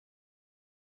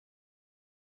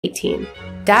18.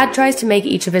 Dad tries to make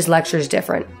each of his lectures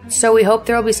different, so we hope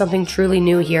there will be something truly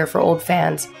new here for old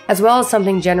fans, as well as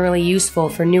something generally useful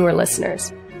for newer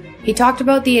listeners. He talked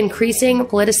about the increasing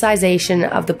politicization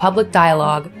of the public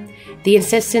dialogue, the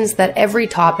insistence that every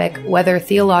topic, whether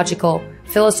theological,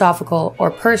 philosophical, or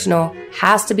personal,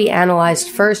 has to be analyzed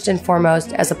first and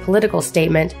foremost as a political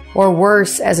statement, or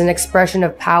worse, as an expression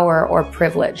of power or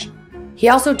privilege. He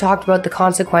also talked about the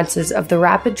consequences of the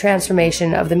rapid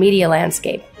transformation of the media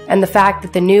landscape, and the fact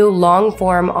that the new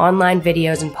long-form online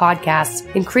videos and podcasts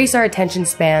increase our attention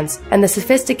spans and the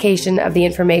sophistication of the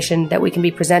information that we can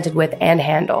be presented with and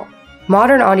handle.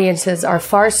 Modern audiences are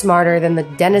far smarter than the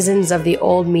denizens of the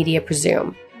old media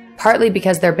presume, partly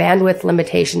because their bandwidth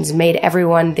limitations made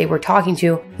everyone they were talking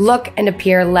to look and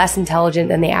appear less intelligent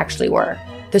than they actually were.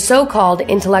 The so-called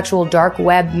intellectual dark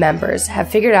web members have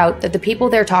figured out that the people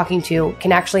they're talking to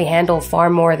can actually handle far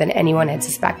more than anyone had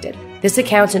suspected. This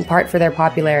accounts in part for their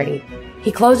popularity.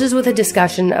 He closes with a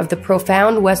discussion of the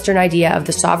profound Western idea of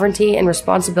the sovereignty and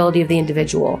responsibility of the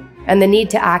individual, and the need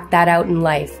to act that out in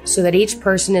life so that each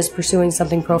person is pursuing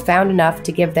something profound enough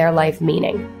to give their life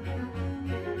meaning.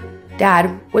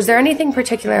 Dad, was there anything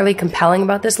particularly compelling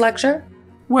about this lecture?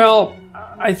 Well,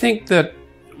 I think that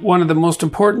one of the most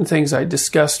important things I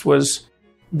discussed was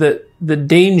the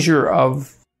danger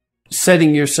of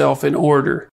setting yourself in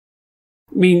order.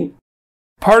 I mean,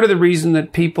 part of the reason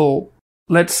that people,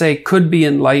 let's say, could be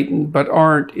enlightened but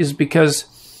aren't is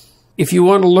because if you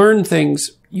want to learn things,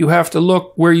 you have to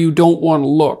look where you don't want to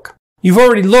look. You've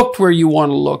already looked where you want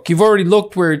to look. You've already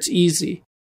looked where it's easy.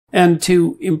 And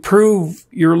to improve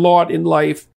your lot in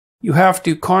life, you have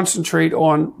to concentrate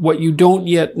on what you don't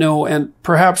yet know and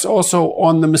perhaps also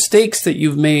on the mistakes that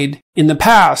you've made in the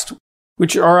past,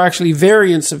 which are actually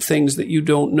variants of things that you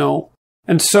don't know.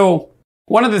 And so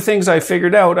one of the things I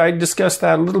figured out, I discussed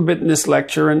that a little bit in this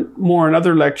lecture and more in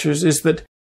other lectures, is that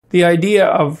the idea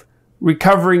of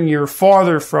recovering your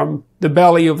father from the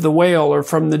belly of the whale or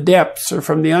from the depths or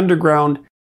from the underground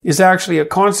is actually a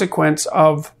consequence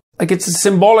of, like, it's a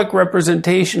symbolic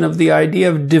representation of the idea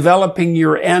of developing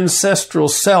your ancestral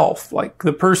self, like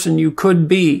the person you could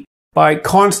be, by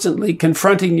constantly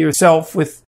confronting yourself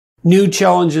with new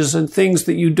challenges and things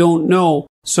that you don't know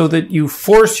so that you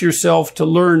force yourself to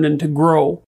learn and to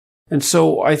grow. And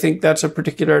so I think that's a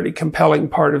particularly compelling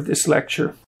part of this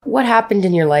lecture. What happened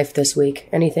in your life this week?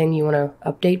 Anything you want to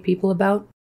update people about?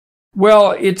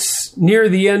 Well, it's near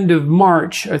the end of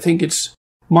March. I think it's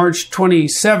March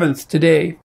 27th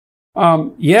today.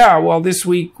 This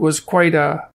week was quite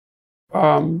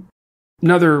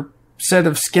another set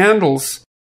of scandals.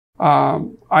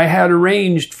 I had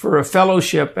arranged for a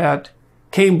fellowship at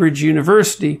Cambridge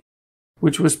University,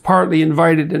 which was partly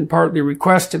invited and partly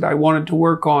requested. I wanted to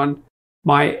work on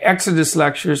my Exodus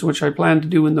lectures, which I plan to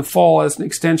do in the fall as an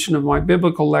extension of my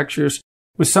biblical lectures,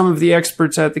 with some of the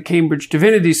experts at the Cambridge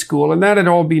Divinity School, and that had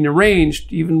all been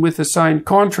arranged, even with a signed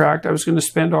contract. I was going to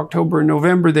spend October and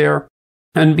November there,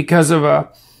 and because of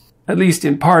at least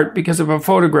in part, because of a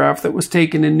photograph that was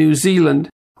taken in New Zealand,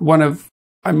 one of,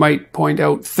 I might point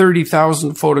out,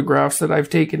 30,000 photographs that I've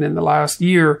taken in the last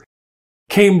year,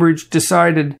 Cambridge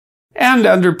decided, and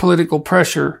under political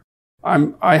pressure,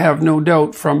 I have no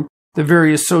doubt, from the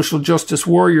various social justice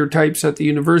warrior types at the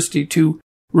university, to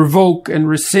revoke and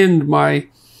rescind my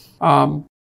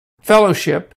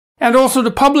fellowship, and also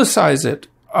to publicize it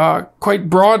quite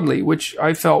broadly, which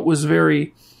I felt was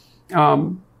very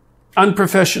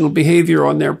unprofessional behavior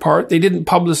on their part. They didn't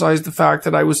publicize the fact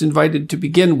that I was invited to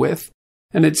begin with,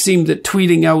 and it seemed that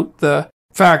tweeting out the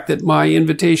fact that my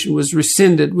invitation was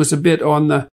rescinded was a bit on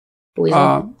the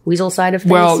weasel side of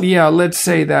things? Well, yeah, let's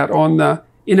say that, on the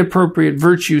inappropriate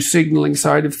virtue signaling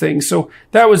side of things. So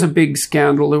that was a big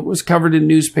scandal. It was covered in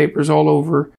newspapers all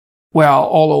over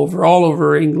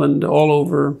England, all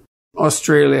over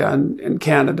Australia and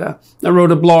Canada. I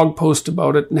wrote a blog post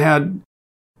about it and had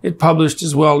it published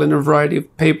as well in a variety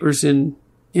of papers in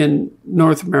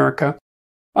North America.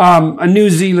 A New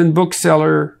Zealand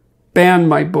bookseller banned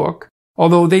my book,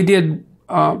 although they did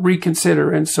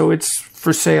reconsider, and so it's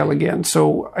for sale again.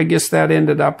 So I guess that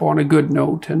ended up on a good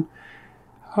note. And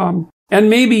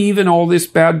maybe even all this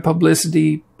bad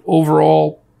publicity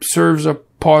overall serves a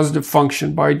positive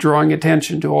function by drawing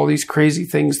attention to all these crazy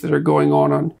things that are going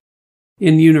on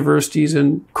in universities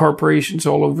and corporations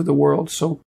all over the world.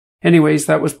 So anyways,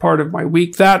 that was part of my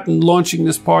week. That and launching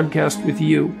this podcast with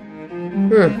you.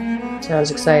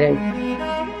 Sounds exciting.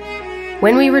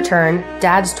 When we return,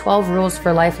 Dad's 12 Rules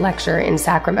for Life lecture in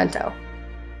Sacramento.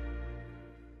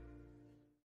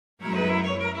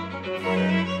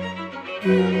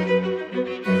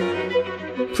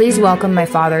 Please welcome my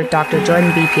father, Dr.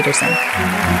 Jordan B. Peterson.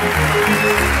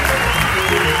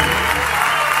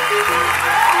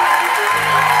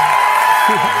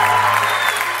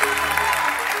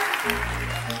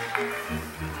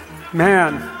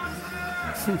 Man,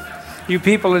 you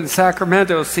people in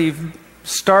Sacramento seem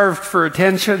starved for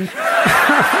attention.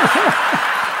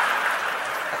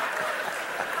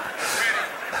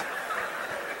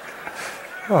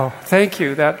 Oh, thank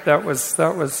you. That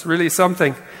was really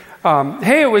something.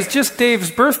 Hey, it was just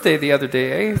Dave's birthday the other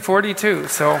day, 42.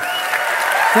 So,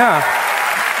 yeah,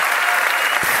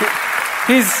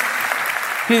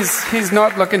 he's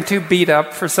not looking too beat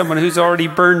up for someone who's already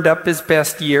burned up his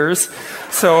best years.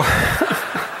 So,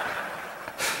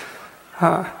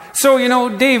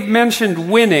 so Dave mentioned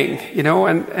winning,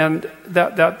 and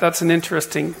that's an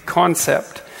interesting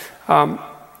concept.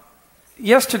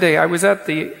 Yesterday, I was at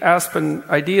the Aspen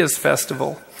Ideas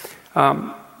Festival.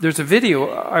 There's a video.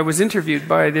 I was interviewed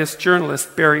by this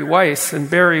journalist, Barry Weiss, and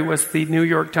Barry was the New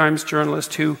York Times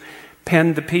journalist who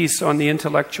penned the piece on the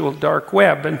intellectual dark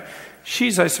web. And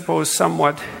she's, I suppose,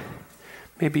 somewhat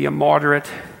maybe a moderate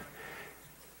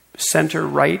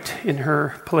center-right in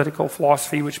her political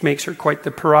philosophy, which makes her quite the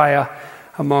pariah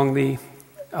among the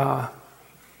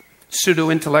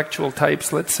pseudo-intellectual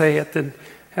types, let's say, at the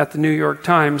New York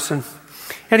Times. And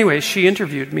anyway, she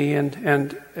interviewed me,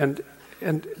 and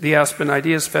the Aspen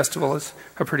Ideas Festival is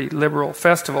a pretty liberal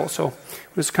festival, so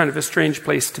it was kind of a strange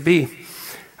place to be.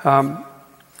 And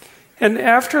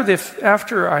after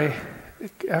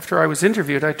I was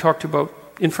interviewed, I talked about,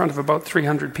 in front of about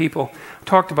 300 people,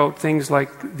 talked about things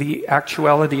like the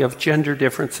actuality of gender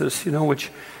differences, which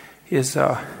is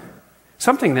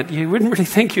something that you wouldn't really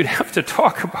think you'd have to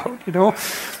talk about,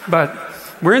 But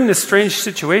we're in this strange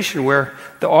situation where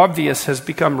the obvious has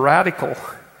become radical,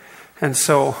 and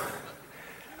so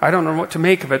I don't know what to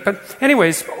make of it. But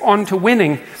anyways, on to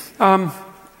winning.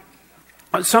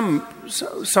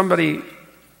 Somebody,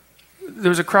 there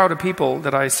was a crowd of people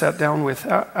that I sat down with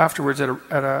afterwards at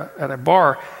a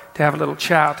bar to have a little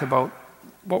chat about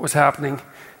what was happening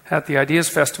at the Ideas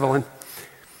Festival. And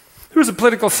there was a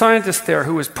political scientist there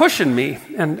who was pushing me,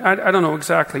 and I don't know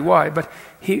exactly why, but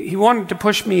he wanted to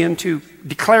push me into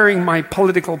declaring my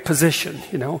political position,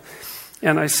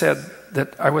 And I said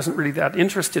that I wasn't really that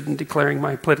interested in declaring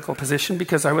my political position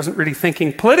because I wasn't really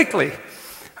thinking politically.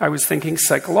 I was thinking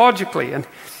psychologically. And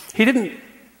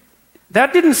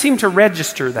that didn't seem to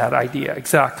register that idea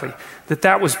exactly,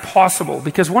 that was possible.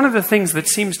 Because one of the things that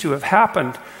seems to have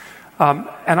happened,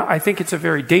 and I think it's a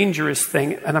very dangerous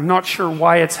thing, and I'm not sure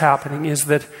why it's happening, is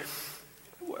that,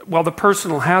 well, the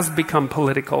personal has become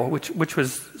political, which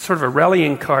was sort of a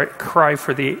rallying cry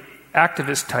for the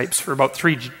activist types for about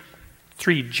three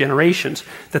generations,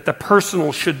 that the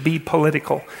personal should be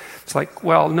political. It's like,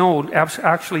 well, no,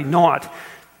 actually not.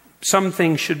 Some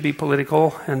things should be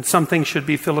political, and some things should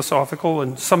be philosophical,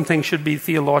 and some things should be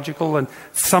theological, and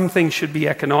some things should be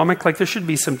economic. Like, there should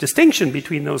be some distinction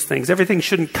between those things. Everything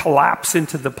shouldn't collapse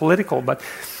into the political, but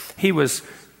he was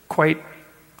quite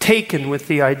taken with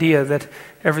the idea that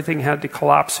everything had to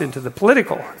collapse into the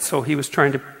political. So he was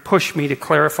trying to push me to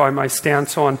clarify my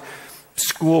stance on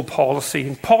school policy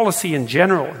and policy in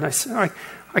general. And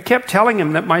I kept telling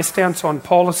him that my stance on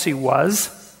policy was,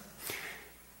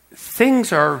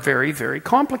 things are very, very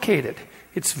complicated.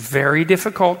 It's very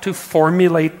difficult to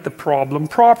formulate the problem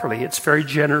properly. It's very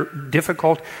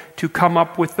difficult to come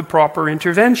up with the proper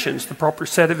interventions, the proper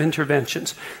set of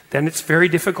interventions. Then it's very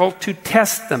difficult to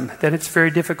test them. Then it's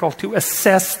very difficult to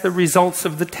assess the results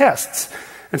of the tests.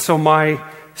 And so my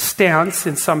stance,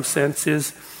 in some sense,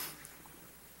 is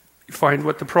find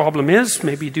what the problem is,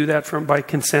 maybe do that by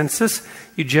consensus.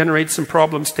 You generate some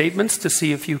problem statements to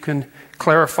see if you can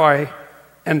clarify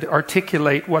and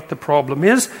articulate what the problem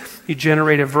is. You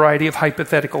generate a variety of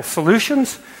hypothetical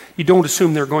solutions. You don't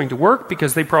assume they're going to work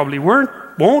because they probably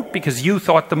won't because you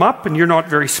thought them up and you're not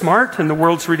very smart and the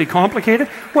world's really complicated.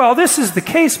 Well, this is the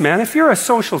case, man. If you're a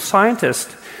social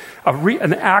scientist,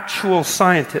 an actual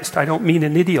scientist, I don't mean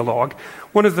an ideologue,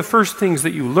 one of the first things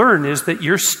that you learn is that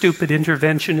your stupid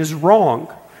intervention is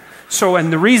wrong. So,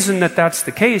 and the reason that that's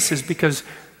the case is because,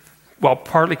 well,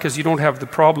 partly because you don't have the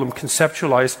problem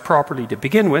conceptualized properly to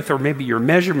begin with, or maybe your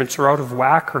measurements are out of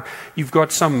whack, or you've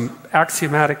got some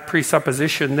axiomatic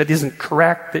presupposition that isn't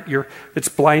correct, that's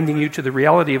blinding you to the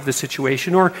reality of the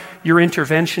situation, or your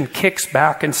intervention kicks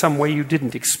back in some way you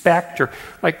didn't expect, or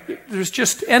there's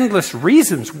just endless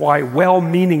reasons why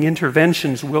well-meaning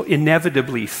interventions will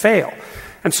inevitably fail.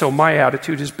 And so my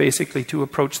attitude is basically to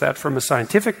approach that from a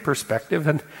scientific perspective,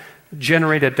 and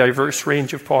generate a diverse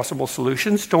range of possible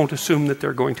solutions. Don't assume that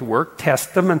they're going to work.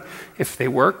 Test them, and if they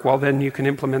work, well, then you can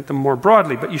implement them more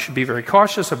broadly. But you should be very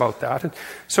cautious about that. And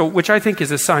so, which I think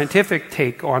is a scientific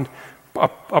take on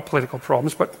political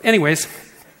problems. But anyways,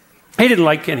 he didn't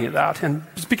like any of that. And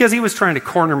it's because he was trying to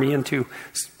corner me into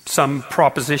some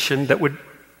proposition that would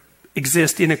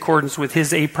exist in accordance with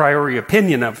his a priori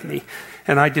opinion of me.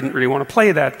 And I didn't really want to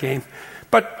play that game.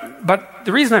 But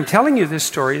the reason I'm telling you this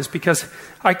story is because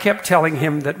I kept telling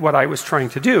him that what I was trying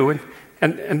to do,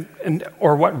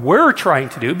 or what we're trying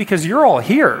to do, because you're all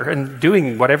here and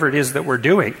doing whatever it is that we're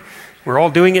doing. We're all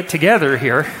doing it together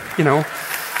here, you know.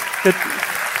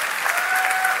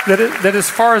 That as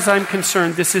far as I'm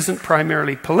concerned, this isn't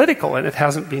primarily political, and it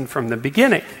hasn't been from the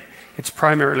beginning. It's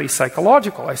primarily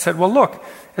psychological. I said, well, look,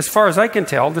 as far as I can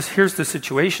tell, here's the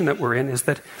situation that we're in, is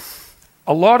that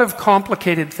a lot of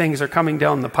complicated things are coming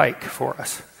down the pike for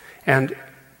us. And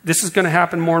this is going to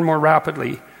happen more and more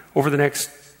rapidly over the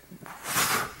next,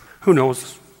 who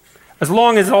knows, as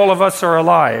long as all of us are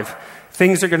alive,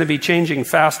 things are going to be changing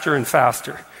faster and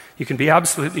faster. You can be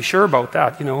absolutely sure about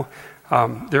that. You know,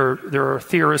 there are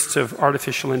theorists of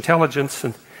artificial intelligence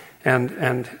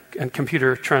and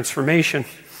computer transformation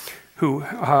who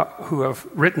have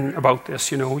written about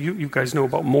this. You know, you guys know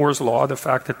about Moore's law, the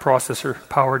fact that processor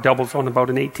power doubles on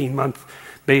about an 18-month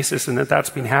basis, and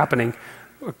that's been happening,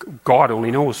 God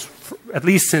only knows, at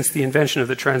least since the invention of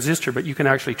the transistor, but you can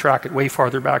actually track it way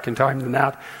farther back in time than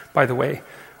that, by the way.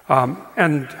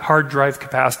 And hard drive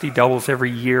capacity doubles every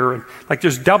year. And, like,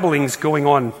 there's doublings going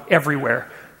on everywhere.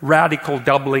 Radical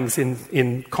doublings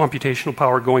in computational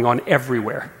power going on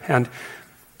everywhere. And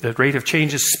the rate of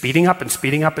change is speeding up and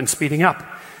speeding up and speeding up.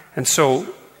 And so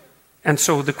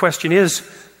the question is,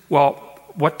 well,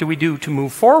 what do we do to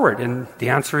move forward? And the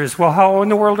answer is, well, how in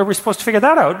the world are we supposed to figure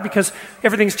that out? Because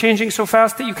everything's changing so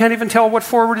fast that you can't even tell what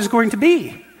forward is going to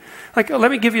be. Like, let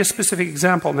me give you a specific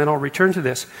example, and then I'll return to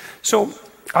this. So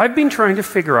I've been trying to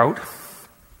figure out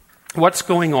what's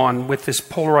going on with this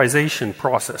polarization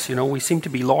process. You know, we seem to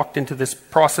be locked into this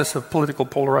process of political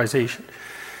polarization.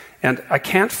 And I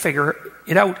can't figure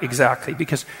it out exactly,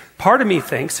 because part of me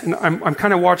thinks, and I'm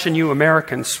kind of watching you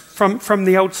Americans from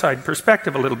the outside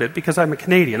perspective a little bit, because I'm a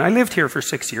Canadian. I lived here for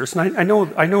 6 years, and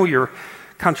I know your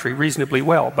country reasonably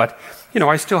well, but you know,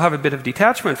 I still have a bit of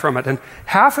detachment from it. And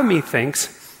half of me thinks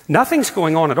nothing's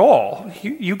going on at all.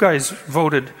 You guys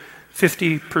voted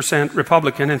 50%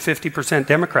 Republican and 50%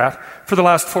 Democrat for the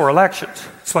last 4 elections.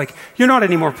 It's like, you're not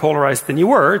any more polarized than you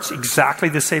were. It's exactly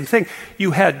the same thing.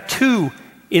 You had 2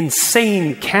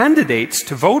 insane candidates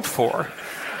to vote for.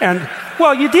 And,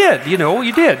 well, you did, you know,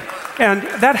 you did. And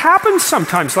that happens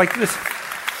sometimes. Like this,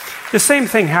 the same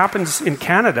thing happens in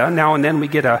Canada. Now and then we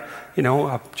get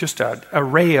just an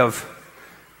array of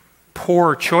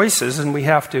poor choices, and we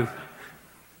have to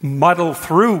muddle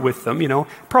through with them. You know,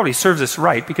 probably serves us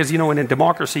right, because, you know, in a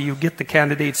democracy you get the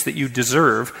candidates that you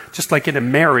deserve, just like in a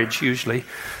marriage usually.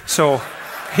 So,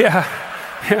 yeah.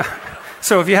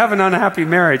 So if you have an unhappy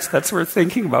marriage, that's worth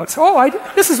thinking about. So,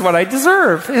 this is what I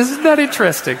deserve. Isn't that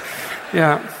interesting?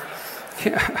 Yeah.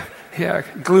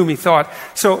 Gloomy thought.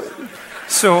 So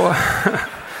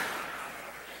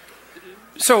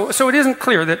it isn't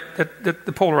clear that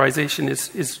the polarization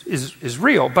is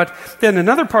real. But then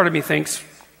another part of me thinks,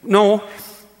 no,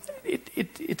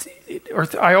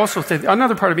 I also think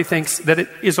another part of me thinks that it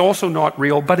is also not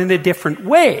real, but in a different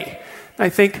way. I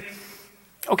think,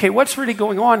 okay, what's really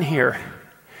going on here?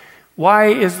 Why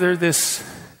is there this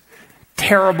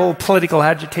terrible political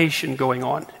agitation going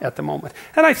on at the moment?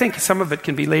 And I think some of it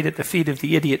can be laid at the feet of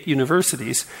the idiot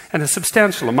universities, and a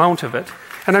substantial amount of it.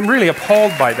 And I'm really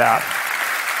appalled by that.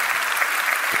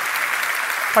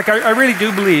 Like, I really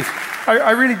do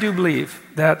believe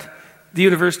that the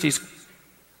universities,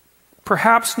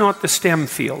 perhaps not the STEM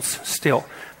fields still,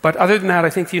 but other than that, I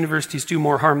think the universities do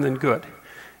more harm than good.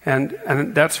 And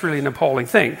that's really an appalling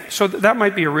thing. So that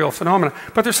might be a real phenomenon.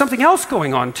 But there's something else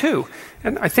going on too.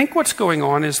 And I think what's going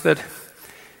on is that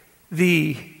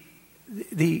the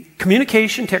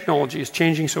communication technology is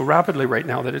changing so rapidly right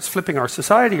now that it's flipping our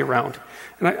society around.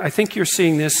 And I think you're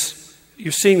seeing this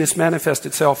manifest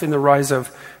itself in the rise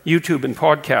of YouTube and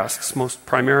podcasts, most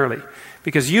primarily.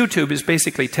 Because YouTube is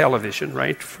basically television,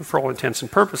 right, for all intents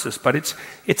and purposes. But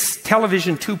it's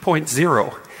television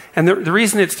 2.0. And the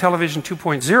reason it's television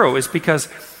 2.0 is because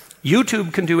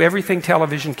YouTube can do everything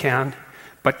television can,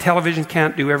 but television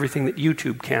can't do everything that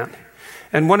YouTube can.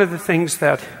 And one of the things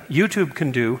that YouTube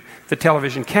can do that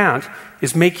television can't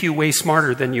is make you way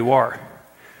smarter than you are.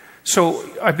 So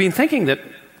I've been thinking that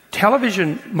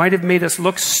television might have made us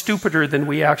look stupider than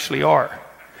we actually are.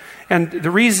 And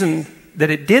the reason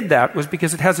it did that was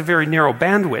because it has a very narrow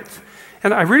bandwidth.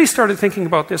 And I really started thinking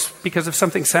about this because of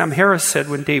something Sam Harris said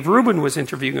when Dave Rubin was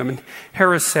interviewing him. And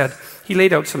Harris said, he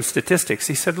laid out some statistics.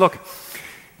 He said, look,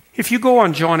 if you go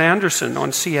on John Anderson on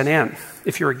CNN,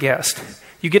 if you're a guest,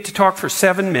 you get to talk for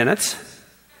 7 minutes,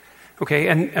 okay,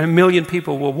 and 1 million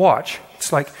people will watch.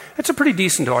 It's like, it's a pretty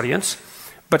decent audience.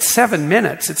 But 7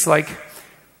 minutes, it's like,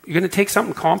 you're going to take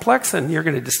something complex and you're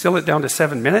going to distill it down to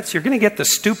 7 minutes. You're going to get the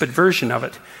stupid version of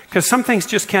it. Because some things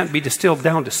just can't be distilled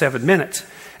down to 7 minutes.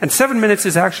 And 7 minutes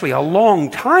is actually a long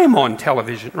time on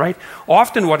television, right?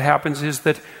 Often what happens is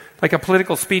that, like a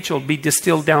political speech will be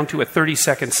distilled down to a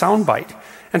 30-second soundbite.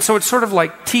 And so it's sort of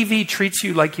like TV treats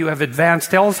you like you have advanced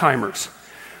Alzheimer's,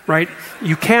 right?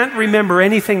 You can't remember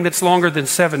anything that's longer than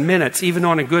 7 minutes, even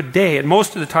on a good day. And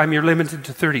most of the time you're limited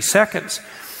to 30 seconds.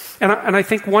 And I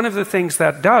think one of the things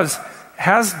that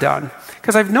has done,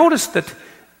 because I've noticed that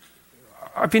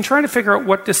I've been trying to figure out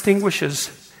what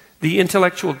distinguishes the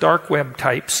intellectual dark web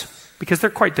types, because they're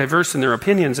quite diverse in their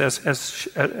opinions,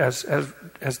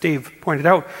 as Dave pointed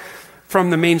out,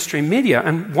 from the mainstream media.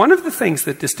 And one of the things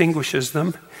that distinguishes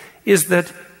them is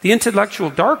that the intellectual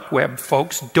dark web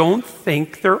folks don't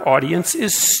think their audience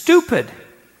is stupid,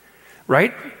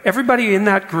 right? Everybody in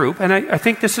that group, and I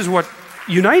think this is what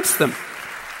unites them.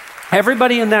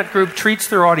 Everybody in that group treats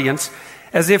their audience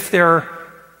as if they're,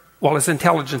 well, as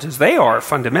intelligent as they are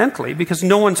fundamentally, because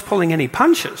no one's pulling any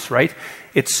punches, right?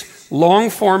 It's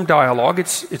long-form dialogue,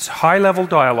 it's high-level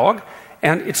dialogue,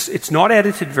 and it's not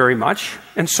edited very much.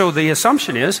 And so the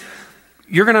assumption is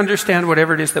you're going to understand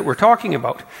whatever it is that we're talking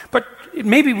about. But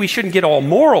maybe we shouldn't get all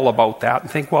moral about that and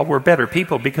think, well, we're better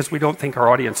people because we don't think our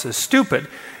audience is stupid.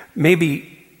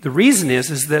 Maybe the reason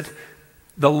is that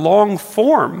the long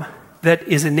form that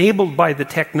is enabled by the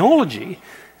technology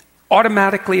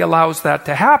automatically allows that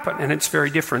to happen, and it's very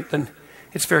different than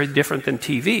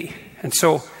TV. And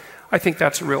so I think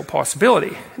that's a real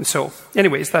possibility. And so,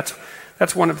 anyways, that's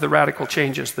one of the radical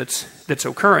changes that's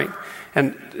occurring,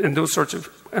 and those sorts of,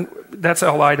 and that's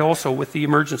allied also with the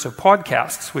emergence of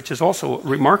podcasts, which is also a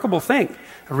remarkable thing,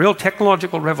 a real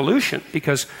technological revolution,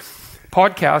 because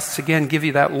podcasts again give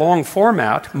you that long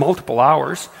format, multiple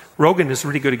hours. Rogan is a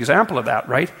really good example of that,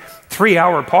 right?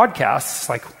 3-hour podcasts,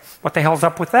 like, what the hell's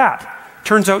up with that?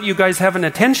 Turns out you guys have an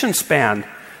attention span.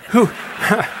 Who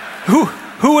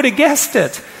would have guessed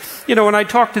it? You know, when I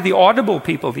talked to the Audible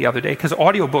people the other day, because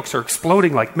audiobooks are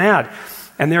exploding like mad,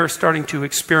 and they're starting to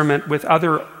experiment with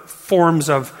other forms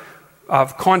of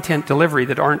content delivery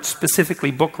that aren't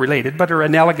specifically book-related, but are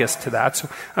analogous to that. So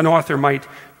an author might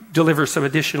deliver some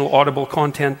additional Audible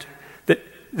content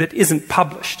that isn't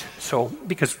published. So,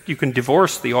 because you can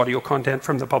divorce the audio content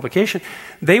from the publication,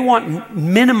 they want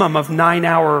minimum of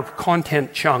 9-hour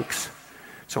content chunks.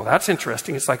 So that's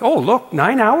interesting. It's like, oh, look,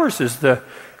 9 hours is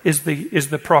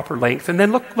the proper length. And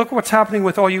then look what's happening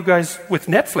with all you guys with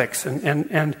Netflix.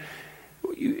 And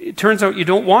it turns out you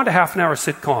don't want a half-an-hour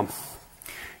sitcom.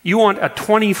 You want a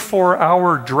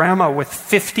 24-hour drama with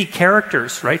 50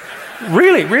 characters, right?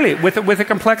 Really, with a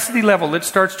complexity level that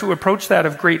starts to approach that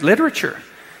of great literature.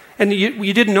 And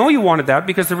you didn't know you wanted that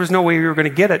because there was no way you were going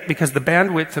to get it, because the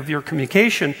bandwidth of your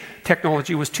communication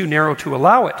technology was too narrow to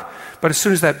allow it. But as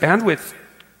soon as that bandwidth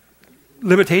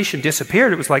limitation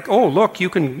disappeared, it was like, oh, look,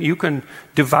 you can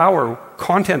devour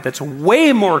content that's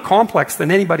way more complex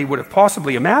than anybody would have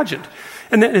possibly imagined.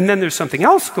 And then there's something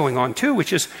else going on too,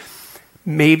 which is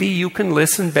maybe you can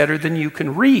listen better than you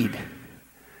can read.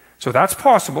 So that's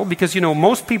possible because, you know,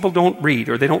 most people don't read,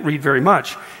 or they don't read very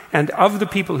much. And of the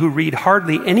people who read,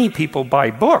 hardly any people buy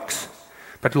books.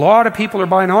 But a lot of people are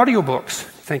buying audiobooks. You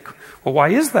think, well, why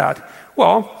is that?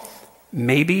 Well,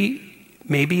 maybe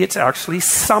it's actually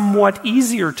somewhat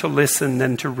easier to listen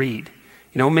than to read.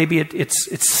 You know, maybe it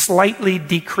slightly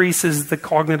decreases the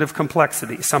cognitive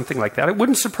complexity, something like that. It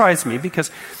wouldn't surprise me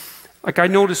because, like, I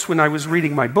noticed when I was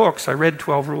reading my books, I read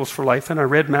 12 Rules for Life and I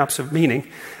read Maps of Meaning,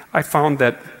 I found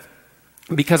that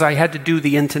because I had to do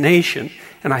the intonation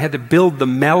and I had to build the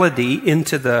melody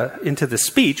into the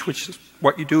speech, which is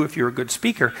what you do if you're a good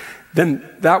speaker, then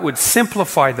that would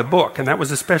simplify the book. And that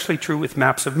was especially true with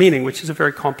Maps of Meaning, which is a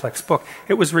very complex book.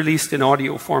 It was released in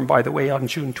audio form, by the way, on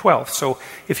June 12th. So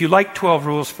if you like 12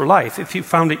 Rules for Life, if you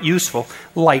found it useful,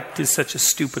 liked is such a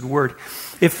stupid word.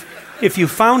 If you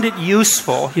found it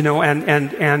useful, you know,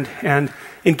 and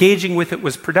engaging with it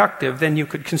was productive, then you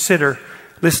could consider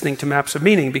listening to Maps of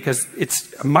Meaning, because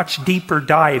it's a much deeper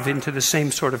dive into the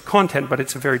same sort of content, but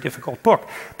it's a very difficult book.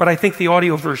 But I think the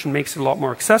audio version makes it a lot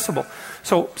more accessible.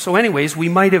 So anyways, we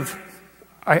might have,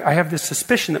 I have this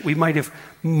suspicion that we might have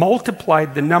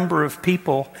multiplied the number of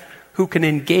people who can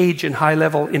engage in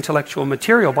high-level intellectual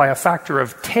material by a factor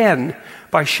of 10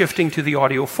 by shifting to the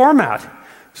audio format.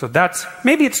 So that's,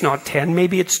 maybe it's not 10,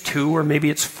 maybe it's 2, or maybe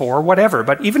it's 4, whatever.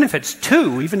 But even if it's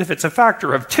 2, even if it's a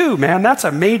factor of 2, man, that's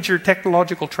a major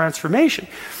technological transformation.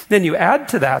 Then you add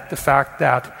to that the fact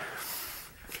that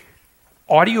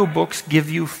audiobooks give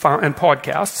you, and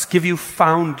podcasts give you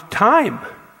found time.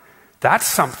 That's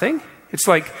something. It's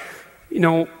like,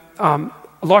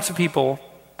 lots of people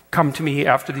come to me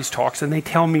after these talks and they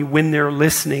tell me when they're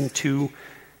listening to,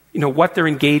 what they're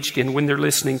engaged in when they're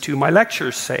listening to my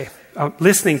lectures, say.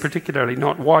 Listening particularly,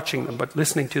 not watching them, but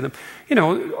listening to them.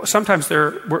 Sometimes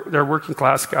they're working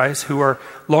class guys who are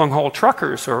long-haul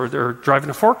truckers, or they're driving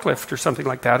a forklift or something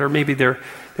like that, or maybe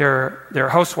they're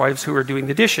housewives who are doing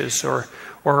the dishes,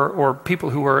 or people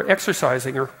who are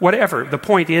exercising, or whatever. The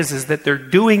point is that they're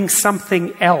doing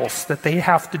something else that they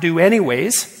have to do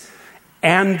anyways,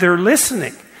 and they're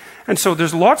listening. And so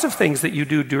there's lots of things that you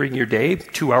do during your day,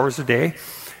 2 hours a day,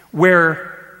 where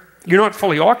you're not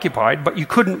fully occupied, but you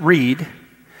couldn't read,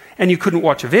 and you couldn't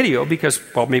watch a video because,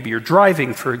 well, maybe you're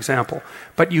driving, for example,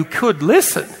 but you could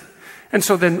listen. And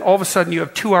so then all of a sudden you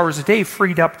have 2 hours a day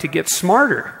freed up to get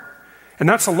smarter. And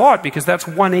that's a lot, because that's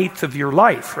 1/8 of your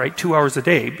life, right? 2 hours a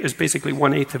day is basically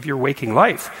 1/8 of your waking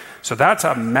life. So that's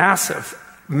a massive,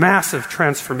 massive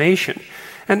transformation.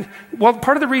 And, well,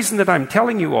 part of the reason that I'm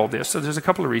telling you all this, so there's a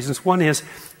couple of reasons. One is,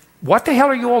 what the hell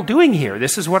are you all doing here?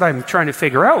 This is what I'm trying to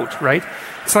figure out, right?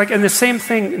 It's like, and the same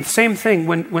thing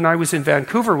when I was in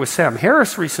Vancouver with Sam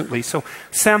Harris recently. So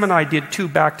Sam and I did 2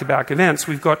 back-to-back events.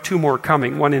 We've got 2 more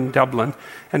coming, one in Dublin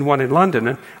and one in London.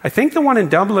 And I think the one in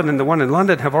Dublin and the one in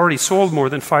London have already sold more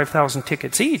than 5,000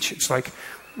 tickets each. It's like,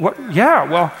 what? Yeah,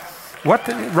 well, what?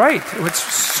 Right. It's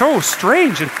so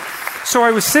strange. And so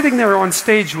I was sitting there on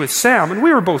stage with Sam, and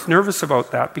we were both nervous about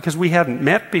that because we hadn't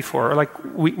met before. Like,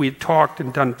 we'd talked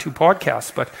and done 2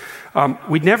 podcasts, but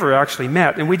we'd never actually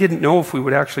met, and we didn't know if we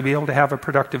would actually be able to have a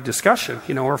productive discussion,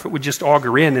 or if it would just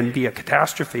auger in and be a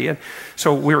catastrophe. And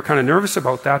so we were kind of nervous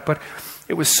about that, but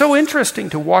it was so interesting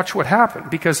to watch what happened,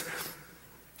 because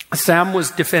Sam was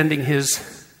defending his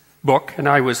book, and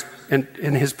I was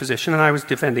in his position, and I was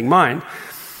defending mine.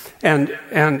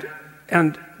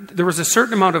 And there was a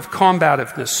certain amount of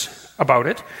combativeness about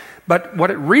it, but what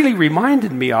it really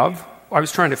reminded me of, I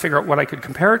was trying to figure out what I could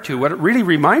compare it to, what it really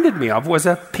reminded me of was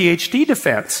a PhD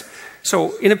defense.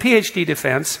 So in a PhD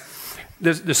defense,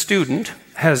 the student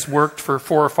has worked for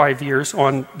 4 or 5 years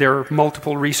on their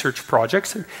multiple research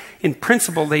projects, and in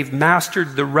principle they've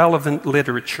mastered the relevant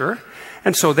literature,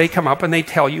 and so they come up and they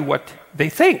tell you what they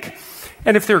think.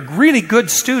 And if they're really good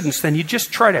students, then you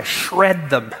just try to shred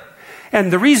them. And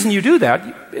the reason you do that,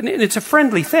 and it's a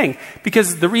friendly thing,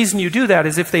 because the reason you do that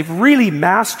is if they've really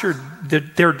mastered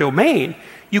their domain,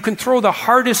 you can throw the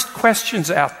hardest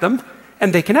questions at them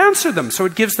and they can answer them. So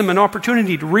it gives them an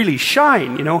opportunity to really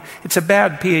shine. It's a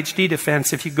bad PhD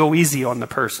defense if you go easy on the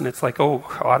person. It's like, oh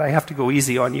God, I have to go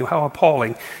easy on you. How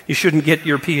appalling. You shouldn't get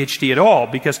your PhD at all,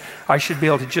 because I should be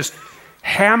able to just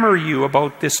hammer you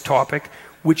about this topic,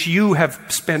 which you have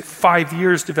spent 5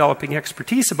 years developing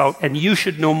expertise about, and you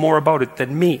should know more about it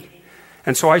than me.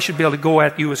 And so I should be able to go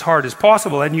at you as hard as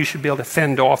possible, and you should be able to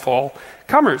fend off all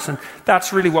comers. And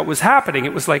that's really what was happening.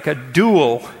 It was like a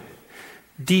dual,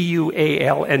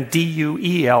 D-U-A-L and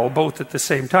D-U-E-L, both at the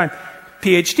same time.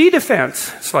 PhD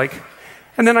defense. It's like,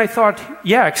 and then I thought,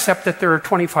 yeah, except that there are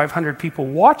 2,500 people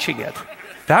watching it.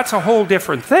 That's a whole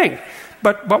different thing.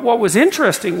 But what was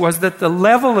interesting was that the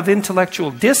level of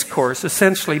intellectual discourse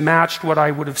essentially matched what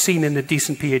I would have seen in a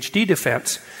decent PhD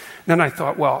defense. Then I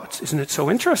thought, well, isn't it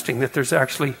so interesting that there's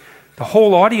actually, the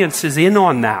whole audience is in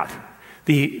on that,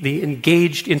 the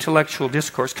engaged intellectual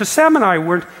discourse. Because Sam and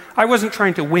I wasn't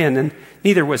trying to win, and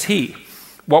neither was he.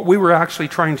 What we were actually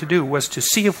trying to do was to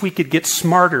see if we could get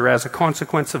smarter as a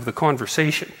consequence of the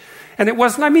conversation. And it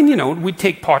wasn't, we'd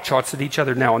take pot shots at each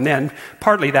other now and then.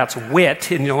 Partly that's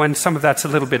wit, and some of that's a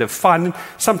little bit of fun.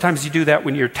 Sometimes you do that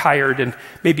when you're tired and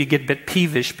maybe you get a bit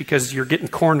peevish because you're getting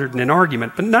cornered in an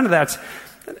argument. But none of that's,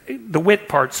 the wit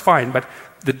part's fine. But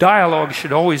the dialogue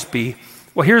should always be,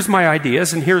 well, here's my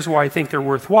ideas and here's why I think they're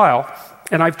worthwhile.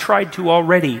 And I've tried to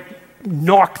already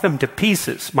knock them to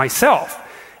pieces myself.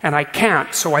 And I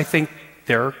can't, so I think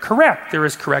they're correct. They're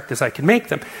as correct as I can make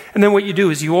them. And then what you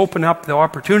do is you open up the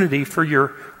opportunity for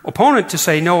your opponent to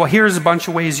say, no, here's a bunch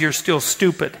of ways you're still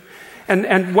stupid.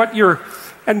 And what you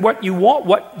want,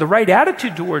 what the right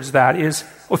attitude towards that is,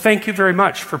 oh, thank you very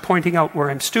much for pointing out where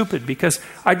I'm stupid, because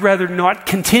I'd rather not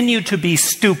continue to be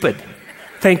stupid.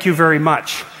 Thank you very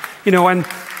much. And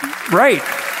right,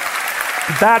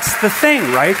 that's the thing,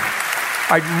 right?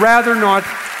 I'd rather not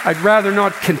I'd rather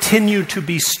not continue to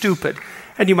be stupid.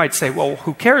 And you might say, well,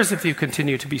 who cares if you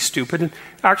continue to be stupid? And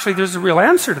actually, there's a real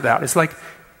answer to that. It's like,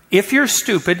 if you're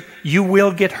stupid, you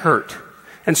will get hurt.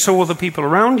 And so will the people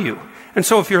around you. And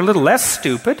so if you're a little less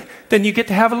stupid, then you get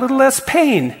to have a little less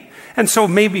pain. And so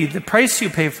maybe the price you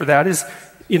pay for that is,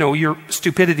 you know, your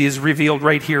stupidity is revealed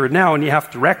right here and now, and you have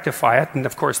to rectify it. And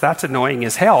of course, that's annoying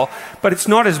as hell. But it's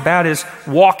not as bad as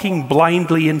walking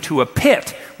blindly into a pit,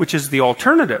 which is the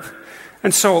alternative.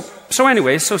 And so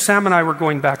anyway, Sam and I were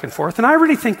going back and forth, and I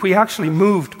really think we actually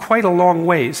moved quite a long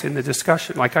ways in the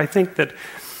discussion. Like, I think that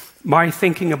my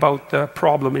thinking about the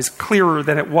problem is clearer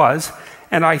than it was,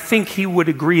 and I think he would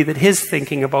agree that his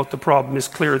thinking about the problem is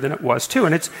clearer than it was too.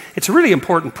 And it's a really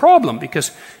important problem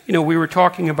because, you know, we were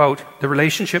talking about the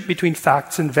relationship between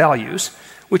facts and values,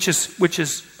 which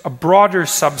is a broader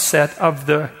subset of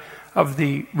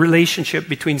the relationship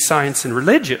between science and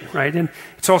religion, right? And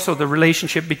it's also the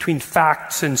relationship between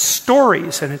facts and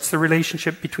stories, and it's the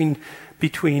relationship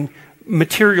between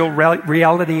material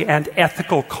reality and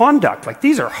ethical conduct. Like,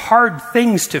 these are hard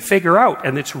things to figure out,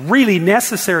 and it's really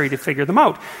necessary to figure them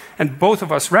out. And both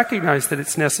of us recognize that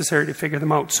it's necessary to figure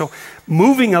them out. So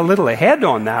moving a little ahead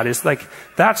on that is like,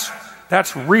 that's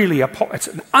really it's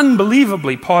an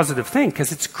unbelievably positive thing,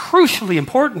 because it's crucially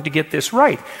important to get this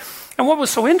right. And what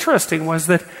was so interesting was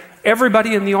that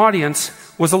everybody in the audience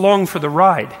was along for the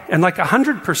ride, and like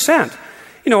 100%.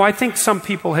 You know, I think some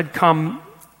people had come,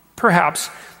 perhaps,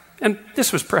 and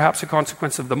this was perhaps a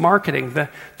consequence of the marketing,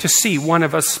 to see one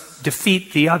of us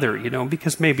defeat the other, you know,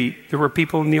 because maybe there were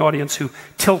people in the audience who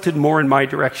tilted more in my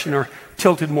direction or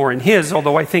tilted more in his,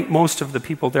 although I think most of the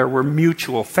people there were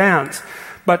mutual fans.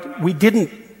 But we didn't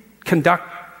conduct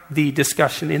the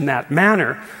discussion in that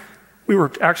manner. We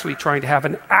were actually trying to have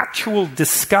an actual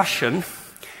discussion,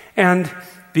 and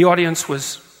the audience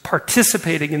was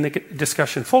participating in the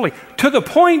discussion fully, to the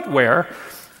point where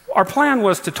our plan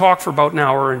was to talk for about an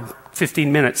hour and 15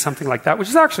 minutes, something like that, which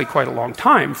is actually quite a long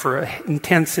time for an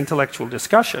intense intellectual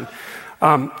discussion,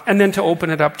 and then to open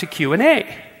it up to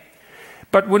Q&A.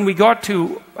 But when we got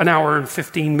to an hour and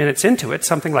 15 minutes into it,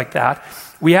 something like that,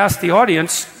 we asked the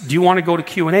audience, do you want to go to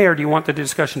Q&A or do you want the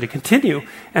discussion to continue?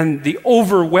 And the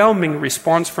overwhelming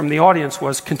response from the audience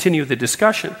was continue the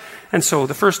discussion. And so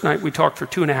the first night we talked for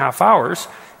 2.5 hours,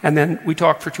 and then we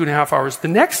talked for 2.5 hours the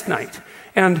next night.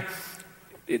 And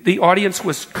the audience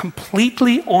was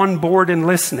completely on board and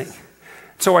listening.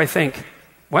 So I think,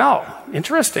 well,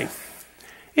 interesting.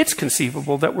 It's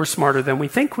conceivable that we're smarter than we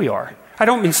think we are. I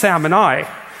don't mean Sam and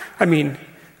I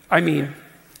mean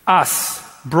us,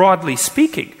 broadly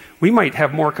speaking. We might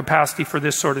have more capacity for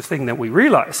this sort of thing than we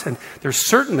realize. And there's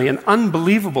certainly an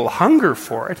unbelievable hunger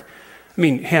for it. I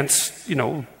mean, hence, you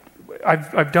know,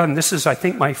 I've done, this is, I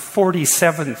think, my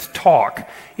 47th talk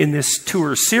in this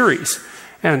tour series.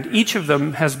 And each of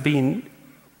them has been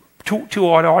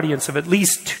to an audience of at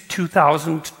least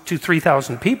 2,000 to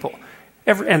 3,000 people.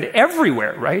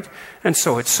 Everywhere, right? And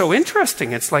so it's so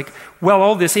interesting. It's like, well,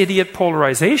 all this idiot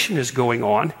polarization is going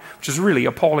on, which is a really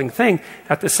appalling thing.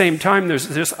 At the same time, there's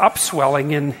this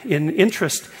upswelling in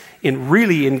interest in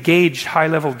really engaged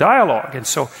high-level dialogue. And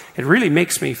so it really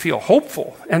makes me feel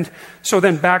hopeful. And so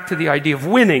then back to the idea of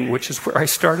winning, which is where I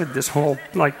started this whole,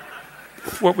 like,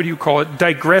 what would you call it,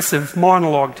 digressive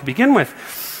monologue to begin with.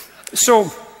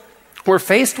 So we're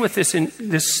faced with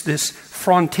this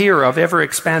frontier of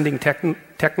ever-expanding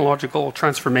technological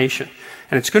transformation,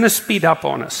 and it's going to speed up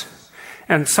on us.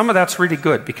 And some of that's really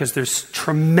good because there's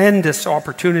tremendous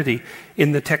opportunity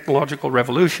in the technological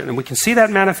revolution, and we can see that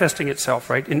manifesting itself,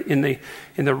 right, in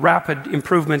the rapid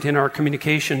improvement in our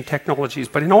communication technologies,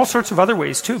 but in all sorts of other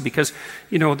ways too, because,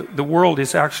 you know, the world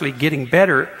is actually getting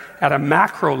better at a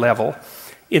macro level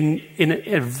in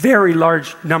a very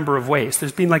large number of ways.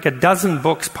 There's been like 12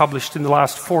 books published in the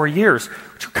last 4 years,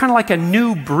 which are kind of like a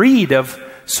new breed of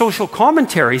social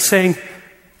commentary saying,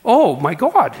 oh my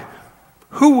God,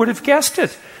 who would have guessed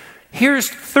it? Here's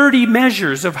 30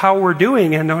 measures of how we're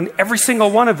doing, and on every single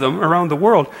one of them around the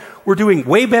world, we're doing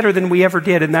way better than we ever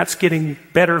did, and that's getting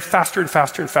better faster and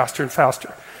faster and faster and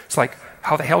faster. It's like,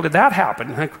 how the hell did that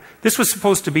happen? Like, this was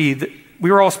supposed to be,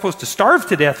 we were all supposed to starve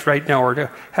to death right now, or to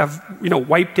have, you know,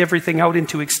 wiped everything out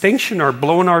into extinction, or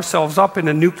blown ourselves up in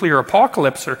a nuclear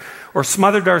apocalypse, or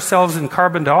smothered ourselves in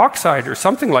carbon dioxide, or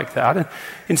something like that. And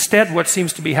instead, what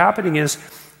seems to be happening is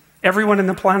everyone on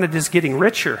the planet is getting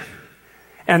richer.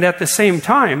 And at the same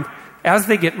time, as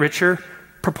they get richer,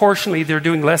 proportionally they're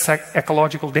doing less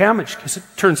ecological damage, because it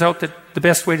turns out that the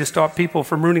best way to stop people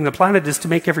from ruining the planet is to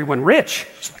make everyone rich.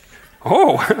 It's like,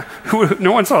 oh,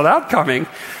 no one saw that coming.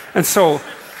 And so,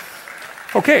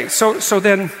 okay, so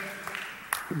then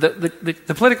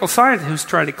the political scientist who's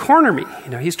trying to corner me,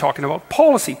 he's talking about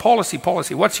policy.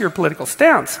 What's your political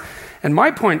stance? And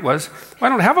my point was, I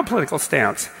don't have a political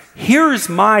stance. Here's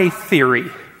my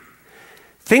theory.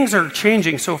 Things are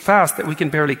changing so fast that we can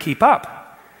barely keep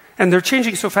up. And they're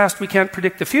changing so fast we can't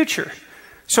predict the future.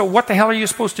 So what the hell are you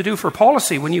supposed to do for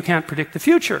policy when you can't predict the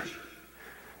future?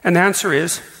 And the answer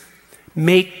is,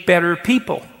 make better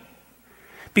people.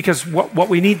 Because what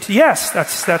we need to, yes,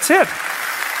 that's it.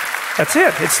 That's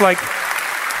it. It's like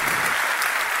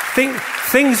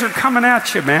things are coming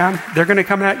at you, man. They're going to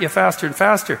come at you faster and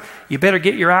faster. You better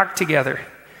get your act together.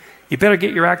 You better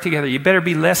get your act together. You better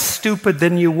be less stupid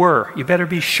than you were. You better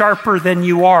be sharper than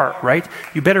you are, right?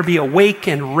 You better be awake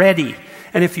and ready.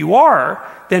 And if you are,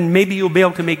 then maybe you'll be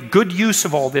able to make good use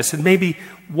of all this, and maybe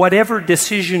whatever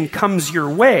decision comes your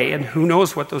way, and who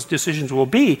knows what those decisions will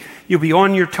be, you'll be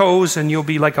on your toes and you'll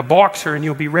be like a boxer and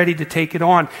you'll be ready to take it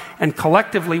on, and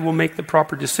collectively we'll make the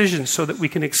proper decisions so that we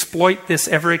can exploit this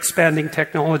ever-expanding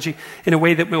technology in a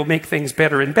way that will make things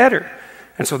better and better.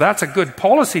 And so that's a good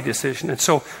policy decision. And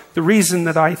so the reason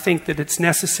that I think that it's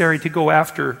necessary to go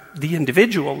after the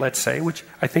individual, let's say, which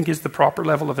I think is the proper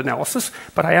level of analysis,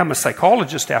 but I am a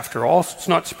psychologist after all, so it's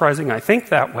not surprising I think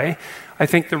that way. I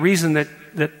think the reason that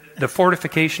the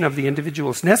fortification of the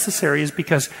individual is necessary is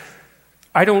because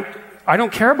I don't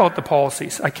care about the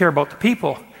policies, I care about the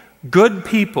people. Good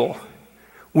people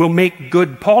will make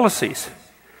good policies.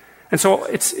 And so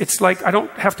it's like I don't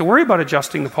have to worry about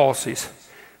adjusting the policies.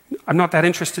 I'm not that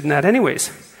interested in that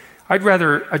anyways. I'd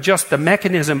rather adjust the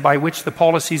mechanism by which the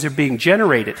policies are being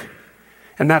generated.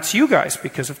 And that's you guys,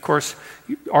 because of course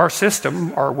our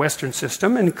system, our Western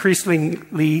system,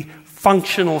 increasingly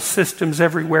functional systems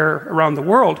everywhere around the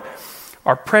world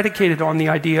are predicated on the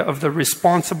idea of the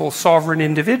responsible sovereign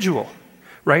individual,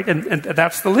 right? And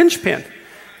that's the linchpin.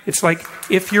 It's like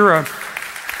if you're a...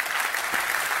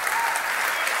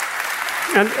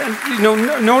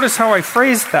 And notice how I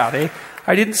phrased that, eh?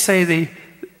 I didn't say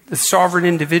the sovereign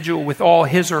individual with all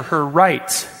his or her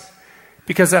rights,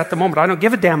 because at the moment I don't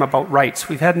give a damn about rights.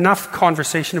 We've had enough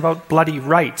conversation about bloody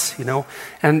rights,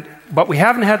 but we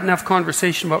haven't had enough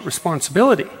conversation about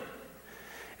responsibility.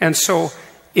 And so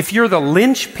if you're the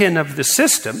linchpin of the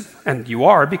system, and you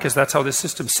are, because that's how the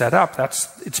system's set up,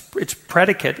 its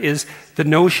predicate is the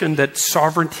notion that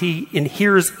sovereignty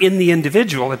inheres in the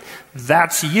individual, and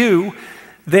that's you,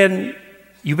 then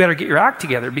you better get your act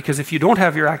together, because if you don't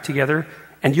have your act together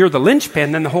and you're the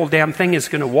linchpin, then the whole damn thing is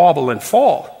going to wobble and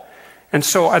fall. And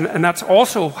so, and that's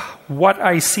also what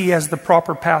I see as the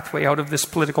proper pathway out of this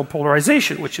political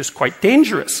polarization, which is quite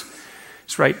dangerous.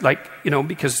 It's right,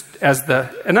 because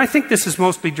and I think this is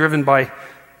mostly driven by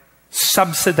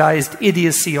subsidized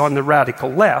idiocy on the radical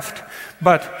left,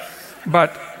 but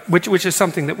which is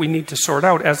something that we need to sort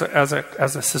out as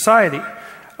a society.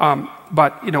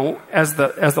 But as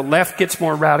the left gets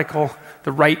more radical,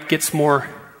 the right gets more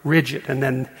rigid, and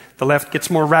then the left gets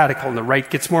more radical and the right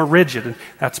gets more rigid, and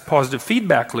that's a positive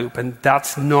feedback loop, and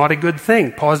that's not a good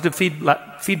thing. Positive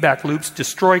feedback loops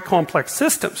destroy complex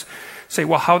systems. Say,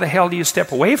 well, how the hell do you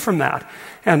step away from that?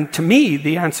 And to me,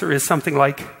 the answer is something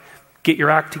like, get your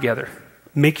act together,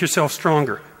 make yourself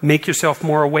stronger, make yourself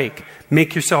more awake,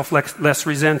 make yourself less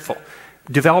resentful.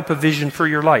 Develop a vision for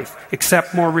your life.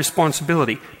 Accept more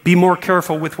responsibility. Be more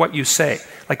careful with what you say.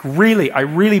 I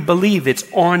really believe it's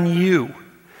on you.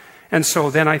 And so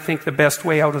then I think the best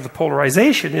way out of the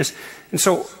polarization is, and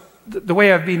so the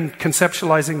way I've been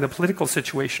conceptualizing the political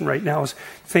situation right now is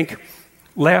think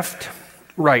left,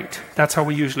 right. That's how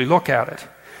we usually look at it.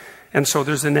 And so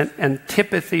there's an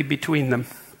antipathy between them.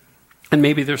 And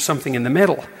maybe there's something in the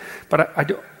middle. But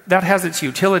that has its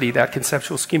utility, that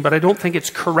conceptual scheme, but I don't think it's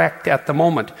correct at the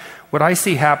moment. What I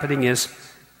see happening is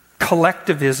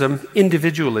collectivism,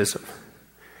 individualism.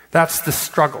 That's the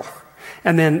struggle.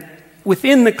 And then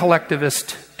within the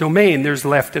collectivist domain, there's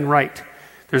left and right.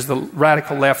 There's the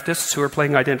radical leftists who are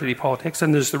playing identity politics,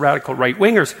 and there's the radical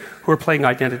right-wingers who are playing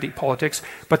identity politics,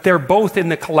 but they're both in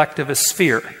the collectivist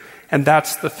sphere. And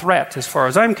that's the threat as far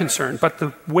as I'm concerned. But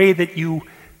the way that you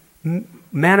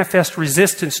manifest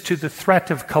resistance to the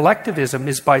threat of collectivism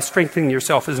is by strengthening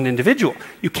yourself as an individual.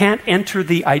 You can't enter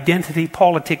the identity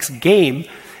politics game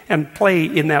and play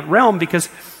in that realm, because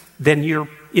then you're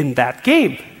in that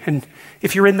game. And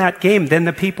if you're in that game, then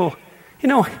the people,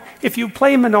 if you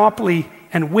play Monopoly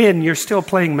and win, you're still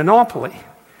playing Monopoly,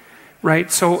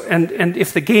 right? So, and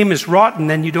if the game is rotten,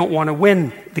 then you don't want to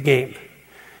win the game.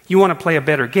 You want to play a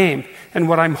better game. And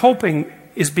what I'm hoping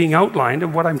is being outlined,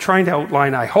 and what I'm trying to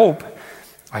outline, I hope,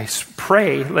 I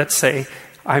pray, let's say,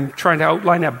 I'm trying to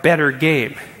outline a better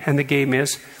game. And the game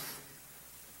is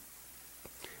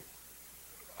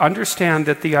understand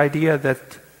that the idea that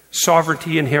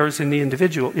sovereignty inheres in the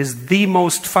individual is the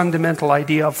most fundamental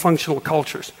idea of functional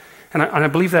cultures. And I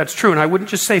believe that's true. And I wouldn't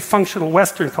just say functional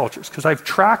Western cultures, because I've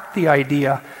tracked the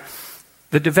idea,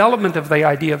 the development of the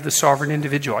idea of the sovereign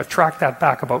individual. I've tracked that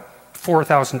back about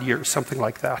 4,000 years, something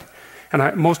like that.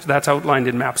 And most of that's outlined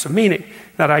in Maps of Meaning.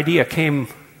 That idea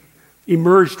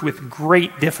emerged with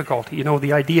great difficulty. You know,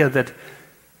 the idea that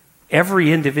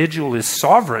every individual is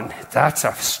sovereign, that's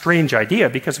a strange idea,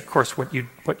 because of course what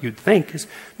you'd think is,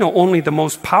 no, only the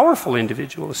most powerful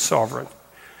individual is sovereign.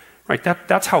 Right?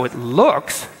 That's how it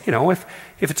looks. You know, if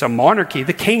it's a monarchy,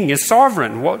 the king is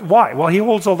sovereign. Why? Well, he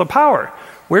holds all the power.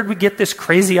 Where did we get this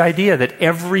crazy idea that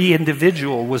every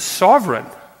individual was sovereign?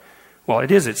 Well,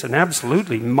 it's an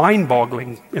absolutely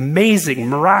mind-boggling, amazing,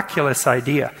 miraculous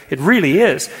idea. It really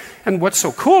is. And what's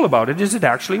so cool about it is it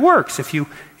actually works. If you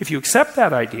accept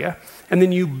that idea, and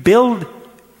then you build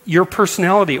your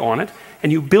personality on it,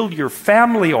 and you build your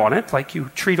family on it, like you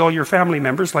treat all your family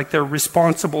members like they're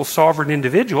responsible, sovereign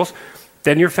individuals,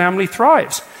 then your family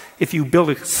thrives. If you build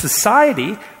a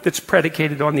society that's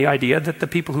predicated on the idea that the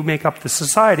people who make up the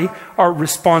society are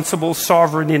responsible,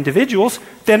 sovereign individuals,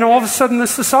 then all of a sudden the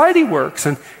society works,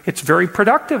 and it's very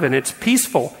productive and it's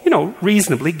peaceful. You know,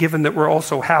 reasonably, given that we're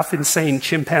also half insane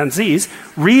chimpanzees,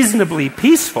 reasonably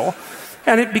peaceful,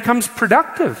 and it becomes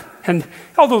productive. And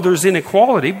although there's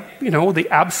inequality, you know, the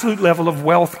absolute level of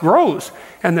wealth grows,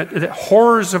 and the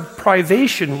horrors of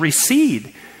privation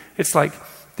recede. It's like,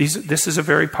 this is a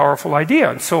very powerful idea.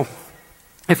 And so,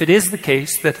 if it is the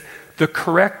case that the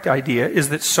correct idea is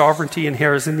that sovereignty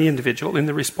inheres in the individual, in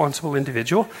the responsible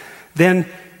individual, then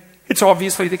it's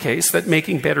obviously the case that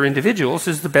making better individuals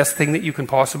is the best thing that you can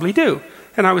possibly do.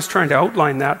 And I was trying to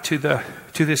outline that to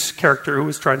this character who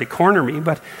was trying to corner me,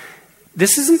 but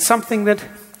this is something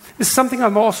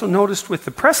I've also noticed with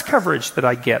the press coverage that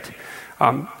I get,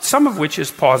 some of which is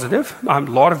positive, a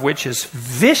lot of which is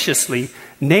viciously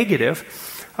negative.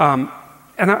 And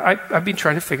I've been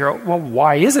trying to figure out, well,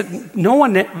 why is it?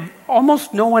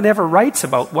 Almost no one ever writes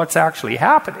about what's actually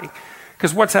happening.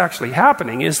 Because what's actually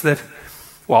happening is that,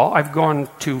 well, I've gone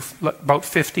to about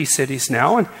 50 cities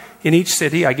now, and in each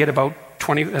city I get about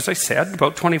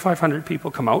 2,500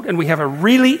 people come out, and we have a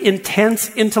really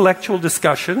intense intellectual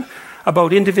discussion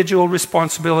about individual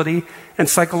responsibility and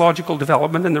psychological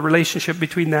development and the relationship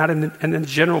between that and the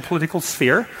general political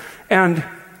sphere. And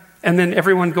then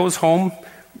everyone goes home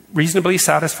reasonably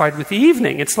satisfied with the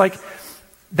evening. It's like,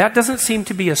 that doesn't seem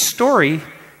to be a story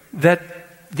that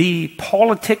the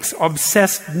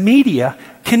politics-obsessed media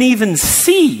can even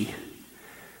see.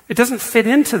 It doesn't fit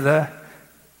into the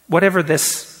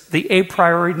a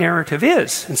priori narrative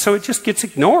is. And so it just gets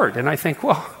ignored. And I think,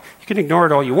 well, you can ignore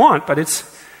it all you want, but it's,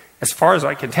 as far as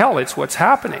I can tell, it's what's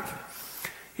happening.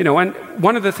 You know, and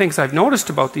one of the things I've noticed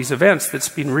about these events that's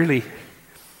been really,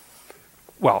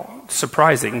 well,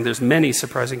 surprising, there's many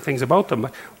surprising things about them,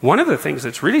 but one of the things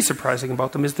that's really surprising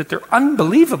about them is that they're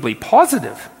unbelievably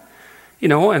positive. You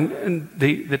know, and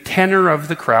the tenor of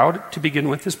the crowd, to begin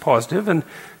with, is positive, and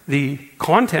the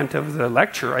content of the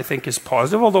lecture, I think, is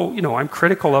positive, although, you know, I'm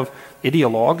critical of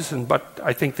ideologues, but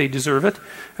I think they deserve it.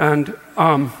 And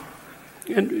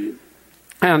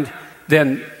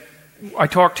then I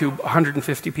talked to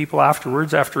 150 people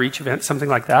afterwards, after each event, something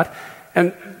like that.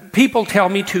 And people tell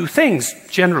me two things,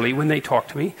 generally, when they talk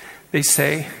to me. They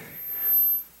say,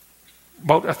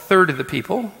 about a third of the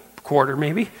people, a quarter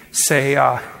maybe, say,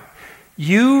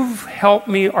 you've helped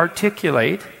me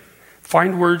articulate,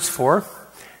 find words for,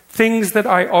 things that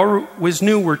I always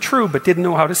knew were true but didn't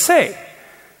know how to say.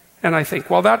 And I think,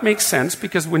 well, that makes sense,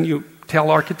 because when you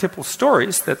tell archetypal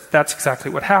stories, that's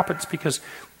exactly what happens, because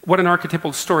what an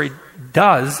archetypal story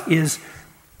does is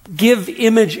give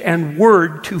image and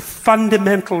word to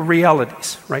fundamental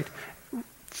realities, right?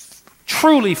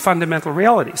 Truly fundamental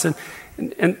realities. And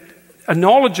a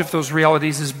knowledge of those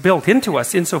realities is built into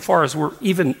us insofar as we're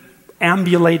even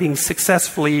ambulating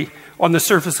successfully on the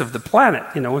surface of the planet.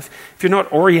 You know, if you're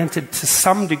not oriented to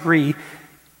some degree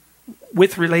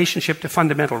with relationship to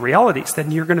fundamental realities, then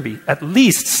you're going to be at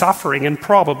least suffering and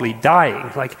probably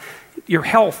dying. Like, your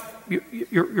health,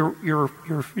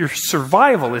 your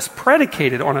survival is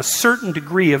predicated on a certain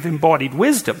degree of embodied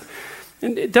wisdom.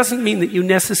 And it doesn't mean that you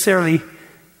necessarily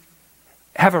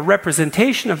have a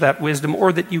representation of that wisdom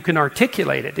or that you can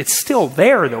articulate it. It's still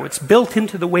there, though. It's built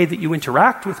into the way that you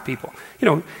interact with people. You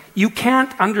know, you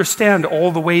can't understand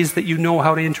all the ways that you know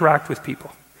how to interact with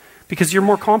people, because you're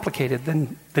more complicated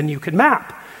than you can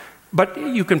map. But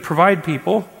you can provide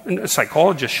people, and a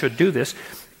psychologist should do this,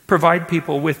 provide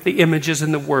people with the images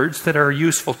and the words that are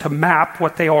useful to map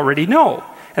what they already know.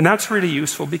 And that's really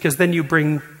useful, because then you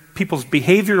bring people's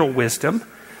behavioral wisdom.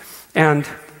 And,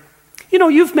 you know,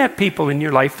 you've met people in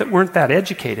your life that weren't that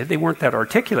educated, they weren't that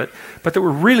articulate, but that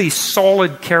were really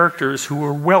solid characters who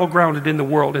were well grounded in the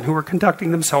world and who were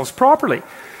conducting themselves properly.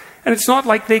 And it's not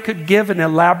like they could give an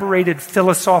elaborated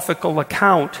philosophical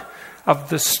account of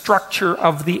the structure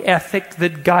of the ethic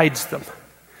that guides them.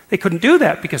 They couldn't do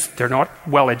that because they're not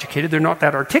well educated, they're not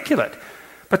that articulate.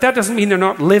 But that doesn't mean they're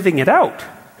not living it out.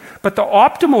 But the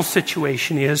optimal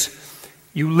situation is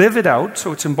you live it out,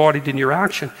 so it's embodied in your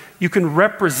action. You can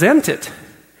represent it,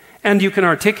 and you can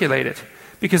articulate it.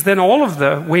 Because then all of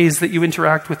the ways that you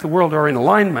interact with the world are in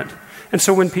alignment. And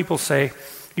so when people say,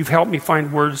 you've helped me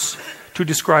find words to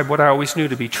describe what I always knew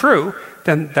to be true,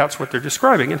 then that's what they're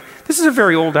describing. And this is a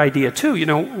very old idea too. You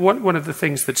know, one of the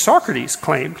things that Socrates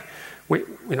claimed,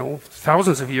 you know,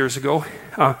 thousands of years ago,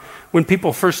 when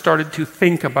people first started to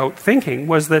think about thinking,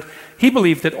 was that he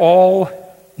believed that all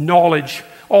knowledge,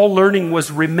 all learning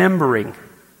was remembering.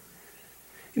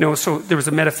 You know, so there was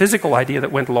a metaphysical idea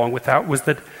that went along with that, was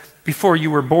that before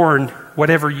you were born,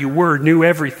 whatever you were knew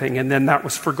everything, and then that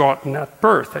was forgotten at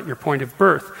birth, at your point of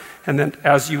birth. And then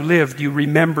as you lived, you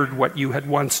remembered what you had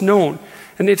once known.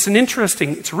 And it's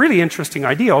a really interesting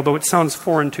idea, although it sounds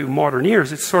foreign to modern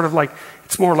ears. It's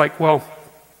more like, well,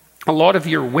 a lot of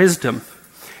your wisdom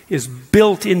is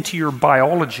built into your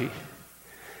biology.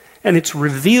 And it's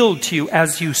revealed to you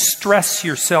as you stress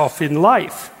yourself in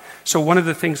life. So one of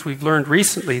the things we've learned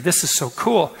recently, this is so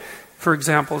cool, for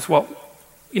example, is, well,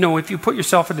 you know, if you put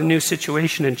yourself in a new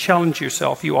situation and challenge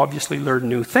yourself, you obviously learn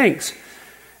new things.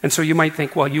 And so you might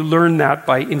think, well, you learn that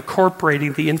by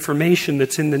incorporating the information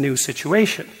that's in the new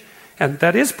situation. And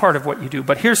that is part of what you do.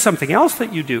 But here's something else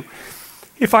that you do.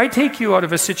 If I take you out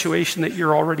of a situation that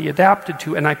you're already adapted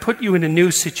to and I put you in a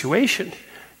new situation,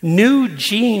 new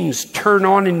genes turn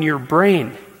on in your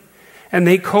brain. And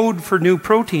they code for new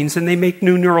proteins and they make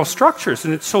new neural structures.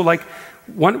 And it's so like,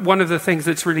 one of the things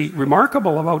that's really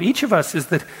remarkable about each of us is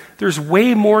that there's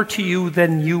way more to you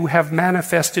than you have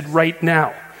manifested right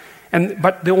now.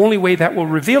 But the only way that will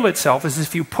reveal itself is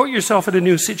if you put yourself in a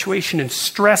new situation and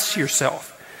stress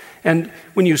yourself. And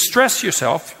when you stress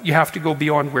yourself, you have to go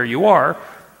beyond where you are.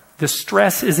 The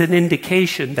stress is an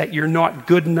indication that you're not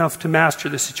good enough to master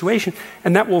the situation,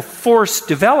 and that will force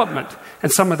development.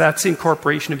 And some of that's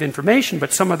incorporation of information,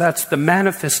 but some of that's the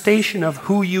manifestation of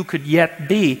who you could yet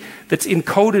be that's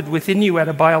encoded within you at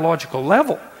a biological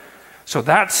level. So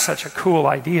that's such a cool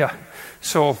idea.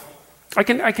 So I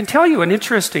can tell you let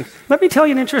me tell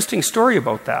you an interesting story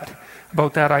about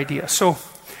that idea. So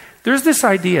there's this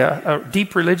idea, a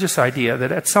deep religious idea,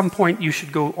 that at some point you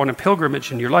should go on a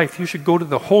pilgrimage in your life. You should go to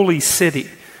the holy city,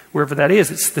 wherever that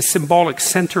is. It's the symbolic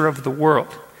center of the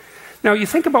world. Now, you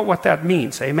think about what that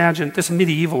means. I imagine this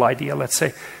medieval idea, let's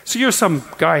say. So you're some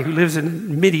guy who lives in a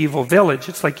medieval village.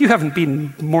 It's like you haven't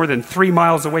been more than 3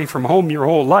 miles away from home your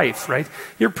whole life, right?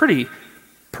 You're pretty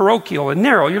parochial and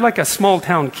narrow. You're like a small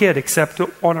town kid, except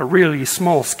on a really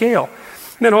small scale.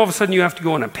 And then all of a sudden you have to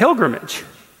go on a pilgrimage.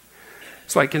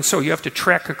 It's like, and so you have to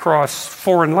trek across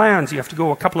foreign lands. You have to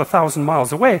go a couple of thousand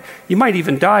miles away. You might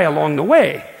even die along the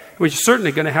way, which is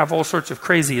certainly going to have all sorts of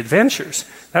crazy adventures.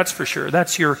 That's for sure.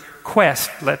 That's your quest,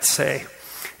 let's say.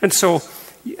 And so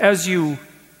as you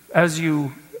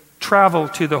travel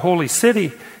to the holy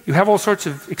city, you have all sorts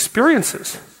of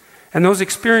experiences. And those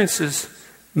experiences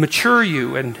mature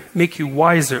you and make you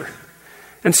wiser.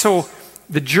 And so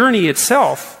the journey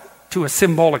itself to a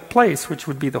symbolic place, which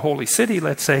would be the holy city,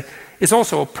 let's say, is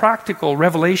also a practical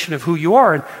revelation of who you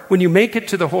are. And when you make it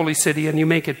to the holy city and you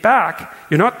make it back,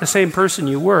 you're not the same person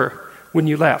you were when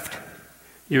you left.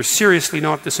 You're seriously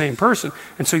not the same person.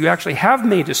 And so you actually have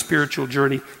made a spiritual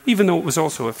journey, even though it was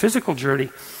also a physical journey.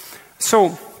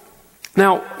 So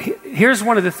now, here's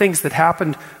one of the things that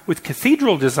happened with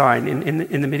cathedral design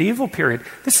in the medieval period.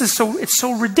 It's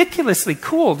so ridiculously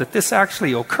cool that this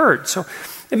actually occurred. So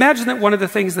imagine that one of the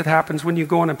things that happens when you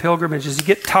go on a pilgrimage is you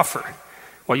get tougher.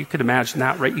 Well, you could imagine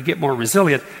that, right? You get more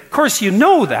resilient. Of course, you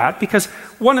know that because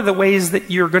one of the ways that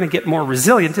you're going to get more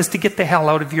resilient is to get the hell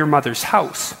out of your mother's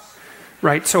house,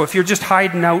 right? So if you're just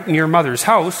hiding out in your mother's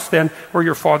house, then, or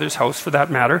your father's house for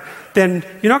that matter, then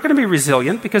you're not going to be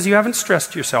resilient because you haven't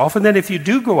stressed yourself. And then if you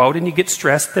do go out and you get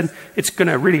stressed, then it's going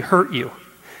to really hurt you.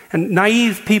 And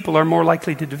naive people are more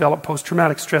likely to develop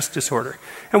post-traumatic stress disorder.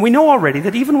 And we know already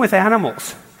that even with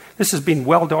animals, this has been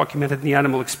well documented in the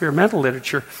animal experimental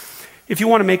literature, if you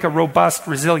want to make a robust,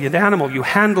 resilient animal, you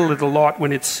handle it a lot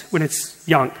when it's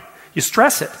young. You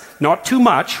stress it, not too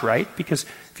much, right? Because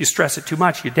if you stress it too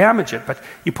much, you damage it. But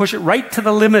you push it right to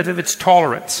the limit of its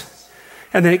tolerance.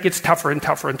 And then it gets tougher and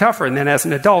tougher and tougher. And then as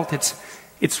an adult,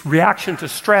 its reaction to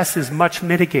stress is much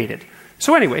mitigated.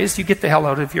 So anyways, you get the hell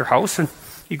out of your house and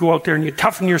you go out there and you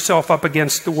toughen yourself up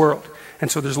against the world.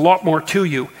 And so there's a lot more to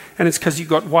you. And it's because you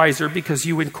got wiser, because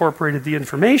you incorporated the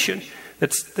information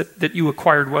that you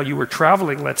acquired while you were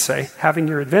traveling, let's say, having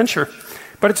your adventure.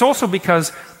 But it's also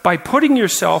because by putting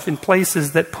yourself in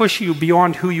places that push you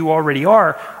beyond who you already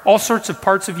are, all sorts of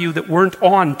parts of you that weren't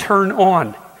on turn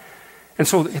on. And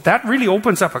so that really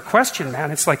opens up a question, man.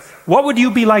 It's like, what would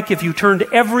you be like if you turned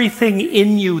everything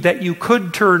in you that you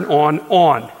could turn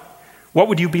on? What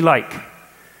would you be like?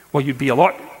 Well, you'd be a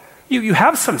lot... You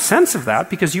have some sense of that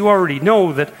because you already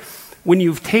know that when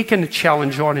you've taken a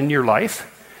challenge on in your life,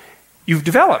 you've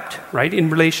developed, right, in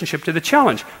relationship to the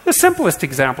challenge. The simplest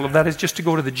example of that is just to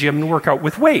go to the gym and work out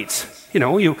with weights. You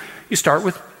know, you start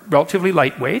with relatively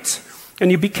light weights, and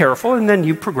you be careful, and then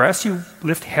you progress, you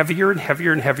lift heavier and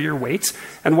heavier and heavier weights,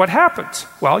 and what happens?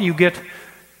 Well, you get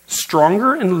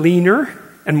stronger and leaner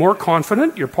and more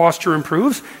confident, your posture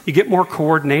improves, you get more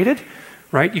coordinated,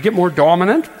 right? You get more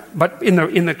dominant, but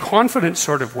in the confident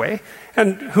sort of way.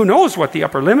 And who knows what the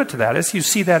upper limit to that is? You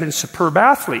see that in superb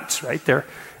athletes, right?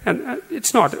 And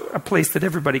it's not a place that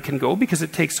everybody can go because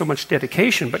it takes so much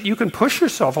dedication, but you can push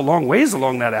yourself a long ways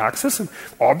along that axis, and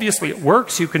obviously it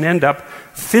works. You can end up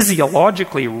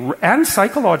physiologically and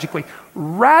psychologically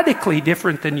radically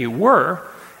different than you were,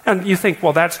 and you think,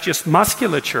 well, that's just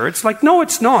musculature. It's like, no,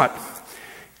 it's not.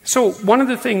 So one of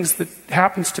the things that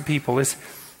happens to people is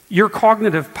your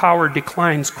cognitive power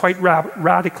declines quite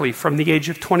radically from the age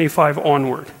of 25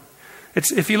 onward.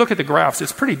 If you look at the graphs,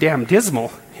 it's pretty damn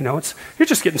dismal. You know, you're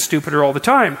just getting stupider all the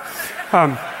time.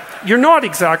 You're not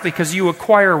exactly, because you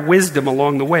acquire wisdom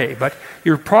along the way, but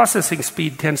your processing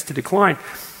speed tends to decline.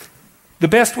 The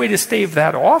best way to stave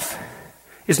that off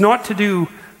is not to do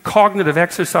cognitive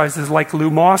exercises like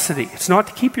lumosity. It's not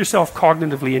to keep yourself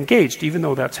cognitively engaged, even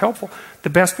though that's helpful. The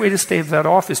best way to stave that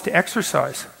off is to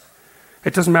exercise.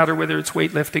 It doesn't matter whether it's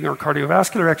weightlifting or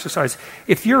cardiovascular exercise.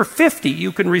 If you're 50,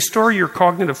 you can restore your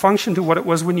cognitive function to what it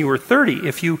was when you were 30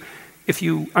 if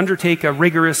you undertake a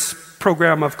rigorous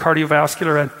program of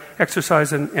cardiovascular and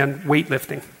exercise and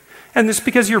weightlifting. And this is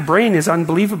because your brain is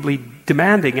unbelievably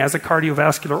demanding as a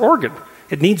cardiovascular organ.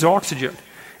 It needs oxygen,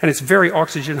 and it's very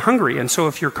oxygen hungry. And so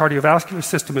if your cardiovascular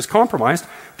system is compromised,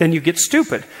 then you get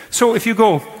stupid. So if you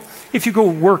go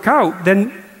work out,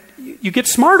 then you get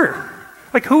smarter.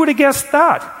 Like, who would have guessed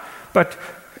that? But,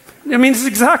 I mean, it's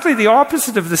exactly the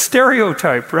opposite of the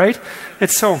stereotype, right?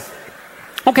 It's so...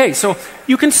 Okay, so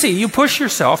you can see, you push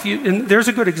yourself, and there's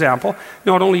a good example.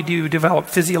 Not only do you develop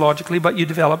physiologically, but you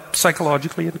develop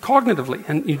psychologically and cognitively.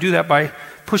 And you do that by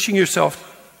pushing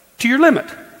yourself to your limit.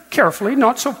 Carefully,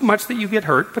 not so much that you get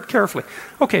hurt, but carefully.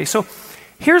 Okay, so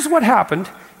here's what happened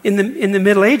in the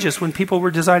Middle Ages when people were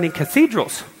designing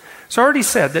cathedrals. So I already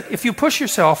said that if you push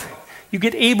yourself, you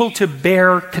get able to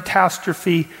bear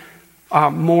catastrophe in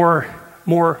a more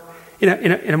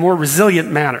resilient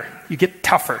manner. You get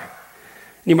tougher.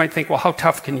 And you might think, well, how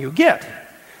tough can you get?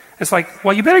 It's like,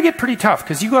 well, you better get pretty tough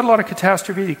because you've got a lot of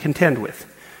catastrophe to contend with.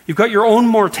 You've got your own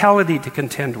mortality to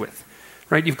contend with,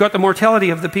 right? You've got the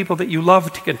mortality of the people that you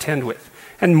love to contend with.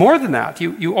 And more than that,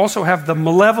 you also have the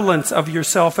malevolence of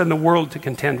yourself and the world to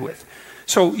contend with.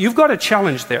 So you've got a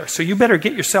challenge there. So you better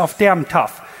get yourself damn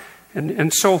tough.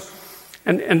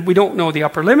 And we don't know the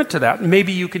upper limit to that.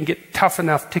 Maybe you can get tough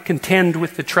enough to contend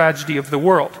with the tragedy of the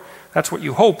world. That's what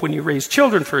you hope when you raise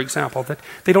children, for example, that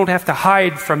they don't have to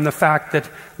hide from the fact that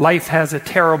life has a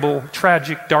terrible,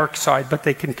 tragic, dark side, but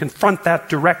they can confront that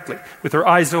directly with their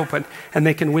eyes open, and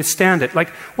they can withstand it. Like,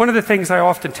 one of the things I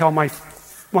often tell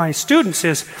my students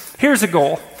is, here's a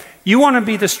goal. You want to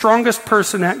be the strongest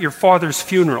person at your father's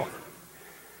funeral.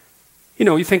 You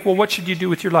know, you think, well, what should you do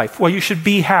with your life? Well, you should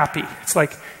be happy. It's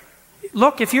like,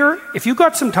 look, if you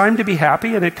got some time to be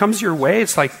happy and it comes your way,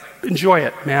 it's like, enjoy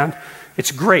it, man.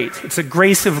 It's great. It's a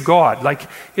grace of God. Like,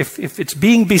 if it's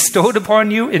being bestowed upon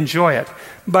you, enjoy it.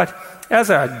 But as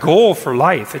a goal for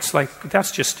life, it's like, that's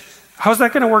just, how's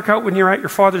that going to work out when you're at your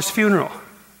father's funeral?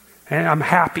 And I'm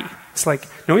happy. It's like,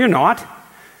 no, you're not.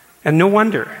 And no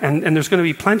wonder. And there's going to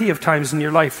be plenty of times in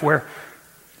your life where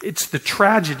it's the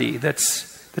tragedy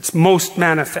that's most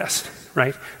manifest.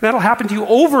 Right? That'll happen to you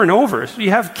over and over. So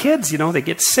you have kids, you know, they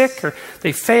get sick or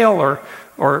they fail or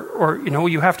you know,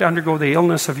 you have to undergo the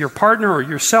illness of your partner or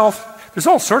yourself. There's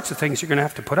all sorts of things you're going to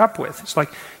have to put up with. It's like,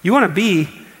 you want to be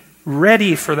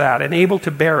ready for that and able to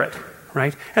bear it,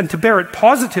 right? And to bear it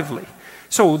positively.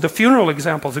 So the funeral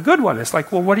example is a good one. It's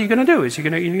like, well, what are you going to do? Is you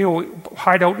going to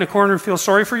hide out in a corner and feel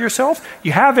sorry for yourself?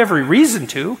 You have every reason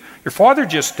to. Your father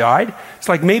just died. It's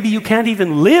like, maybe you can't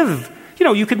even live. You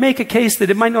know, you could make a case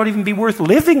that it might not even be worth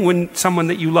living when someone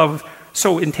that you love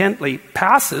so intently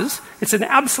passes, it's an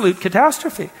absolute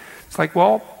catastrophe. It's like,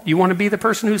 well, you want to be the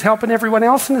person who's helping everyone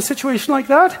else in a situation like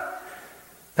that?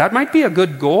 That might be a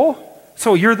good goal.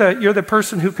 So you're the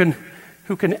person who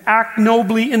can act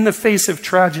nobly in the face of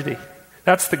tragedy.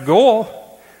 That's the goal.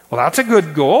 Well, that's a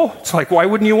good goal. It's like, why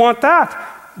wouldn't you want that?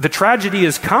 The tragedy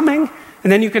is coming,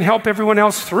 and then you can help everyone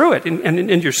else through it,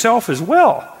 and yourself as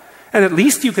well. And at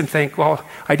least you can think, well,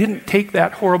 I didn't take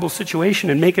that horrible situation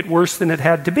and make it worse than it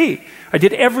had to be. I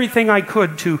did everything I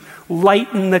could to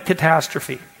lighten the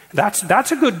catastrophe.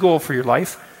 That's a good goal for your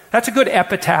life. That's a good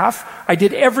epitaph. I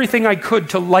did everything I could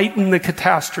to lighten the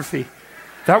catastrophe.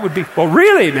 That would be, well,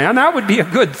 really, man, that would be a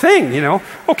good thing, you know.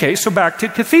 Okay, so back to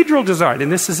cathedral design,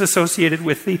 and this is associated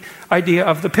with the idea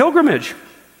of the pilgrimage.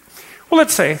 Well,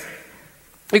 let's say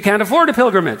you can't afford a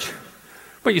pilgrimage,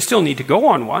 but you still need to go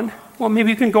on one. Well,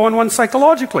 maybe you can go on one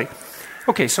psychologically.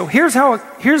 Okay, so here's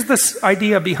this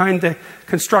idea behind the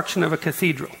construction of a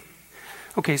cathedral.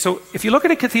 Okay, so if you look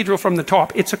at a cathedral from the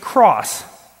top, it's a cross.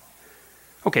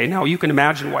 Okay, now you can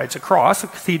imagine why it's a cross. A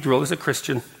cathedral is a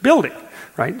Christian building,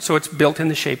 right? So it's built in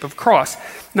the shape of cross.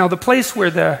 Now, the place where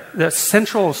the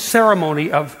central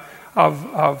ceremony of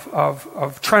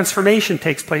transformation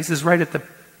takes place is right at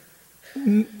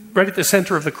the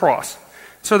center of the cross.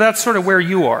 So that's sort of where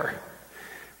you are.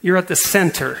 You're at the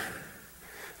center.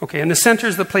 Okay, and the center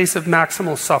is the place of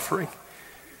maximal suffering.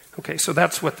 Okay, so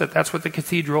that's what the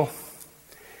cathedral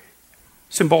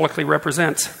symbolically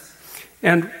represents.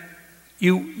 And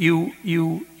you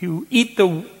eat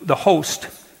the host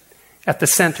at the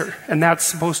center, and that's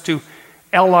supposed to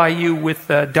ally you with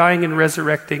the dying and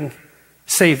resurrecting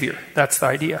Savior. That's the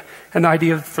idea. And the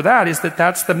idea for that is that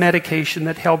that's the medication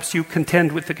that helps you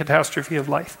contend with the catastrophe of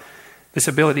life. This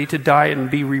ability to die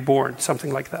and be reborn,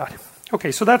 something like that.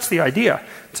 Okay, so that's the idea.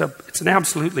 It's an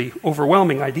absolutely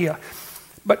overwhelming idea.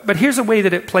 But here's a way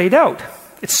that it played out.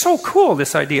 It's so cool,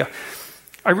 this idea.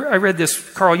 I read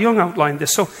this, Carl Jung outlined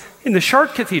this. So in the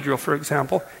Chartres Cathedral, for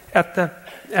example, at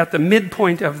the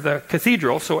midpoint of the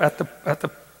cathedral, so at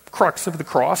the crux of the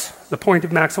cross, the point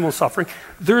of maximal suffering,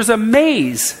 there's a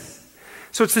maze.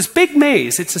 So it's this big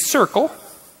maze. It's a circle,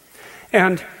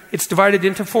 and it's divided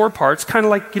into 4 parts, kind of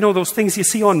like, you know, those things you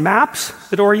see on maps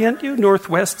that orient you, north,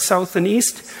 west, south, and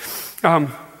east.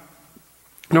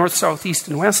 North, south, east,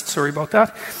 and west, sorry about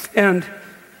that. And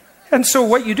so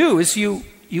what you do is you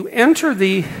enter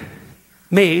the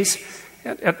maze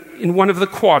in one of the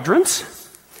quadrants,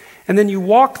 and then you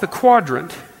walk the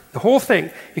quadrant, the whole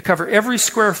thing. You cover every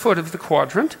square foot of the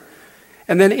quadrant,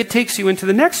 and then it takes you into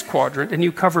the next quadrant, and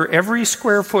you cover every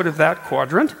square foot of that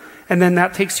quadrant, and then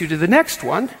that takes you to the next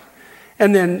one,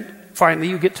 and then finally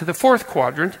you get to the 4th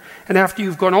quadrant, and after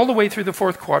you've gone all the way through the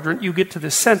 4th quadrant, you get to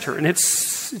the center, and it's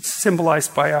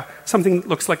symbolized by something that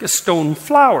looks like a stone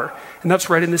flower, and that's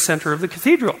right in the center of the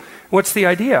cathedral. What's the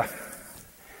idea?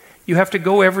 You have to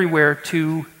go everywhere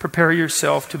to prepare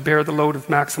yourself to bear the load of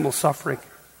maximal suffering.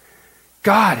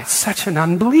 God, it's such an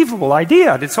unbelievable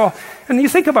idea. It's all, and you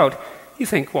think,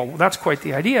 well, that's quite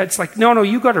the idea. It's like, no,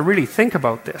 you got to really think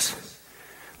about this.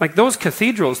 Like those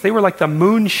cathedrals, they were like the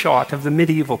moonshot of the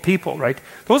medieval people, right?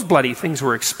 Those bloody things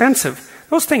were expensive.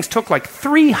 Those things took like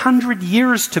 300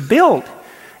 years to build.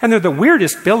 And they're the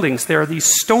weirdest buildings. There are these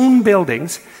stone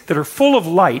buildings that are full of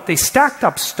light. They stacked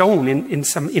up stone in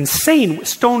some insane...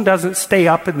 Stone doesn't stay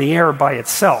up in the air by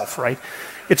itself, right?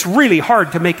 It's really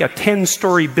hard to make a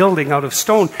 10-story building out of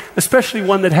stone, especially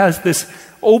one that has this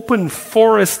open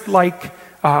forest-like...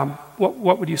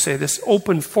 what would you say? This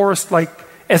open forest-like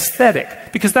aesthetic,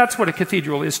 because that's what a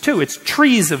cathedral is too. It's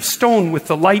trees of stone with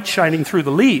the light shining through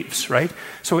the leaves, right?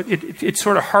 So it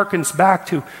sort of harkens back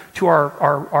to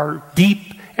our deep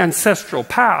ancestral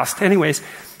past. Anyways,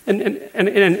 and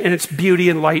it's beauty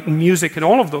and light and music and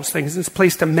all of those things. It's a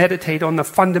place to meditate on the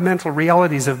fundamental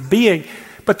realities of being,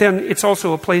 but then it's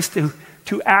also a place to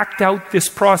act out this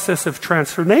process of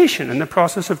transformation. And the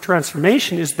process of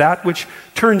transformation is that which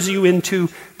turns you into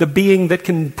the being that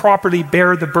can properly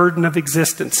bear the burden of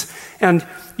existence. And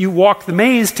you walk the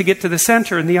maze to get to the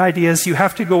center, and the idea is you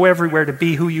have to go everywhere to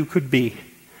be who you could be.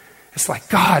 It's like,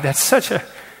 God,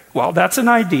 that's an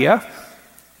idea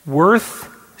worth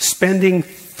spending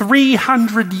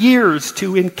 300 years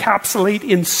to encapsulate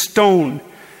in stone.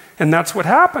 And that's what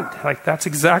happened. Like, that's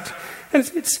exact. And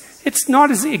it's not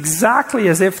exactly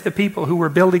as if the people who were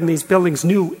building these buildings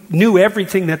knew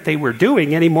everything that they were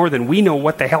doing any more than we know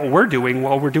what the hell we're doing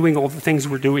while we're doing all the things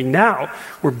we're doing now.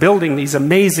 We're building these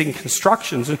amazing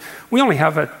constructions, and we only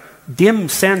have a dim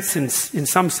sense, in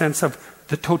some sense, of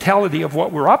the totality of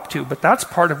what we're up to, but that's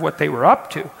part of what they were up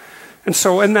to.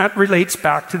 And that relates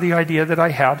back to the idea that I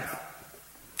had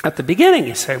at the beginning.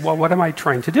 You say, well, what am I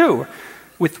trying to do?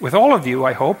 With all of you,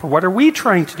 I hope, or what are we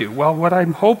trying to do? Well, what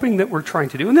I'm hoping that we're trying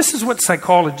to do, and this is what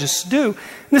psychologists do,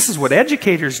 and this is what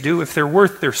educators do if they're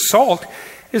worth their salt,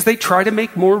 is they try to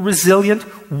make more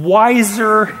resilient,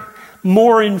 wiser,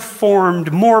 more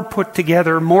informed, more put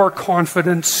together, more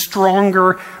confident,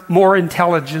 stronger, more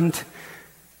intelligent,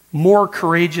 more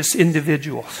courageous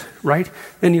individuals, right?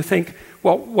 Then you think,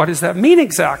 well, what does that mean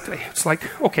exactly? It's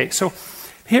like, okay, so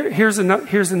here's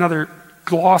another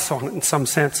gloss on it in some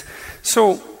sense.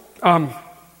 So, 12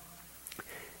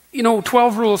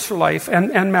 Rules for Life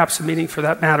and Maps of Meaning for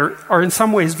that matter are in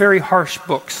some ways very harsh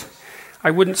books. I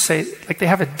wouldn't say, like they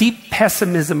have a deep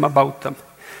pessimism about them.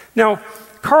 Now,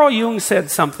 Carl Jung said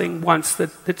something once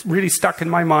that really stuck in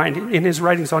my mind in his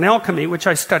writings on alchemy, which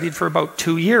I studied for about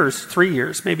 2 years, 3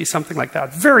 years, maybe something like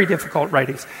that. Very difficult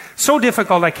writings. So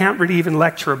difficult I can't really even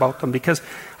lecture about them because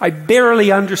I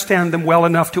barely understand them well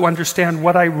enough to understand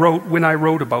what I wrote when I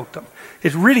wrote about them.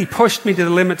 It really pushed me to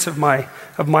the limits of my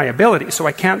ability, so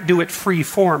I can't do it free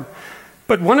form.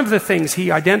 But one of the things he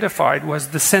identified was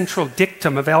the central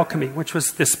dictum of alchemy, which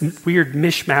was this weird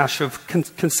mishmash of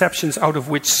conceptions out of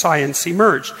which science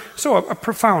emerged. So a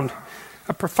profound,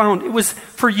 it was,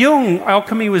 for Jung,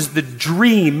 alchemy was the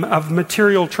dream of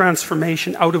material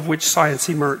transformation out of which science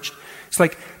emerged. It's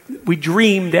like we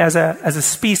dreamed as a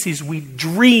species, we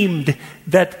dreamed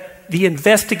that the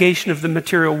investigation of the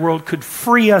material world could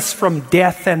free us from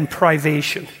death and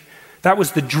privation. That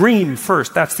was the dream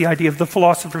first. That's the idea of the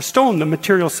philosopher's stone, the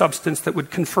material substance that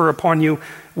would confer upon you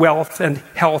wealth and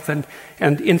health and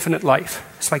infinite life.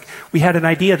 It's like we had an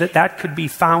idea that could be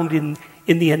found in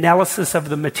the analysis of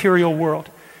the material world.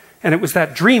 And it was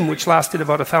that dream, which lasted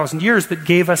about 1,000 years, that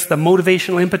gave us the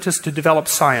motivational impetus to develop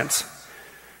science.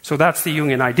 So that's the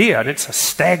Jungian idea, and it's a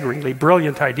staggeringly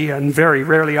brilliant idea and very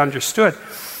rarely understood.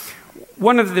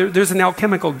 There's an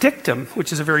alchemical dictum,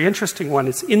 which is a very interesting one.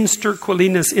 It's inster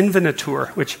qualinus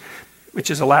invenitur, which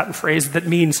is a Latin phrase that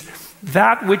means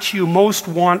that which you most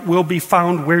want will be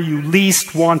found where you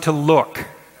least want to look.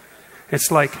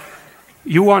 It's like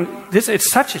you want this.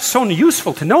 It's so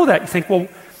useful to know that. You think, well,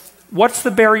 what's the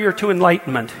barrier to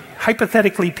enlightenment?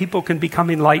 Hypothetically, people can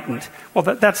become enlightened. Well,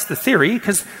 that's the theory,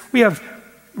 because we have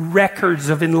records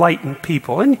of enlightened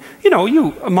people, and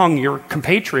you among your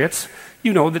compatriots.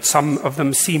 You know that some of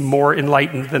them seem more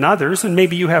enlightened than others, and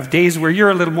maybe you have days where you're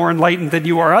a little more enlightened than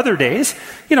you are other days.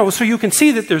 So you can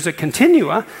see that there's a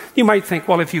continua. You might think,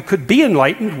 well, if you could be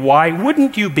enlightened, why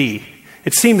wouldn't you be?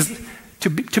 It seems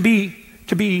to be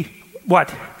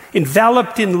what?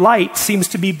 Enveloped in light seems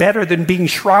to be better than being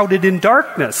shrouded in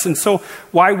darkness. And so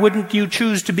why wouldn't you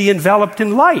choose to be enveloped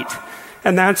in light?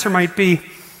 And the answer might be,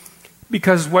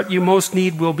 because what you most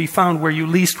need will be found where you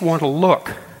least want to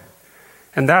look.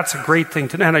 And that's a great thing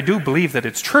and I do believe that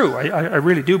it's true. I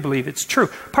really do believe it's true.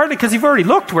 Partly because you've already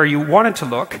looked where you wanted to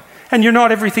look, and you're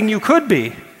not everything you could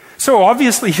be. So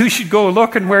obviously you should go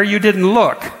looking where you didn't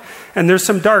look. And there's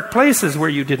some dark places where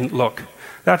you didn't look.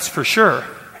 That's for sure.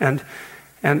 And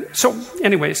so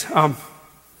anyways,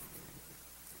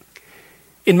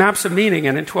 in Maps of Meaning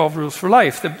and in 12 Rules for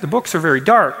Life, the books are very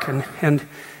dark. And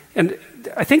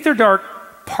I think they're dark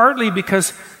partly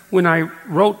because when I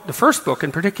wrote the first book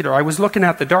in particular, I was looking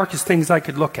at the darkest things I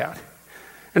could look at.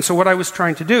 And so what I was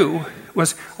trying to do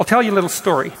was, I'll tell you a little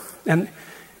story. And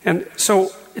so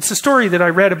it's a story that I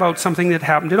read about something that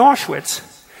happened in Auschwitz,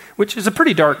 which is a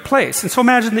pretty dark place. And so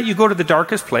imagine that you go to the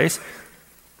darkest place,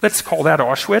 let's call that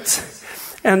Auschwitz,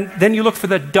 and then you look for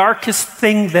the darkest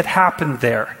thing that happened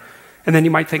there. And then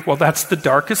you might think, well, that's the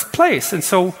darkest place. And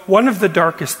so one of the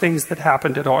darkest things that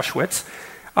happened at Auschwitz,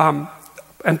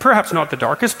 and perhaps not the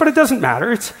darkest, but it doesn't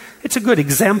matter. It's a good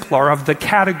exemplar of the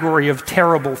category of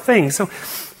terrible things. So,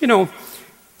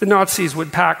 the Nazis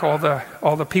would pack all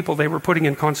the people they were putting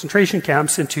in concentration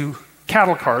camps into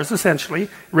cattle cars, essentially,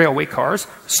 railway cars.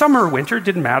 Summer or winter,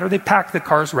 didn't matter. They packed the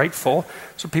cars right full.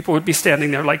 So people would be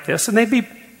standing there like this, and they'd be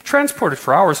transported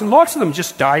for hours. And lots of them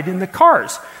just died in the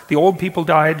cars. The old people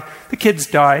died. The kids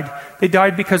died. They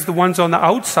died because the ones on the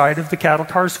outside of the cattle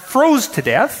cars froze to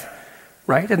death.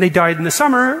 Right? And they died in the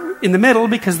summer, in the middle,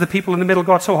 because the people in the middle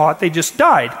got so hot, they just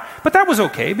died. But that was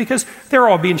okay, because they were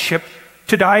all being shipped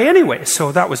to die anyway.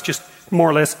 So that was just more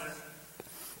or less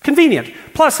convenient.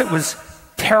 Plus, it was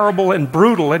terrible and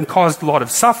brutal and caused a lot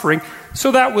of suffering.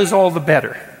 So that was all the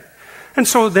better. And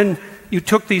so then you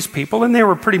took these people, and they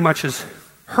were pretty much as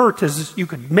hurt as you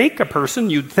could make a person,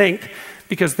 you'd think,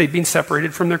 because they'd been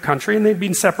separated from their country, and they'd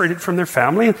been separated from their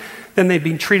family, and then they'd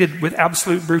been treated with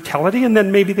absolute brutality, and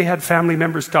then maybe they had family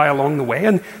members die along the way,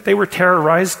 and they were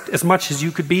terrorized as much as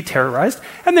you could be terrorized,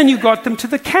 and then you got them to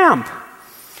the camp,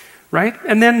 right?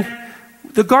 And then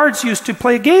the guards used to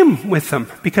play a game with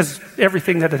them because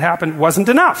everything that had happened wasn't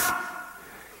enough.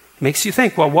 Makes you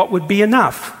think, well, what would be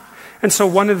enough? And so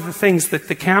one of the things that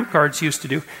the camp guards used to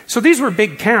do, so these were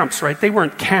big camps, right? They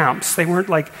weren't camps. They weren't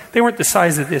the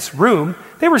size of this room.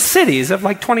 They were cities of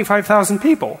like 25,000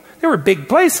 people. They were big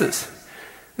places.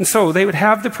 And so they would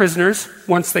have the prisoners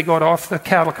once they got off the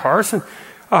cattle cars,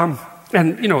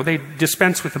 and you know, they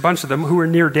dispensed with a bunch of them who were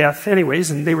near death anyways,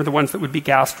 and they were the ones that would be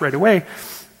gassed right away.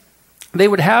 They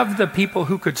would have the people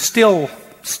who could still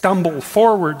stumble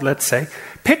forward, let's say,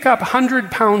 pick up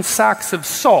 100-pound sacks of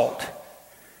salt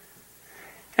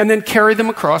and then carry them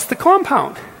across the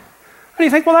compound. And you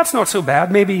think, well, that's not so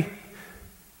bad. Maybe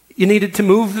you needed to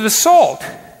move the salt.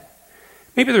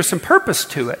 Maybe there's some purpose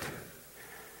to it.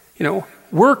 You know,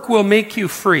 work will make you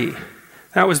free.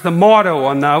 That was the motto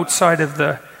on the outside of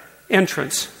the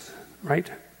entrance,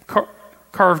 right?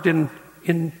 Carved in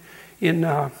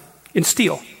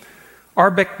steel.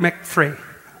 Arbeck mek free.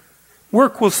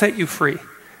 Work will set you free. It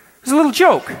was a little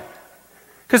joke.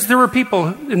 Because there were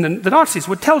people, the Nazis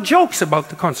would tell jokes about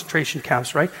the concentration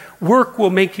camps, right? Work will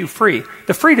make you free.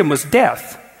 The freedom was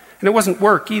death. And it wasn't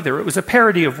work either. It was a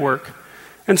parody of work.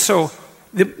 And so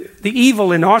the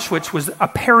evil in Auschwitz was a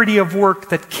parody of work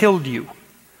that killed you,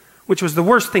 which was the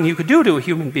worst thing you could do to a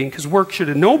human being, because work should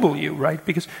ennoble you, right?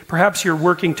 Because perhaps you're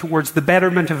working towards the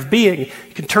betterment of being.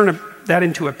 You can turn that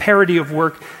into a parody of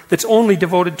work that's only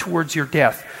devoted towards your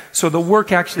death. So the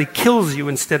work actually kills you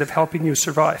instead of helping you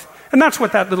survive. And that's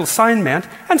what that little sign meant.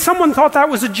 And someone thought that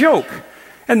was a joke.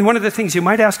 And one of the things you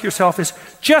might ask yourself is,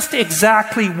 just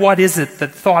exactly what is it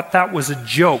that thought that was a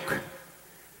joke?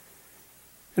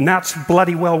 And that's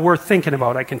bloody well worth thinking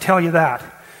about, I can tell you that.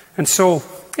 And so,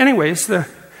 anyways, the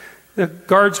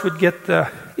guards would get the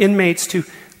inmates to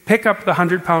pick up the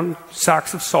 100-pound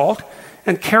sacks of salt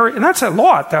and carry, and that's a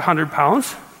lot, the 100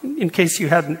 pounds, in case you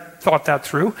hadn't thought that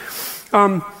through.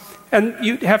 And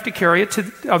you'd have to carry it to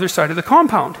the other side of the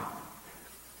compound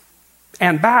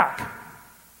and back.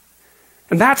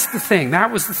 And that's the thing.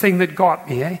 That was the thing that got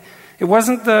me, eh? It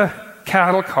wasn't the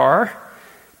cattle car,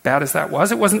 bad as that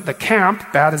was. It wasn't the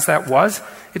camp, bad as that was.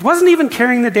 It wasn't even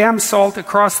carrying the damn salt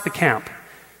across the camp.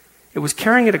 It was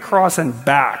carrying it across and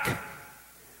back.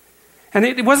 And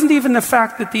it wasn't even the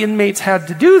fact that the inmates had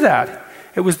to do that.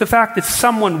 It was the fact that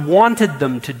someone wanted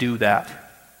them to do that.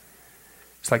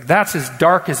 It's like, that's as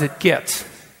dark as it gets,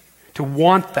 to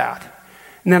want that.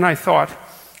 And then I thought,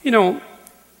 you know,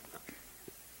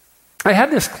 I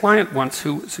had this client once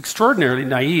who was extraordinarily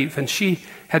naive, and she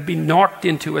had been knocked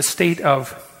into a state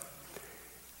of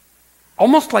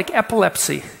almost like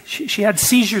epilepsy. She had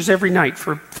seizures every night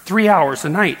for 3 hours a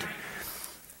night.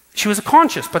 She was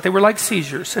conscious, but they were like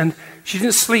seizures, and she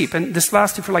didn't sleep, and this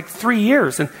lasted for like 3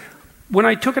 years. And when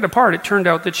I took it apart, it turned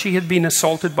out that she had been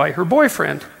assaulted by her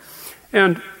boyfriend.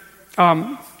 And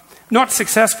not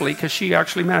successfully, because she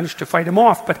actually managed to fight him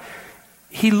off, but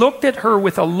he looked at her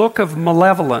with a look of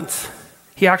malevolence.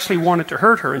 He actually wanted to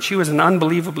hurt her, and she was an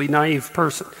unbelievably naive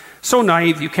person. So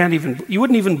naive, you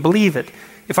wouldn't even believe it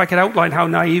if I could outline how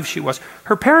naive she was.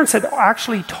 Her parents had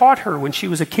actually taught her when she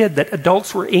was a kid that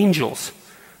adults were angels.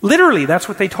 Literally, that's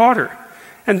what they taught her.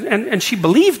 And she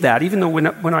believed that, even though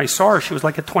when I saw her, she was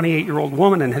like a 28-year-old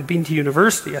woman and had been to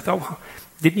university. I thought, well,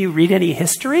 didn't you read any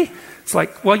history? It's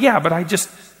like, well, yeah, but I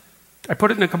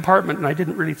put it in a compartment and I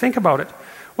didn't really think about it.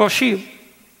 Well,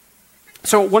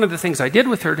 so one of the things I did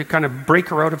with her to kind of break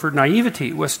her out of her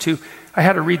naivety was I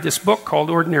had her read this book called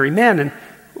Ordinary Men, and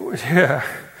yeah,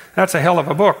 that's a hell of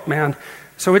a book, man.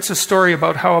 So it's a story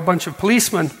about how a bunch of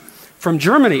policemen from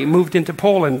Germany moved into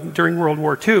Poland during World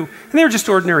War II. And they were just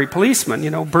ordinary policemen,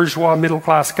 you know, bourgeois,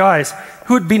 middle-class guys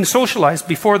who had been socialized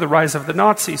before the rise of the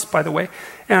Nazis, by the way.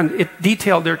 And it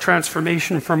detailed their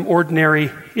transformation from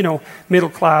ordinary, you know,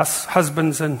 middle-class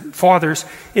husbands and fathers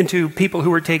into people who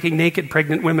were taking naked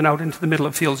pregnant women out into the middle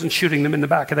of fields and shooting them in the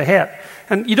back of the head.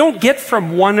 And you don't get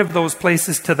from one of those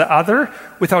places to the other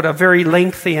without a very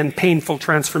lengthy and painful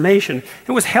transformation.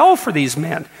 It was hell for these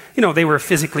men. You know, they were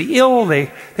physically ill,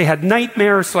 they had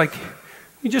nightmares. Like,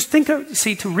 you just think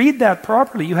to read that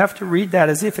properly, you have to read that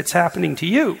as if it's happening to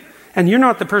you. And you're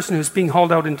not the person who's being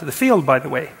hauled out into the field, by the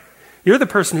way. You're the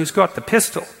person who's got the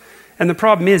pistol. And the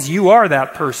problem is, you are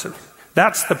that person.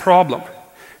 That's the problem.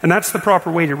 And that's the proper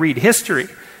way to read history.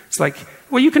 It's like,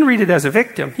 well, you can read it as a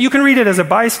victim. You can read it as a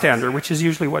bystander, which is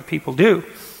usually what people do.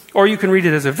 Or you can read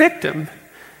it as a victim,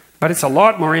 but it's a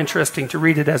lot more interesting to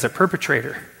read it as a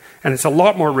perpetrator. And it's a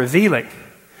lot more revealing.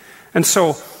 And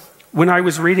so, when I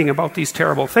was reading about these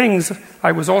terrible things,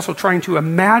 I was also trying to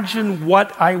imagine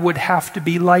what I would have to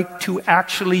be like to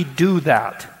actually do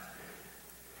that.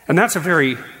 And that's a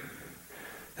very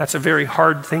That's a very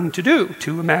hard thing to do,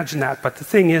 to imagine that. But the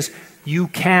thing is, you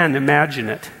can imagine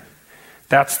it.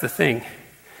 That's the thing.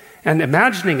 And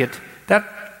imagining it, that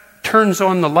turns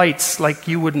on the lights like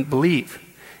you wouldn't believe.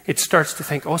 It starts to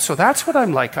think, oh, so that's what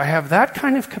I'm like. I have that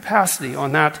kind of capacity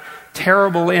on that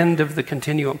terrible end of the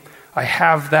continuum. I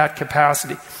have that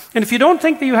capacity. And if you don't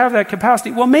think that you have that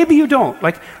capacity, well, maybe you don't.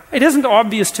 Like, it isn't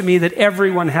obvious to me that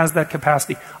everyone has that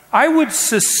capacity. I would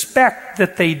suspect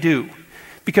that they do.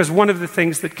 Because one of the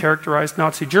things that characterized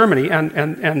Nazi Germany and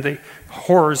the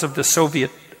horrors of the Soviet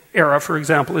era, for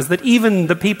example, is that even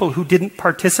the people who didn't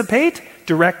participate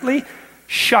directly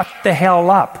shut the hell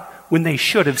up when they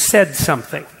should have said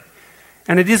something.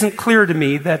 And it isn't clear to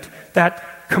me that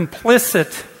that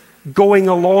complicit going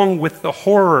along with the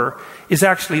horror is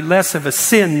actually less of a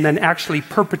sin than actually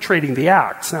perpetrating the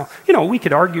acts. Now, we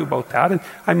could argue about that, and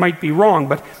I might be wrong,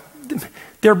 but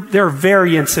they're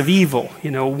variants of evil.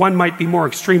 One might be more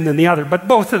extreme than the other, but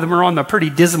both of them are on the pretty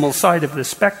dismal side of the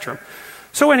spectrum.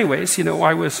 So anyways,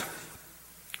 I was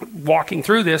walking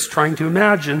through this, trying to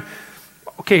imagine,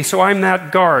 okay, so I'm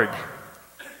that guard,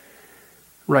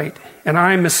 right? And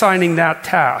I'm assigning that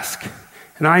task,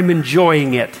 and I'm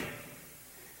enjoying it.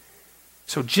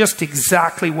 So just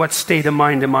exactly what state of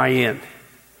mind am I in?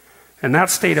 And that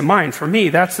state of mind, for me,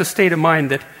 that's the state of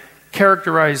mind that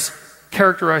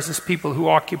characterizes people who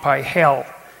occupy hell,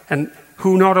 and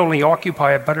who not only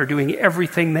occupy it, but are doing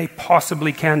everything they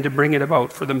possibly can to bring it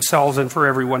about for themselves and for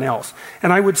everyone else.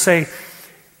 And I would say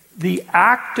the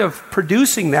act of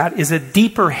producing that is a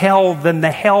deeper hell than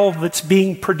the hell that's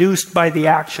being produced by the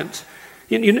actions.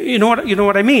 You know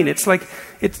what I mean? It's like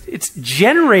it's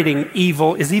generating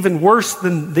evil is even worse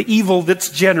than the evil that's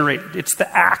generated. It's the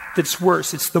act that's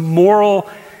worse. It's the moral.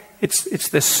 It's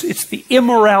the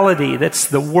immorality that's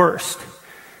the worst.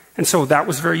 And so that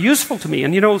was very useful to me.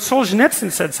 And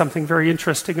Solzhenitsyn said something very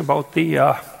interesting about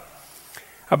the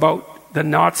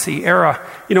Nazi era.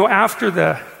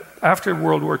 After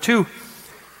World War II,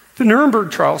 the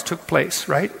Nuremberg trials took place,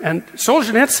 right? And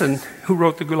Solzhenitsyn, who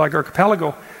wrote the Gulag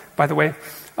Archipelago, by the way,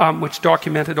 which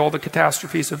documented all the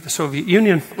catastrophes of the Soviet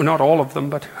Union, well, not all of them,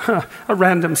 but a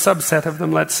random subset of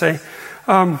them, let's say.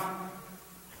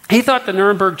 He thought the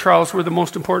Nuremberg trials were the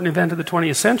most important event of the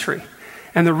 20th century.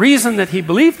 And the reason that he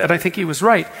believed that, I think he was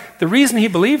right, the reason he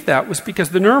believed that was because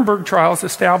the Nuremberg trials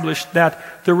established that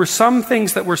there were some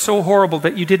things that were so horrible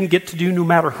that you didn't get to do no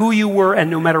matter who you were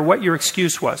and no matter what your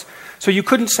excuse was. So you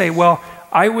couldn't say, well,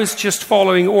 I was just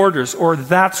following orders, or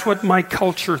that's what my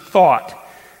culture thought.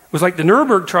 It was like the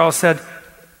Nuremberg trial said,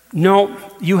 no,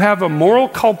 you have a moral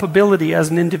culpability as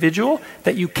an individual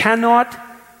that you cannot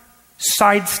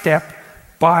sidestep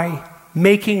by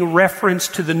making reference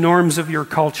to the norms of your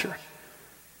culture.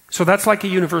 So that's like a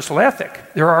universal ethic.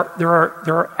 There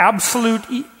are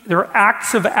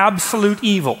acts of absolute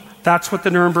evil. That's what the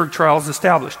Nuremberg trials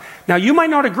established. Now, you might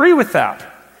not agree with that,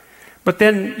 but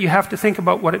then you have to think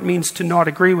about what it means to not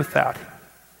agree with that.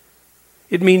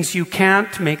 It means you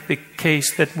can't make the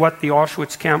case that what the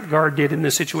Auschwitz camp guard did in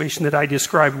the situation that I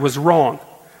described was wrong.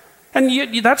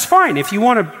 And that's fine. If you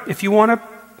want to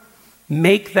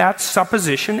make that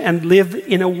supposition and live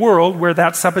in a world where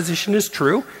that supposition is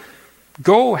true,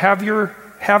 go have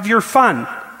your fun.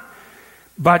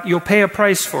 But you'll pay a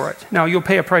price for it. Now, you'll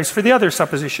pay a price for the other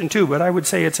supposition too, but I would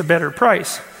say it's a better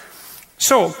price.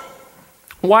 So,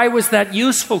 why was that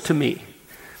useful to me?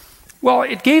 Well,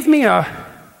 it gave me a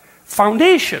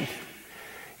foundation.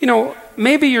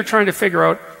 Maybe you're trying to figure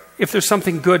out if there's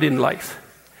something good in life.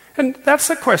 And that's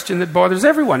a question that bothers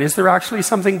everyone. Is there actually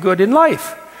something good in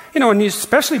life? And it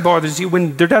especially bothers you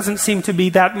when there doesn't seem to be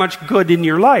that much good in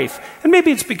your life. And maybe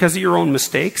it's because of your own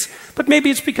mistakes, but maybe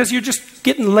it's because you're just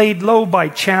getting laid low by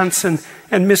chance and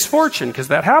misfortune, because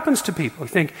that happens to people. You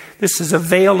think, this is a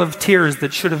vale of tears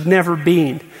that should have never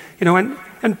been.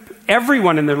 And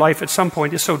everyone in their life at some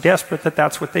point is so desperate that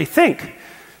that's what they think.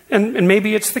 And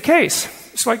maybe it's the case.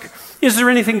 It's like, is there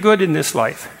anything good in this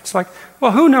life? It's like,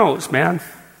 well, who knows, man?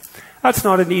 That's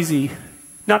not an easy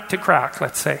nut to crack,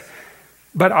 let's say.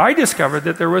 But I discovered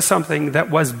that there was something that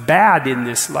was bad in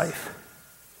this life.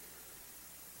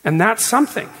 And that's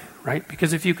something, right?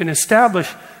 Because if you can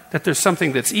establish that there's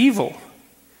something that's evil,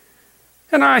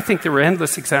 and I think there were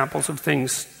endless examples of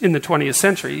things in the 20th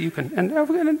century,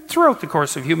 and throughout the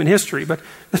course of human history, but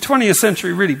the 20th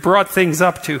century really brought things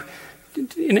up to,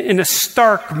 in a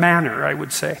stark manner, I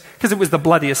would say, because it was the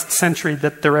bloodiest century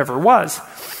that there ever was.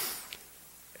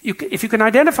 If you can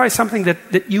identify something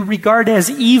that you regard as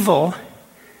evil,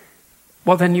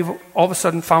 well, then you've all of a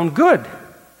sudden found good.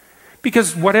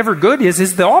 Because whatever good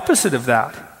is the opposite of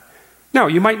that. Now,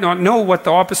 you might not know what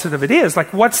the opposite of it is.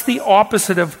 Like, what's the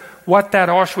opposite of what that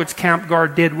Auschwitz camp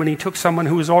guard did when he took someone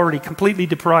who was already completely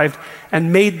deprived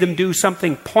and made them do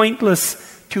something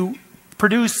pointless to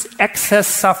produce excess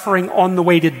suffering on the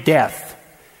way to death.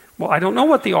 Well, I don't know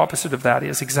what the opposite of that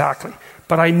is exactly,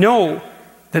 but I know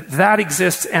that that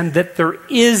exists and that there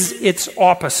is its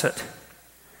opposite.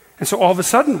 And so all of a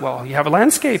sudden, well, you have a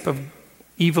landscape of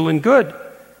evil and good,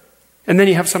 and then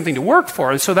you have something to work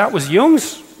for. And so that was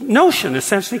Jung's notion,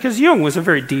 essentially, because Jung was a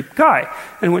very deep guy.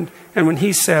 And when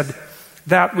he said,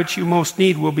 that which you most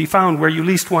need will be found where you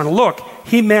least want to look,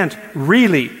 he meant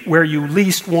really where you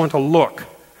least want to look.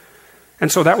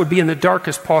 And so that would be in the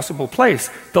darkest possible place.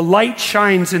 The light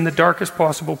shines in the darkest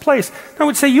possible place. I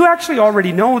would say you actually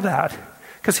already know that.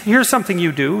 Because here's something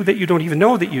you do that you don't even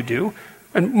know that you do,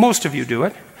 and most of you do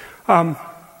it.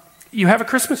 You have a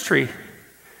Christmas tree,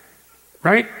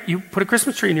 right? You put a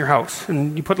Christmas tree in your house,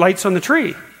 and you put lights on the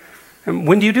tree. And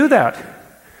when do you do that?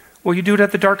 Well, you do it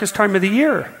at the darkest time of the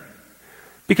year.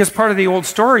 Because part of the old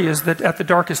story is that at the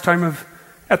darkest time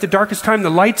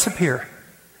the lights appear.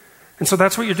 And so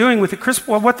that's what you're doing with the Christmas.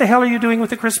 Well, what the hell are you doing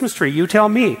with the Christmas tree? You tell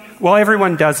me. Well,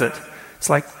 everyone does it. It's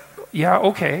like, yeah,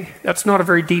 okay, that's not a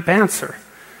very deep answer.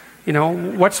 You know,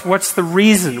 what's the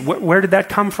reason? Where did that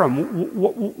come from?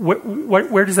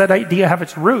 Where does that idea have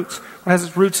its roots? It has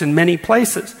its roots in many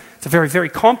places. It's a very, very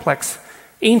complex,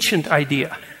 ancient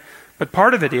idea. But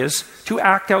part of it is to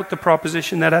act out the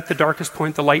proposition that at the darkest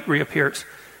point the light reappears.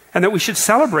 And that we should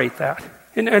celebrate that.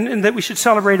 And that we should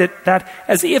celebrate that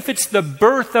as if it's the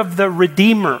birth of the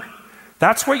Redeemer.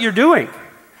 That's what you're doing.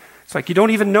 It's like you don't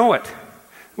even know it.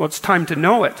 Well, it's time to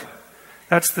know it.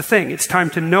 That's the thing. It's time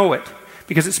to know it.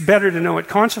 Because it's better to know it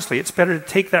consciously. It's better to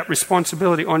take that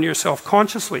responsibility on yourself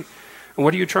consciously. And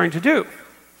what are you trying to do?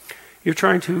 You're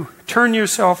trying to turn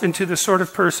yourself into the sort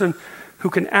of person who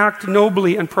can act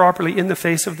nobly and properly in the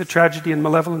face of the tragedy and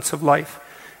malevolence of life.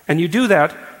 And you do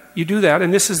that,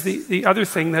 and this is the other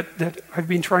thing that I've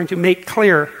been trying to make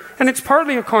clear. And it's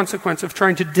partly a consequence of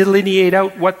trying to delineate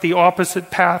out what the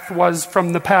opposite path was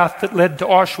from the path that led to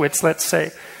Auschwitz, let's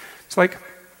say. It's like,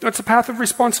 it's a path of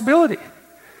responsibility.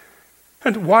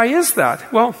 And why is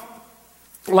that? Well,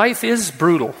 life is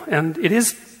brutal, and it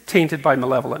is tainted by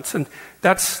malevolence. And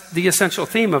that's the essential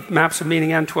theme of Maps of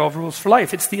Meaning and 12 Rules for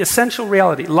Life. It's the essential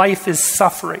reality. Life is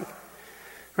suffering.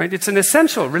 Right? It's an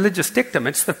essential religious dictum.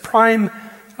 It's the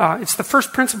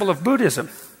first principle of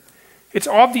Buddhism. It's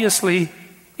obviously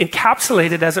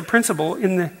encapsulated as a principle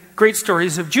in the great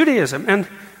stories of Judaism. And,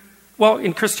 well,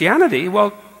 in Christianity,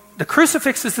 well, the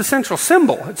crucifix is the central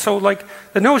symbol. And so, like,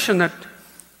 the notion that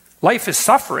life is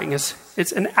suffering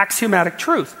it's an axiomatic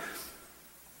truth.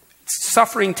 It's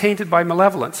suffering tainted by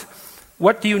malevolence.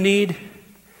 What do you need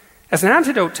as an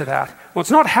antidote to that? Well,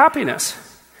 it's not happiness.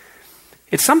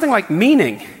 It's something like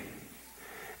meaning.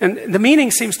 And the meaning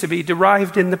seems to be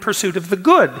derived in the pursuit of the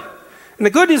good. And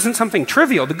the good isn't something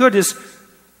trivial. The good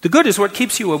is what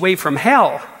keeps you away from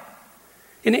hell.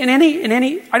 In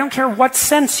any, I don't care what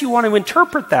sense you want to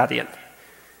interpret that in.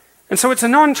 And so it's a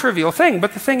non-trivial thing,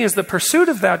 but the thing is the pursuit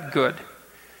of that good,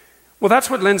 well, that's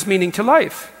what lends meaning to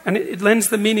life. And it lends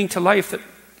the meaning to life that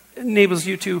enables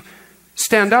you to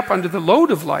stand up under the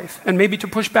load of life and maybe to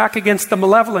push back against the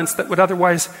malevolence that would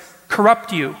otherwise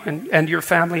corrupt you and your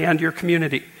family and your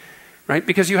community, right?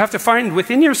 Because you have to find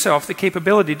within yourself the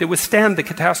capability to withstand the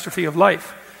catastrophe of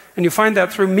life. And you find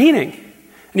that through meaning.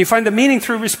 And you find the meaning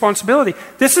through responsibility.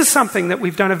 This is something that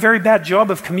we've done a very bad job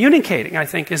of communicating, I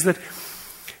think, is that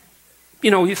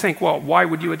you think, well, why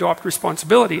would you adopt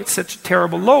responsibility? It's such a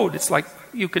terrible load. It's like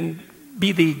you can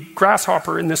be the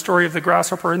grasshopper in the story of the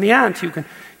grasshopper and the ant.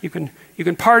 You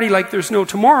can party like there's no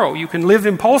tomorrow. You can live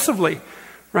impulsively,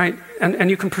 right?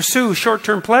 And you can pursue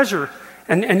short-term pleasure.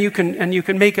 And you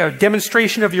can make a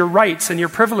demonstration of your rights and your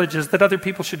privileges that other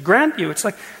people should grant you. It's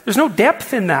like there's no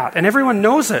depth in that, and everyone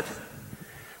knows it.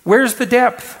 Where's the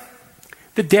depth?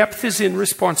 The depth is in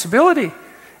responsibility.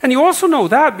 And you also know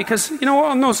that because,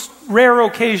 on those rare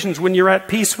occasions when you're at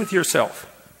peace with yourself,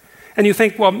 and you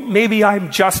think, well, maybe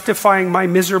I'm justifying my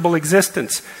miserable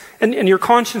existence, and your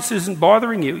conscience isn't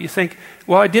bothering you. You think,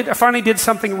 well, I finally did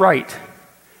something right.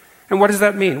 And what does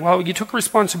that mean? Well, you took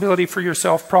responsibility for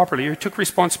yourself properly. You took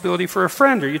responsibility for a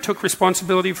friend, or you took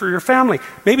responsibility for your family.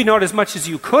 Maybe not as much as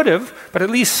you could have, but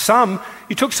at least some.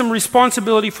 You took some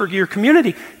responsibility for your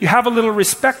community. You have a little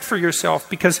respect for yourself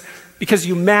because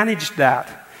you managed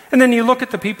that. And then you look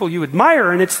at the people you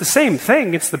admire, and it's the same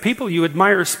thing. It's the people you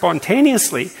admire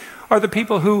spontaneously are the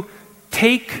people who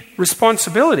take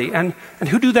responsibility and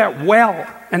who do that well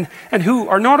and who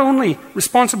are not only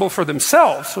responsible for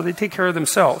themselves, so they take care of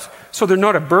themselves, so they're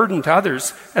not a burden to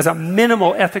others as a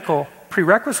minimal ethical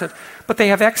prerequisite, but they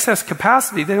have excess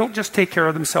capacity. They don't just take care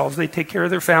of themselves. They take care of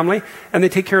their family, and they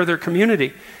take care of their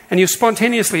community. And you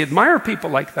spontaneously admire people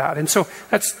like that. And so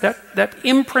that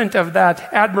imprint of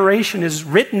that admiration is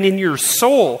written in your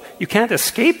soul. You can't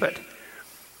escape it.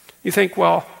 You think,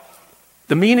 well,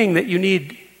 the meaning that you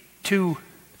need to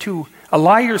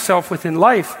ally yourself with in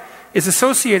life is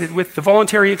associated with the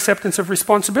voluntary acceptance of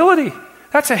responsibility.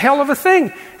 That's a hell of a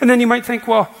thing. And then you might think,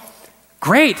 well,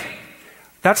 great.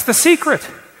 That's the secret.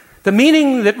 The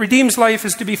meaning that redeems life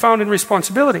is to be found in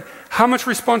responsibility. How much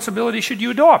responsibility should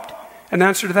you adopt? And the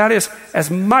answer to that is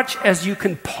as much as you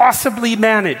can possibly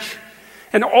manage.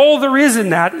 And all there is in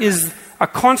that is a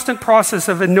constant process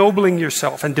of ennobling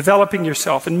yourself and developing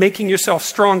yourself and making yourself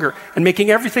stronger and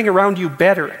making everything around you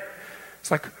better.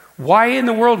 It's like, why in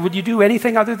the world would you do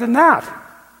anything other than that?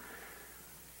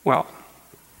 Well,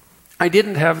 I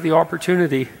didn't have the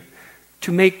opportunity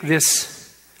to make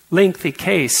this lengthy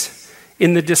case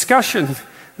in the discussion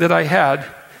that I had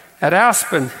at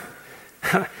Aspen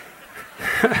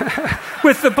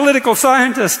with the political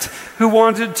scientist who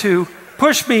wanted to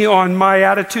push me on my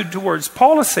attitude towards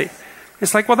policy.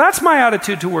 It's like, well, that's my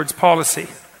attitude towards policy.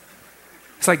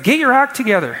 It's like, get your act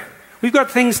together. We've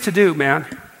got things to do, man.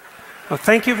 Well,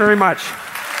 thank you very much.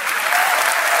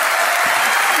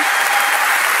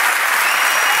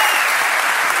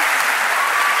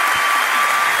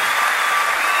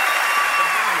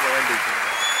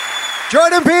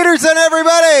 Jordan Peterson,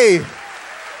 everybody!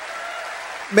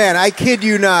 Man, I kid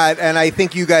you not, and I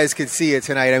think you guys could see it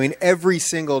tonight. I mean, every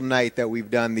single night that we've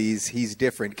done these, he's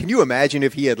different. Can you imagine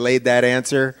if he had laid that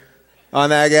answer on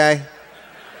that guy?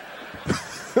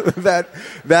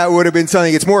 that would have been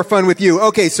something. It's more fun with you.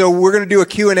 Okay, so we're going to do a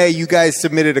Q&A. You guys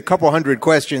submitted a couple hundred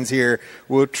questions here.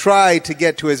 We'll try to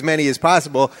get to as many as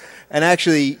possible. And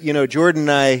actually, you know, Jordan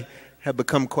and I have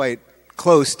become quite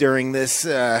close during this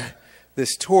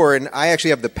tour, and I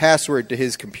actually have the password to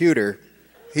his computer.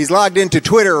 He's logged into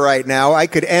Twitter right now. I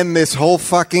could end this whole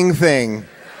fucking thing.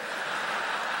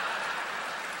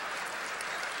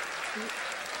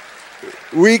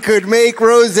 We could make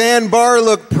Roseanne Barr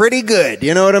look pretty good.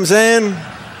 You know what I'm saying?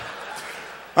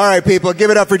 All right, people,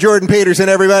 give it up for Jordan Peterson,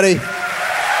 everybody.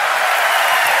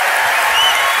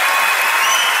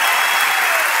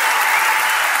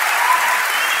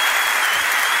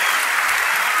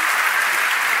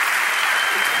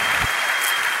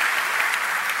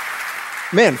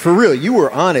 Man, for real, you were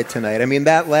on it tonight. I mean,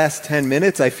 that last 10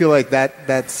 minutes, I feel like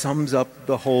that sums up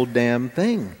the whole damn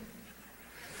thing.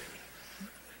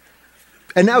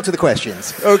 And now to the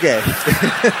questions. Okay.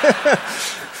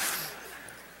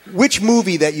 Which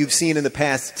movie that you've seen in the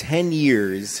past 10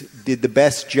 years did the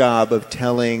best job of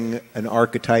telling an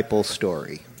archetypal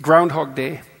story? Groundhog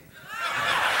Day.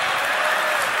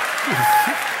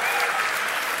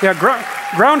 Yeah,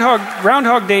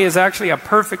 Groundhog Day is actually a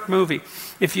perfect movie.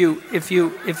 If you,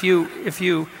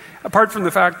 apart from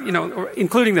the fact, you know,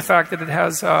 including the fact that it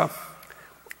has,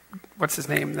 what's his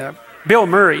name? Bill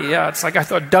Murray. Yeah, it's like I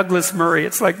thought Douglas Murray.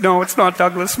 It's like, no, it's not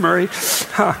Douglas Murray.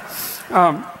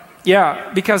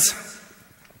 Yeah, because,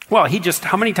 well,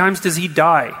 how many times does he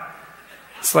die?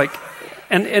 It's like,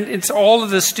 and it's all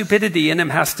of the stupidity in him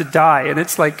has to die. And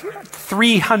it's like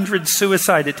 300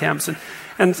 suicide attempts and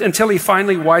until he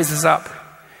finally wises up.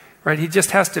 Right, he just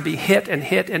has to be hit and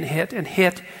hit and hit and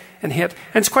hit and hit.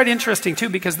 And it's quite interesting, too,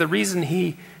 because the reason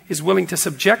he is willing to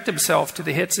subject himself to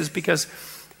the hits is because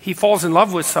he falls in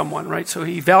love with someone, right? So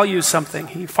he values something.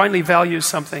 He finally values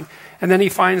something. And then he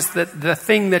finds that the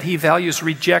thing that he values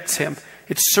rejects him.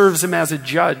 It serves him as a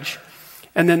judge.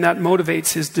 And then that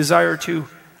motivates his desire to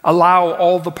allow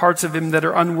all the parts of him that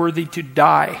are unworthy to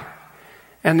die.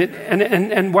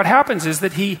 And what happens is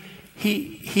that he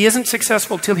isn't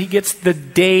successful till he gets the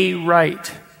day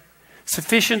right.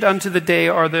 Sufficient unto the day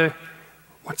are the,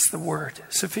 what's the word?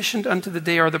 Sufficient unto the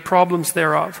day are the problems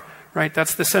thereof. Right?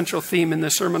 That's the central theme in the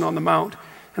Sermon on the Mount.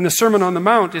 And the Sermon on the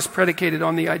Mount is predicated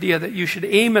on the idea that you should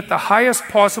aim at the highest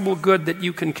possible good that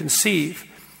you can conceive.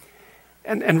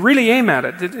 And really aim at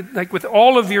it, like with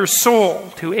all of your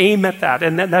soul, to aim at that.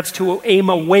 And that's to aim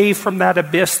away from that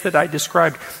abyss that I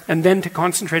described. And then to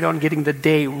concentrate on getting the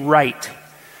day right.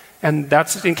 And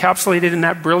that's encapsulated in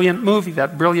that brilliant movie,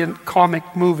 that brilliant comic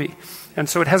movie. And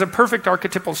so it has a perfect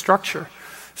archetypal structure.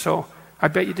 So I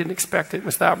bet you didn't expect it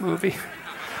was that movie.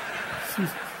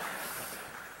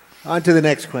 On to the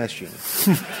next question.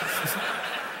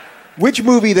 Which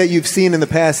movie that you've seen in the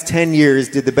past 10 years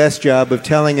did the best job of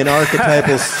telling an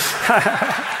archetypal...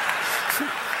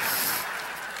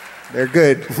 They're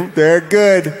good. They're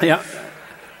good. Yeah.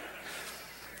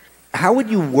 how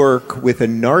would you work with a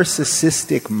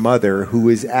narcissistic mother who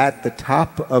is at the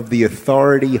top of the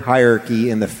authority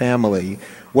hierarchy in the family?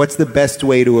 What's the best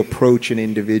way to approach an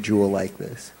individual like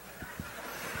this?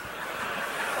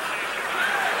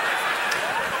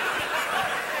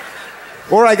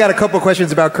 Or I got a couple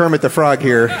questions about Kermit the Frog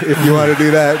here, if you want to do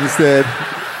that instead.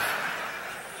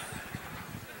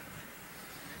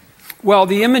 Well,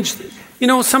 the image,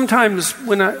 sometimes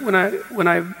when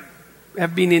I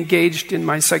have been engaged in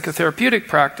my psychotherapeutic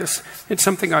practice, it's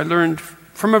something I learned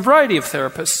from a variety of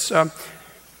therapists,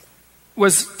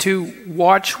 was to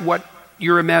watch what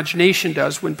your imagination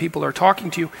does when people are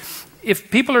talking to you. If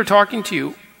people are talking to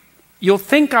you, you'll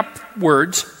think up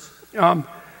words,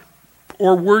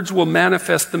 or words will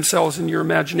manifest themselves in your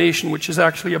imagination, which is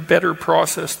actually a better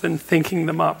process than thinking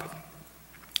them up.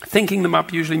 Thinking them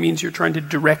up usually means you're trying to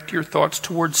direct your thoughts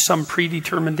towards some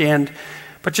predetermined end,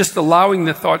 but just allowing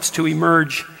the thoughts to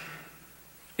emerge,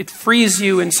 it frees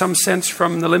you in some sense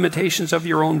from the limitations of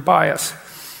your own bias.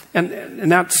 And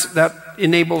that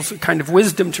enables a kind of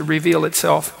wisdom to reveal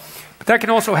itself. But that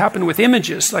can also happen with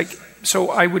images.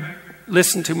 So I would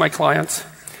listen to my clients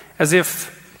as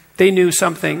if they knew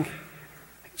something.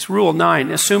 It's rule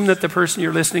 9. Assume that the person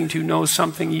you're listening to knows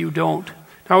something you don't.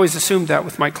 I always assumed that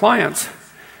with my clients,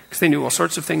 because they knew all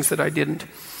sorts of things that I didn't.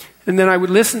 And then I would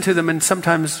listen to them, and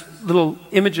sometimes little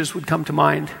images would come to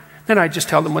mind. Then I'd just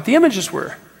tell them what the images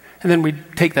were. And then we'd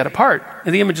take that apart.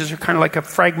 And the images are kind of like a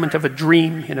fragment of a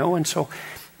dream, and so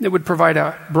it would provide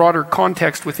a broader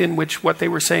context within which what they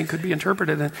were saying could be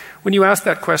interpreted. And when you asked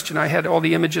that question, I had all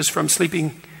the images from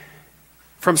Sleeping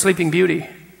Beauty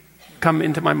come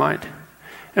into my mind.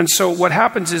 And so what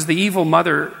happens is the evil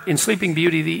mother, in Sleeping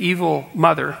Beauty, the evil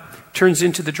mother turns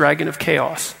into the dragon of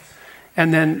chaos.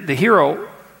 And then the hero,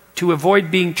 to avoid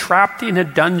being trapped in a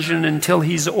dungeon until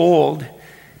he's old,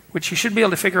 which you should be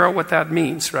able to figure out what that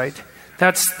means, right?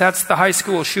 That's the high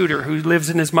school shooter who lives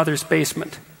in his mother's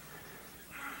basement.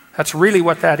 That's really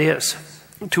what that is.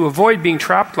 To avoid being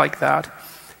trapped like that,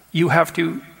 you have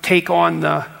to take on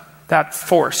that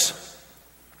force.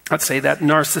 Let's say that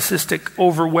narcissistic,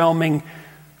 overwhelming,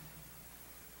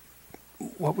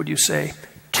 what would you say,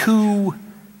 too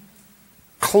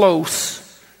close,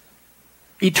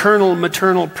 eternal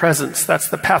maternal presence. That's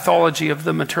the pathology of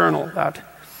the maternal. That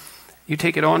you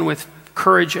take it on with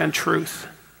courage and truth.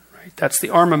 Right? That's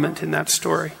the armament in that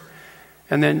story.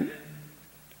 And then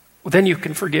you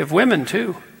can forgive women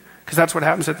too, because that's what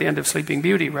happens at the end of Sleeping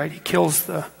Beauty, right? He kills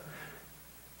the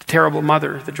terrible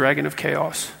mother, the dragon of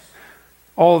chaos.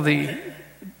 All the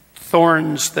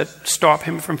thorns that stop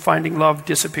him from finding love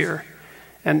disappear.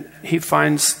 And he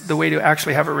finds the way to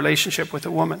actually have a relationship with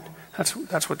a woman.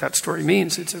 That's what that story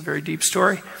means. It's a very deep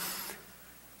story.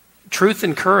 Truth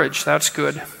and courage, that's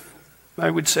good.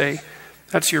 I would say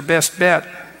that's your best bet.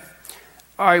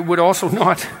 I would also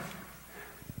not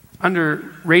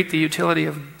underrate the utility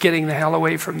of getting the hell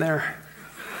away from there.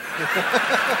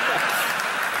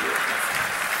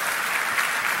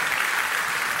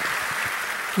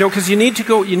 Because you need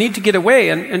to get away,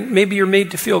 and maybe you're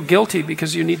made to feel guilty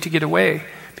because you need to get away,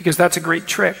 because that's a great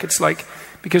trick. It's like,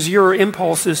 because your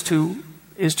impulse is to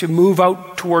move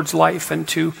out towards life and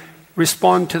to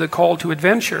respond to the call to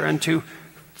adventure and to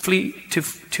flee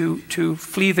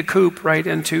the coop, right,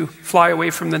 and to fly away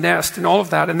from the nest and all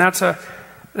of that. And that's a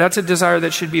desire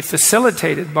that should be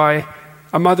facilitated by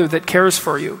a mother that cares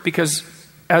for you, because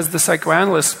as the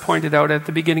psychoanalysts pointed out at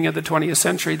the beginning of the 20th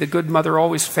century, the good mother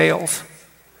always fails.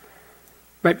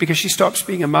 Right, because she stops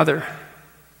being a mother.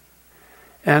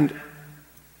 And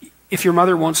if your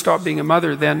mother won't stop being a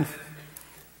mother, then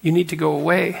you need to go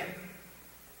away.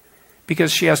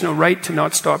 Because she has no right to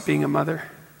not stop being a mother.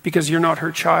 Because you're not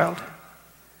her child.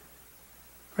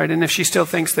 Right, and if she still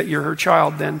thinks that you're her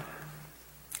child, then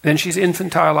she's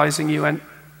infantilizing you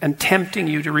and tempting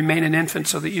you to remain an infant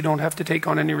so that you don't have to take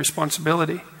on any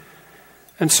responsibility.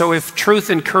 And so if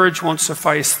truth and courage won't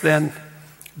suffice, then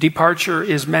departure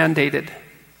is mandated.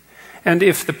 And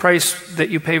if the price that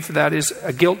you pay for that is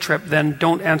a guilt trip, then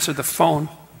don't answer the phone.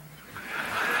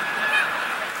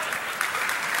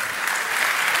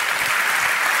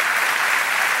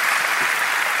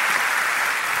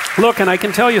 Look, and I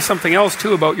can tell you something else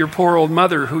too about your poor old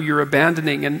mother who you're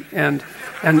abandoning and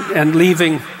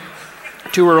leaving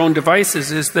to her own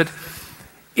devices, is that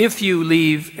if you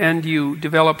leave and you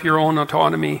develop your own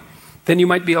autonomy, then you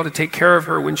might be able to take care of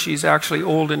her when she's actually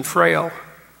old and frail.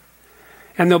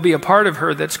 And there'll be a part of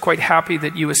her that's quite happy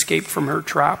that you escaped from her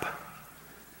trap.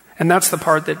 And that's the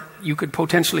part that you could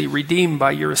potentially redeem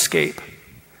by your escape.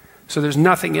 So there's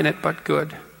nothing in it but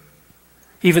good.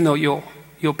 Even though you'll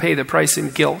pay the price in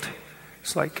guilt.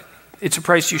 It's a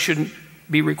price you shouldn't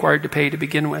be required to pay to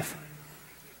begin with.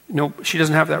 No, she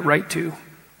doesn't have that right to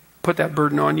put that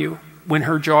burden on you when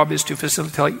her job is to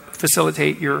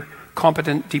facilitate your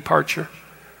competent departure.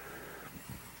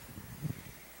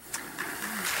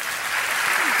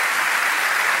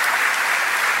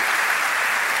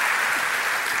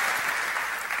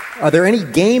 Are there any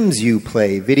games you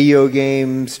play? Video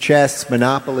games, chess,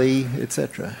 Monopoly,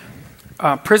 etc.?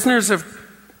 Settlers of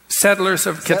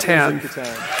Catan.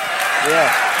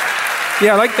 Yeah.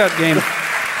 Yeah, I like that game.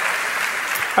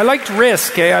 I liked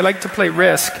Risk, I like to play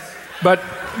Risk. But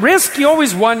Risk, you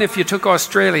always won if you took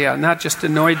Australia, and that just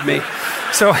annoyed me.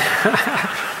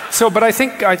 But I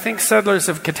think Settlers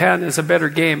of Catan is a better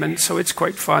game, and so it's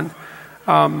quite fun.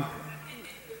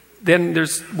 Then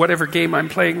there's whatever game I'm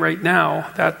playing right now,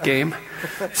 that game,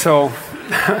 so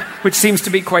which seems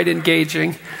to be quite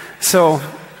engaging. So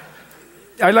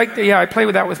I play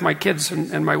with that with my kids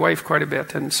and my wife quite a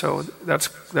bit, and so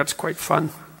that's quite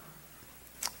fun.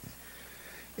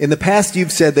 In the past,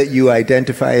 you've said that you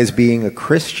identify as being a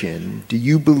Christian. Do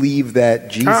you believe that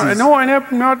Jesus... No, I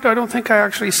don't think I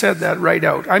actually said that right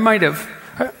out. I might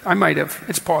have.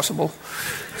 It's possible.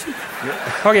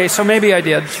 Okay, so maybe I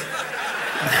did.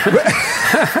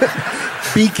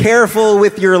 Be careful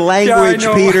with your language,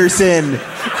 yeah, Peterson.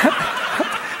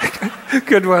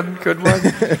 Good one.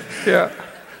 Yeah.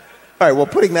 All right, well,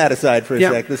 putting that aside for a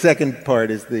sec, the second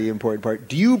part is the important part.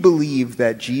 Do you believe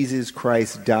that Jesus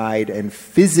Christ died and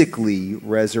physically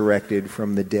resurrected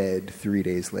from the dead 3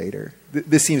 days later?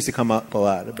 This seems to come up a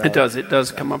lot. It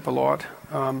does come up a lot.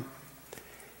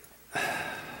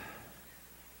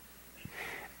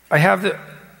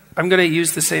 I'm going to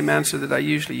use the same answer that I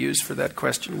usually use for that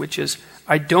question, which is,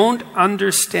 I don't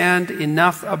understand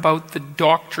enough about the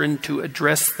doctrine to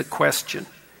address the question.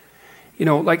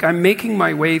 Like I'm making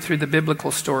my way through the biblical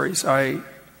stories. I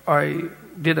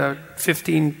did a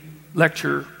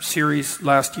 15-lecture series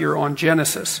last year on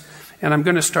Genesis, and I'm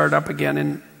going to start up again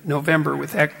in November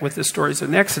with the stories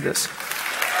in Exodus.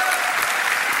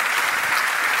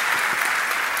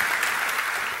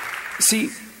 See,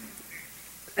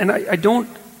 and I don't...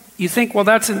 You think, well,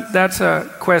 that's a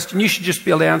question. You should just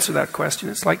be able to answer that question.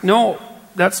 It's like, no,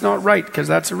 that's not right, because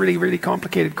that's a really, really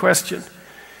complicated question.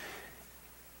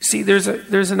 See, there's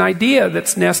an idea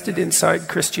that's nested inside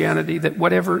Christianity that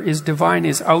whatever is divine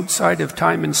is outside of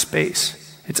time and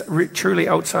space. It's truly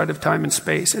outside of time and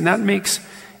space. And that makes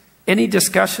any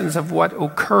discussions of what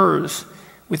occurs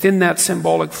within that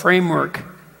symbolic framework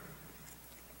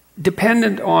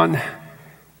dependent on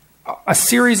a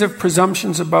series of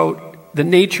presumptions about the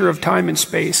nature of time and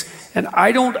space. And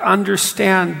I don't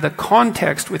understand the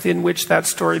context within which that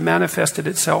story manifested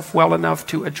itself well enough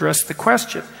to address the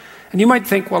question. And you might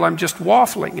think, well, I'm just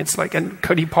waffling. It's like, and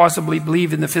could he possibly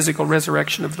believe in the physical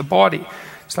resurrection of the body?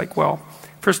 It's like, well,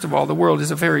 first of all, the world is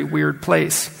a very weird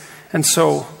place. And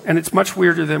it's much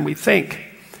weirder than we think.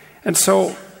 And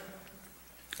so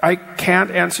I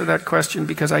can't answer that question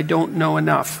because I don't know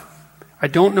enough. I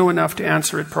don't know enough to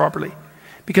answer it properly.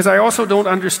 Because I also don't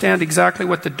understand exactly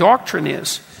what the doctrine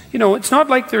is. It's not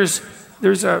like there's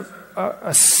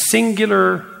a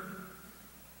singular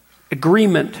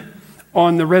agreement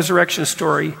on the resurrection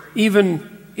story,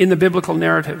 even in the biblical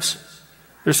narratives.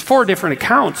 There's 4 different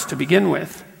accounts to begin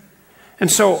with.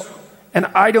 And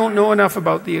I don't know enough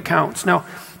about the accounts. Now,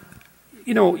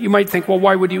 you might think, well,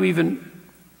 why would you even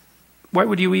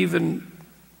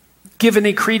give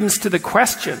any credence to the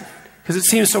question? Because it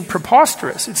seems so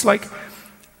preposterous. It's like,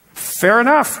 fair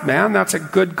enough, man, that's a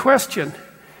good question.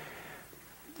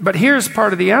 But here's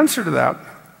part of the answer to that.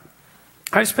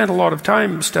 I spent a lot of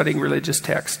time studying religious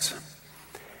texts.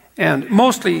 And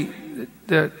mostly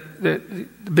the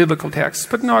biblical texts,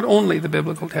 but not only the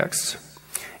biblical texts.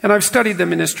 And I've studied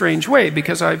them in a strange way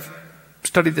because I've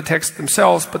studied the texts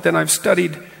themselves, but then I've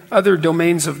studied other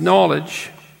domains of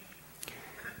knowledge.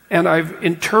 And I've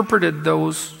interpreted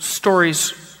those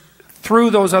stories through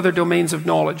those other domains of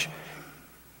knowledge.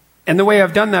 And the way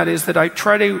I've done that is that I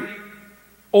try to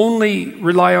only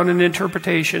rely on an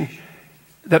interpretation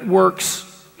that works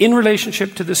in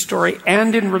relationship to the story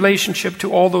and in relationship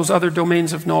to all those other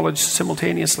domains of knowledge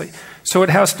simultaneously. So it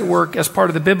has to work as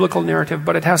part of the biblical narrative,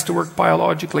 but it has to work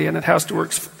biologically, and it has to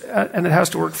work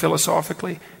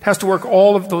philosophically. It has to work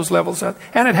all of those levels, and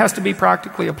it has to be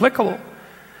practically applicable.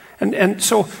 And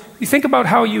so you think about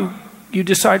how you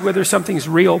decide whether something's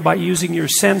real by using your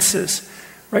senses,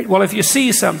 right? Well, if you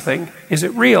see something, is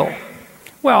it real?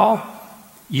 Well,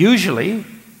 usually,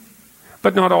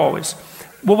 but not always.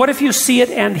 Well, what if you see it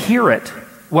and hear it?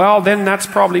 Well, then that's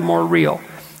probably more real.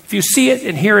 If you see it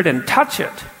and hear it and touch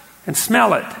it and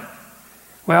smell it,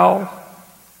 well,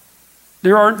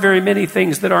 There aren't very many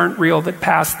things that aren't real that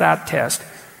pass that test.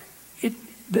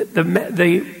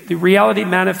 The reality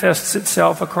manifests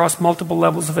itself across multiple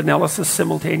levels of analysis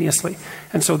simultaneously.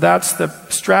 And so that's the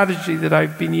strategy that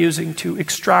I've been using to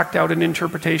extract out an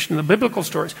interpretation of the biblical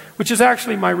stories, which is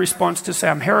actually my response to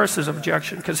Sam Harris's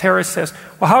objection, because Harris says,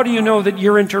 well, how do you know that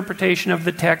your interpretation of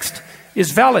the text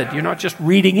is valid? You're not just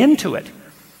reading into it.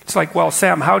 It's like, well,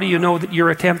 Sam, how do you know that your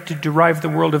attempt to derive the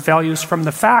world of values from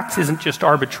the facts isn't just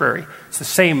arbitrary? It's the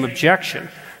same objection.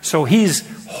 So he's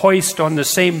hoist on the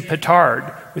same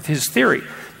petard with his theory.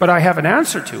 But I have an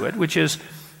answer to it, which is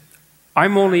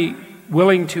I'm only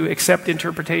willing to accept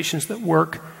interpretations that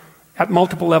work at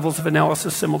multiple levels of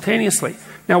analysis simultaneously.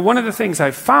 Now, one of the things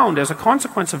I've found as a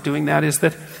consequence of doing that is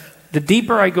that the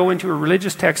deeper I go into a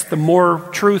religious text, the more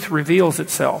truth reveals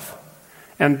itself.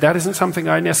 And that isn't something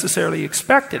I necessarily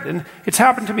expected. And it's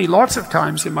happened to me lots of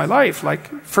times in my life.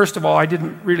 Like, first of all, I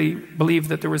didn't really believe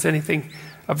that there was anything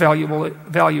of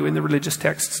value in the religious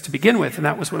texts to begin with. And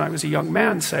that was when I was a young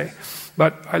man, say.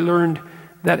 But I learned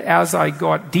that as I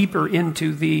got deeper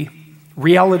into the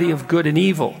reality of good and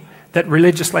evil, that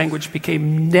religious language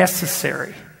became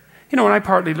necessary. You know, and I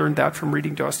partly learned that from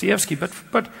reading Dostoevsky,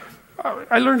 but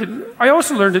I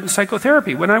also learned it in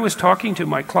psychotherapy. When I was talking to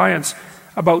my clients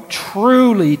about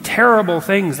truly terrible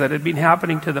things that had been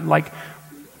happening to them, like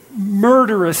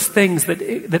murderous things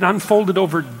that unfolded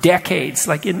over decades,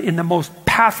 like in the most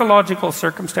pathological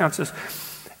circumstances,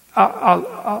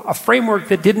 a framework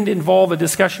that didn't involve a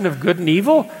discussion of good and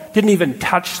evil didn't even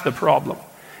touch the problem.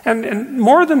 And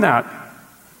more than that,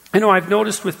 you know, I've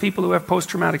noticed with people who have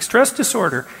post-traumatic stress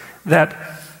disorder that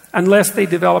unless they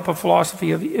develop a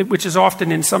philosophy of, which is often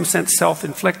in some sense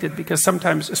self-inflicted, because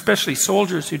sometimes, especially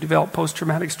soldiers who develop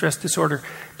post-traumatic stress disorder,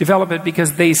 develop it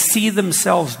because they see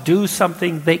themselves do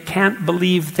something they can't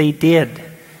believe they did.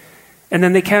 And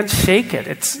then they can't shake it.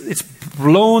 It's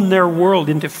blown their world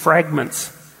into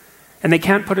fragments. And they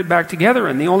can't put it back together.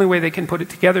 And the only way they can put it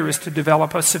together is to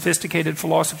develop a sophisticated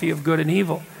philosophy of good and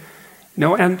evil. You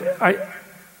know, and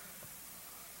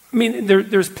I mean,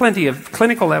 there's plenty of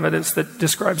clinical evidence that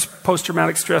describes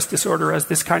post-traumatic stress disorder as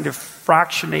this kind of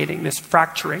fractionating, this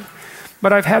fracturing.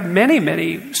 But I've had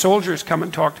many soldiers come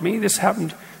and talk to me. This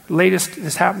happened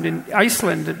in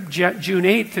Iceland, June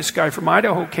 8th. This guy from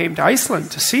Idaho came to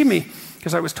Iceland to see me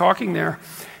because I was talking there.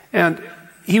 And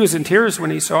he was in tears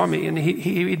when he saw me, and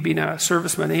he'd been a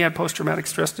serviceman. He had post-traumatic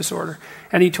stress disorder.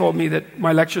 And he told me that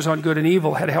my lectures on good and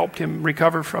evil had helped him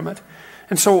recover from it.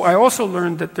 And so I also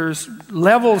learned that there's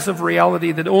levels of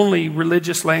reality that only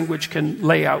religious language can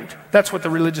lay out. That's what the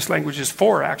religious language is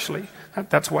for, actually.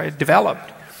 That's why it developed.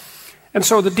 And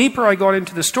so the deeper I got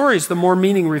into the stories, the more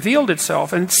meaning revealed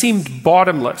itself, and it seemed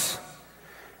bottomless.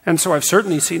 And so I've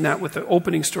certainly seen that with the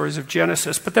opening stories of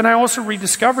Genesis. But then I also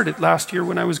rediscovered it last year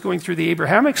when I was going through the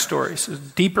Abrahamic stories. The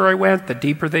deeper I went, the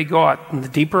deeper they got. And the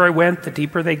deeper I went, the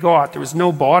deeper they got. There was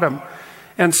no bottom.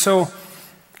 And so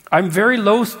I'm very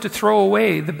loath to throw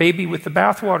away the baby with the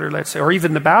bathwater, let's say, or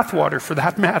even the bathwater for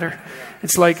that matter.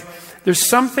 It's like there's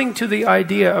something to the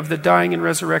idea of the dying and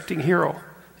resurrecting hero.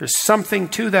 There's something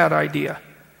to that idea.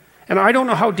 And I don't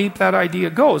know how deep that idea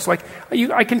goes. Like,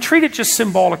 I can treat it just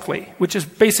symbolically, which is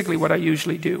basically what I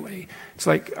usually do. It's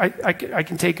like I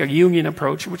can take a Jungian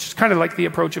approach, which is kind of like the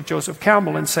approach of Joseph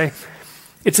Campbell, and say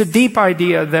it's a deep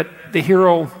idea that the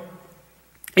hero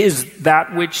is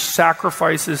that which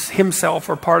sacrifices himself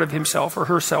or part of himself or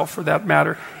herself, for that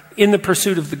matter, in the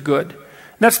pursuit of the good.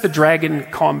 And that's the dragon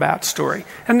combat story.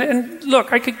 And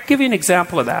look, I could give you an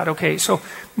example of that. Okay, so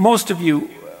most of you,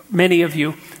 many of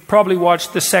you, probably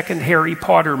watched the second Harry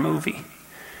Potter movie,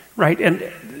 right? And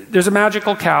there's a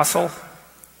magical castle,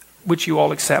 which you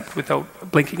all accept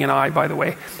without blinking an eye, by the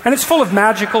way. And it's full of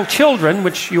magical children,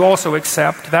 which you also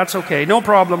accept. That's okay. No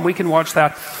problem. We can watch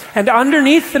that. And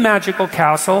underneath the magical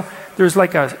castle, there's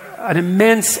like an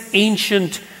immense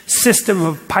ancient system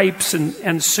of pipes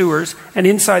and sewers. And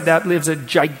inside that lives a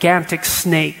gigantic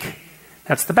snake.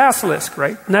 That's the basilisk,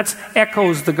 right? And that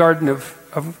echoes the Garden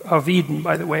of Eden,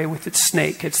 by the way, with its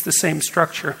snake. It's the same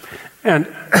structure.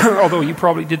 And although you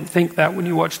probably didn't think that when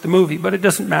you watched the movie, but it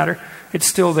doesn't matter. It's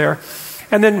still there.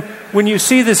 And then when you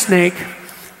see the snake,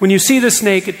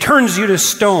 it turns you to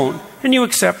stone. And you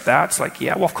accept that. It's like,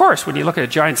 yeah, well, of course, when you look at a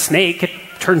giant snake, it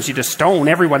turns you to stone.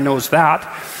 Everyone knows that.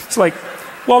 It's like,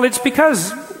 well, it's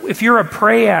because if you're a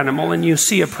prey animal and you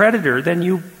see a predator, then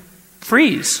you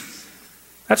freeze.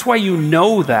 That's why you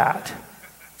know that.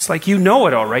 It's like you know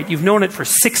it all right. You've known it for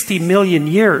 60 million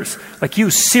years. Like you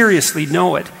seriously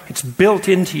know it. It's built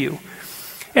into you.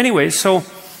 Anyway, so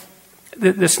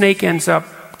the snake ends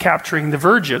up capturing the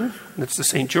virgin. That's the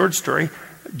St. George story.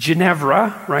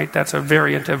 Ginevra, right? That's a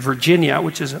variant of Virginia,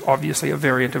 which is obviously a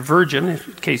variant of virgin, in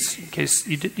case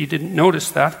you didn't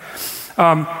notice that.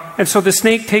 And so the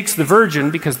snake takes the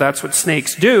virgin, because that's what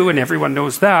snakes do, and everyone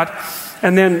knows that.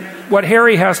 And then what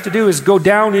Harry has to do is go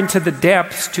down into the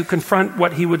depths to confront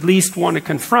what he would least want to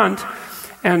confront,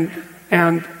 and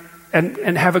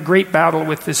have a great battle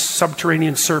with this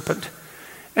subterranean serpent.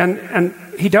 And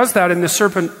he does that, and the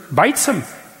serpent bites him,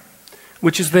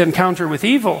 which is the encounter with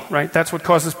evil, right? That's what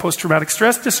causes post-traumatic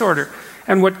stress disorder.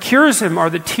 And what cures him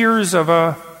are the tears of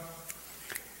a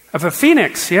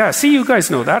phoenix. Yeah, see, you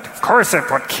guys know that. Of course,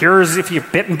 what cures if you're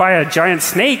bitten by a giant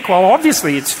snake? Well,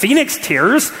 obviously, it's phoenix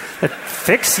tears that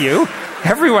fix you.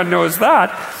 Everyone knows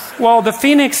that. Well, the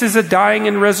phoenix is a dying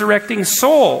and resurrecting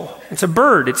soul. It's a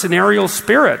bird. It's an aerial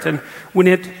spirit. And when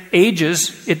it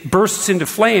ages, it bursts into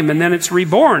flame, and then it's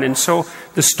reborn. And so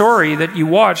the story that you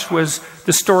watched was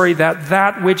the story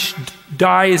that which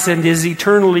dies and is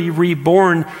eternally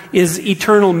reborn is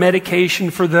eternal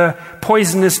medication for the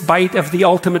poisonous bite of the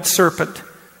ultimate serpent.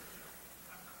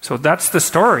 So that's the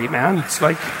story, man. It's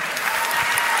like...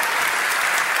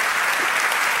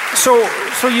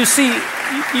 So you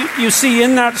see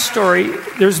in that story,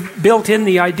 there's built in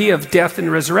the idea of death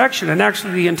and resurrection, and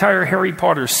actually the entire Harry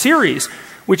Potter series,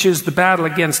 which is the battle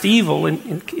against evil,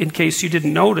 in case you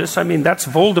didn't notice. I mean, that's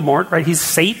Voldemort, right? He's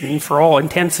Satan for all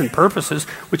intents and purposes,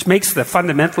 which makes the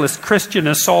fundamentalist Christian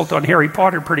assault on Harry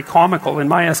Potter pretty comical in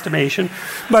my estimation.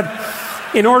 But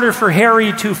in order for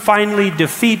Harry to finally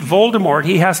defeat Voldemort,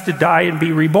 he has to die and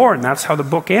be reborn. That's how the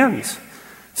book ends.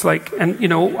 It's like, and you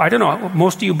know, I don't know,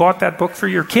 most of you bought that book for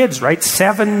your kids, right?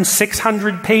 7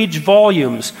 600-page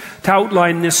volumes to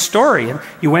outline this story. And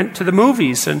you went to the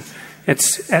movies, and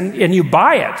you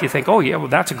buy it. You think, oh yeah, well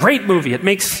that's a great movie. It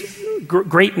makes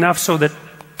great enough so that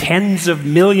tens of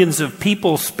millions of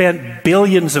people spent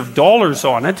billions of dollars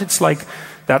on it. It's like,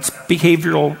 that's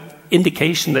behavioral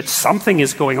indication that something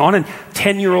is going on. And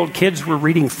 10-year-old kids were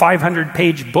reading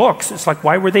 500-page books. It's like,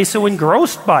 why were they so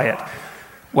engrossed by it?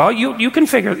 Well, you can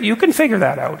figure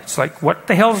that out. It's like, what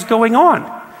the hell's going on?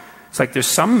 It's like there's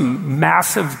some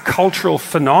massive cultural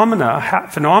phenomenon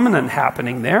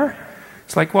happening there.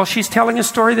 It's like, well, she's telling a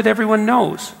story that everyone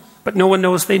knows, but no one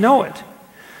knows they know it.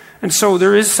 And so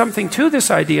there is something to this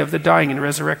idea of the dying and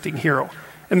resurrecting hero.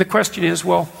 And the question is,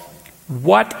 well,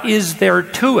 what is there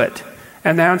to it?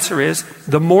 And the answer is,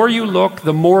 the more you look,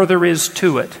 the more there is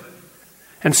to it.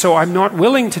 And so I'm not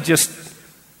willing to just,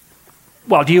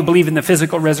 well, do you believe in the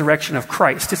physical resurrection of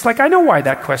Christ? It's like, I know why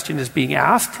that question is being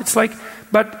asked. It's like,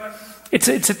 but it's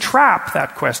a trap,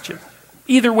 that question.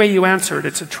 Either way you answer it,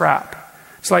 it's a trap.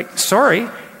 It's like, sorry,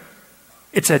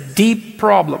 it's a deep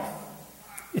problem.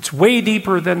 It's way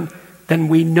deeper than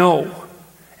we know.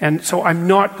 And so I'm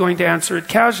not going to answer it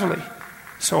casually.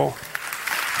 So...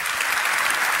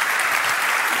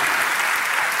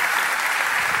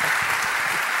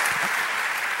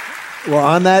 Well,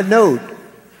 on that note,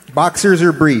 boxers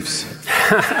or briefs?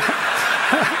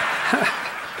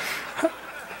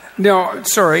 No,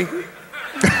 sorry.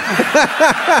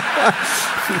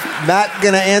 Not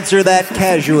going to answer that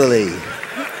casually.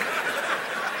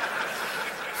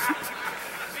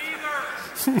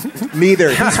 Neither.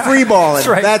 He's freeballing. That's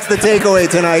right. That's the takeaway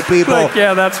tonight, people. Like,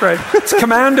 yeah, that's right. It's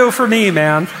commando for me,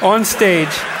 man, on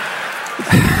stage.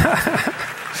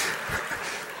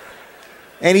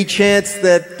 Any chance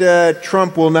that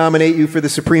Trump will nominate you for the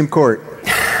Supreme Court?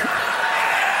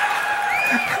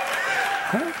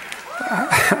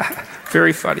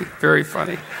 Very funny, very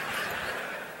funny.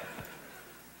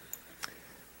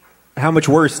 How much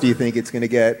worse do you think it's going to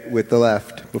get with the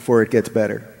left before it gets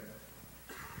better?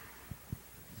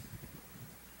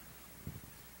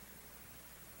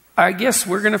 I guess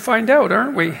we're going to find out,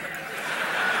 aren't we?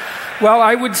 Well,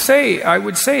 I would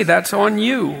say that's on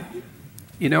you.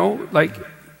 You know, like,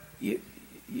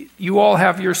 you all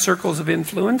have your circles of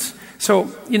influence.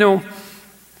 So, you know,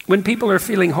 when people are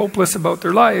feeling hopeless about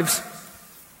their lives,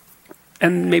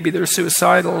 and maybe they're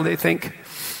suicidal, they think,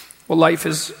 well, life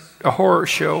is a horror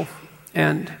show,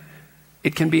 and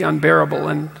it can be unbearable,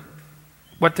 and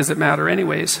what does it matter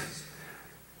anyways?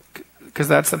 Because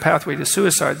that's the pathway to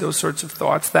suicide, those sorts of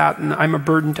thoughts, that, and I'm a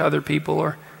burden to other people,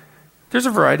 or there's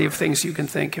a variety of things you can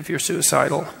think if you're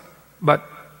suicidal, but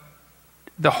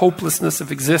the hopelessness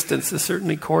of existence is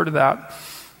certainly core to that.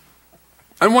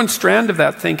 And one strand of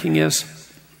that thinking is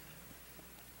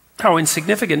how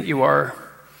insignificant you are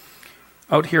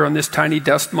out here on this tiny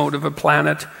dust mote of a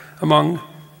planet among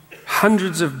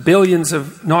hundreds of billions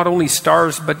of not only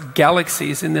stars but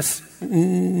galaxies in this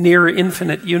near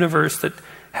infinite universe that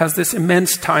has this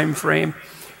immense time frame.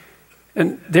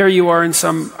 And there you are in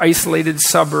some isolated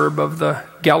suburb of the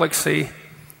galaxy,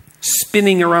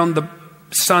 spinning around the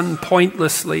sun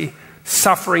pointlessly,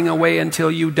 suffering away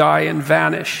until you die and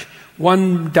vanish.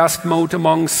 One dust mote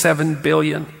among 7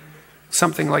 billion.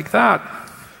 Something like that.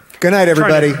 Good night,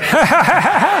 everybody.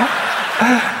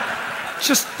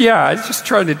 Just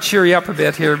trying to cheer you up a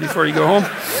bit here before you go home.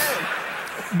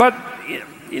 But,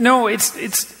 you know,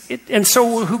 and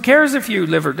so who cares if you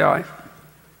live or die?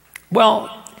 Well,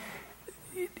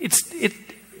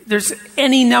 there's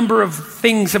any number of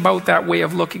things about that way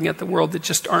of looking at the world that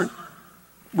just aren't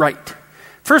right.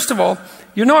 First of all,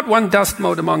 you're not one dust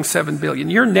mote among 7 billion.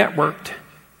 You're networked.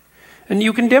 And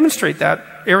you can demonstrate that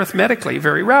arithmetically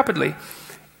very rapidly.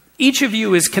 Each of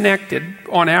you is connected,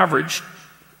 on average,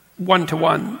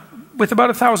 1-to-1, with about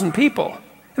 1,000 people.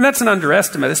 And that's an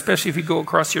underestimate, especially if you go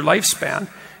across your lifespan.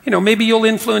 You know, maybe you'll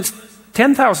influence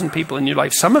 10,000 people in your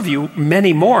life. Some of you,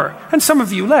 many more, and some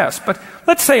of you less. But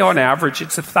let's say on average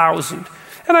it's 1,000.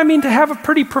 And I mean to have a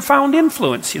pretty profound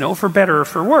influence, you know, for better or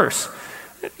for worse.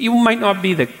 You might not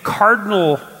be the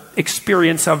cardinal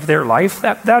experience of their life.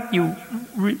 That's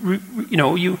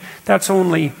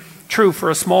only true for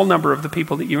a small number of the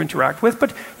people that you interact with.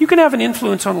 But you can have an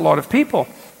influence on a lot of people.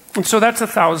 And so that's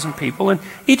 1,000 people. And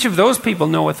each of those people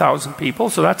know 1,000 people.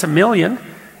 So that's 1,000,000.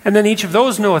 And then each of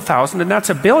those know 1,000. And that's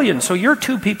 1,000,000,000. So you're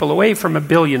 2 people away from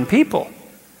 1,000,000,000 people.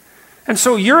 And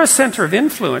so you're a center of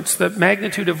influence, the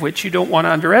magnitude of which you don't want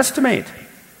to underestimate.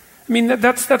 I mean,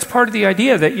 that's part of the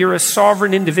idea that you're a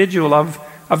sovereign individual of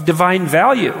divine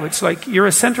value. It's like you're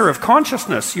a center of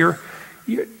consciousness. And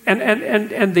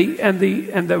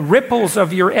the ripples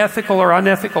of your ethical or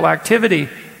unethical activity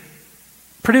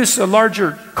produce a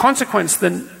larger consequence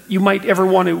than you might ever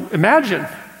want to imagine.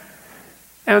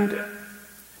 And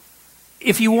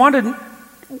if you want to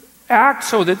act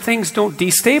so that things don't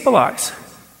destabilize,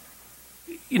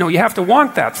 you know, you have to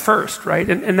want that first, right?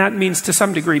 And that means to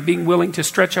some degree being willing to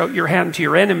stretch out your hand to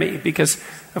your enemy because,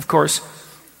 of course,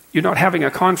 you're not having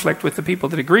a conflict with the people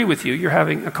that agree with you. You're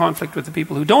having a conflict with the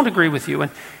people who don't agree with you.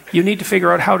 And you need to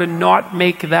figure out how to not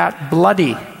make that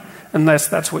bloody unless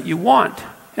that's what you want.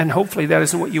 And hopefully that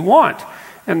isn't what you want.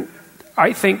 And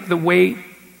I think the way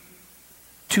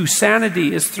to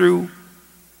sanity is through,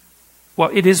 well,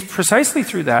 it is precisely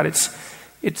through that. It's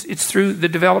through the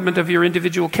development of your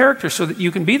individual character so that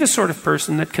you can be the sort of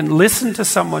person that can listen to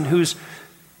someone who's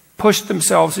pushed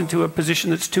themselves into a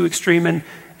position that's too extreme and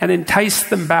entice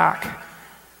them back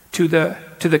to the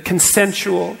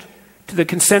consensual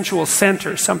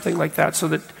center, something like that, so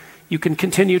that you can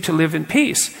continue to live in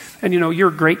peace. And you know,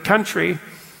 your great country,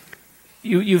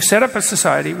 you've set up a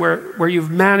society where you've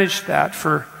managed that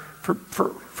for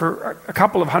a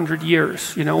couple of 100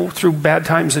 years, you know, through bad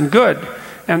times and good.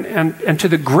 And to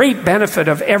the great benefit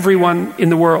of everyone in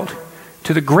the world,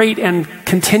 to the great and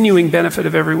continuing benefit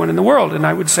of everyone in the world. And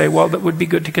I would say, well, that would be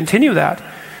good to continue that.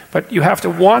 But you have to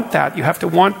want that. You have to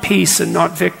want peace and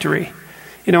not victory.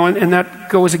 You know, and that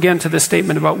goes again to the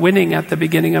statement about winning at the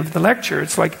beginning of the lecture.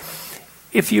 It's like,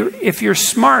 if you're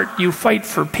smart, you fight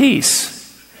for peace.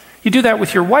 You do that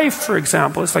with your wife, for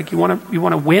example. It's like you want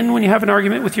to win when you have an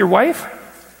argument with your wife?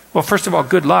 Well, first of all,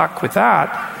 good luck with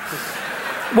that.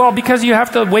 Well, because you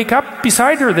have to wake up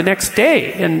beside her the next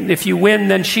day. And if you win,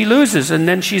 then she loses. And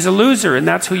then she's a loser. And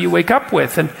that's who you wake up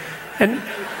with. And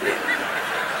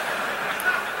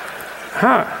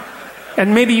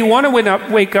maybe you want to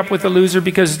wake up with a loser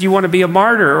because you want to be a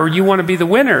martyr or you want to be the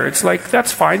winner. It's like,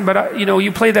 that's fine. But, you know,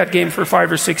 you play that game for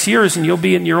 5 or 6 years and you'll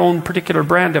be in your own particular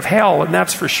brand of hell. And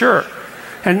that's for sure.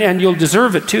 And you'll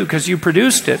deserve it too because you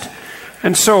produced it.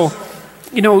 And so,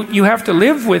 you know, you have to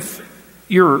live with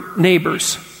your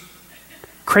neighbors,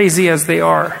 crazy as they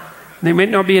are. They may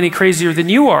not be any crazier than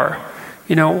you are,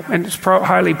 you know, and it's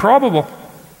highly probable.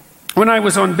 When I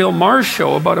was on Bill Maher's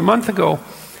show about a month ago,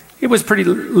 it was a pretty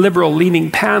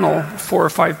liberal-leaning panel, 4 or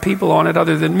 5 people on it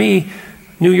other than me,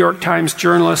 New York Times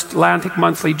journalist, Atlantic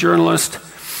Monthly journalist,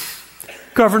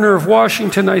 Governor of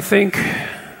Washington, I think.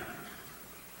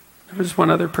 There was one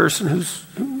other person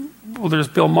well, there's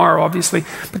Bill Maher, obviously.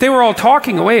 But they were all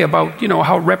talking away about, you know,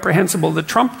 how reprehensible the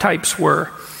Trump types were.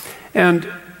 And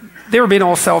they were being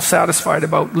all self-satisfied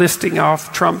about listing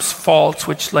off Trump's faults,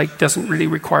 which, like, doesn't really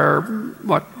require,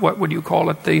 what would you call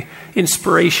it, the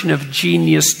inspiration of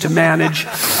genius to manage.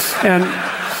 And,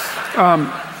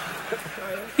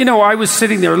 you know, I was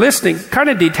sitting there listening, kind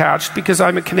of detached, because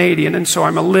I'm a Canadian, and so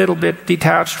I'm a little bit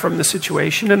detached from the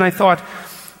situation. And I thought,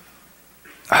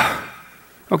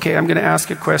 okay, I'm going to ask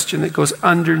a question that goes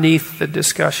underneath the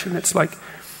discussion. It's like,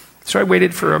 so I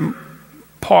waited for a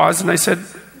pause and I said,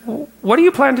 what do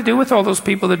you plan to do with all those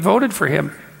people that voted for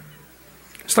him?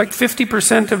 It's like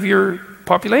 50% of your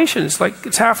population. It's like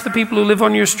it's half the people who live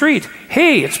on your street.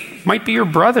 Hey, it might be your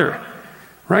brother,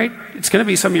 right? It's going to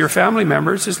be some of your family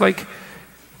members. It's like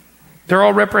they're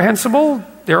all reprehensible,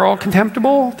 they're all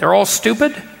contemptible, they're all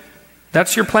stupid.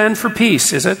 That's your plan for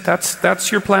peace, is it?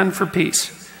 That's your plan for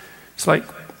peace. It's like,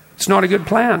 it's not a good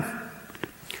plan.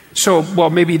 So, well,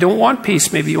 maybe you don't want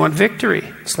peace, maybe you want victory.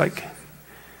 It's like,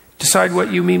 decide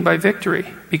what you mean by victory,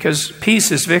 because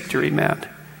peace is victory, man.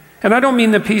 And I don't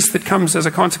mean the peace that comes as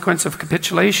a consequence of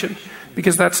capitulation,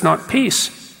 because that's not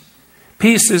peace.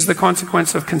 Peace is the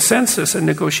consequence of consensus and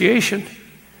negotiation.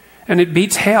 And it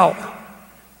beats hell.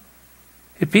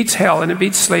 It beats hell and it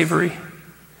beats slavery.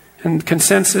 And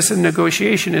consensus and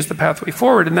negotiation is the pathway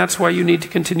forward. And that's why you need to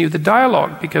continue the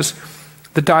dialogue, because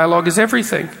the dialogue is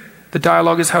everything. The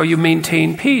dialogue is how you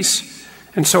maintain peace.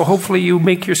 And so hopefully you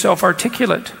make yourself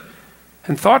articulate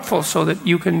and thoughtful so that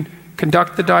you can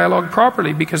conduct the dialogue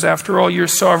properly, because after all, you're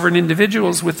sovereign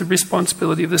individuals with the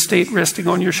responsibility of the state resting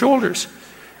on your shoulders.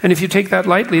 And if you take that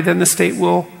lightly, then the state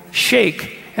will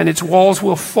shake and its walls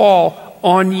will fall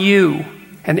on you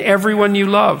and everyone you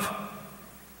love.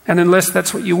 And unless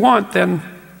that's what you want, then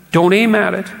don't aim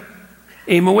at it.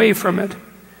 Aim away from it.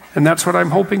 And that's what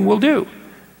I'm hoping we'll do.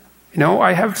 You know,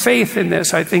 I have faith in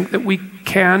this. I think that we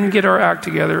can get our act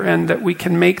together and that we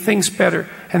can make things better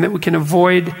and that we can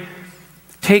avoid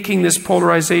taking this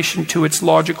polarization to its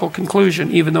logical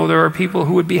conclusion, even though there are people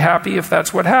who would be happy if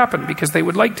that's what happened, because they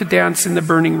would like to dance in the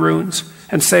burning ruins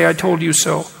and say, I told you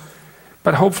so.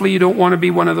 But hopefully you don't want to be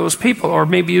one of those people, or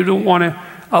maybe you don't want to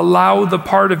allow the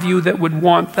part of you that would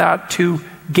want that to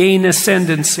gain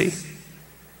ascendancy,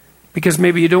 because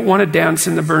maybe you don't want to dance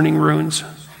in the burning ruins.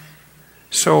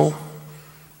 So,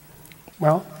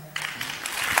 well,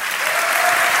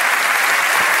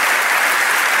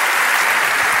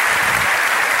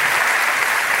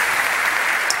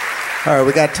 all right,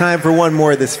 we got time for one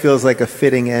more. This feels like a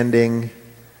fitting ending.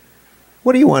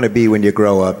 What do you want to be when you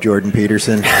grow up, Jordan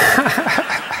Peterson?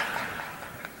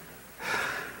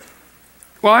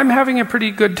 Well, I'm having a pretty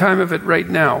good time of it right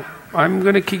now. I'm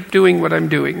going to keep doing what I'm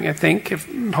doing, I think.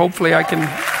 Hopefully I can...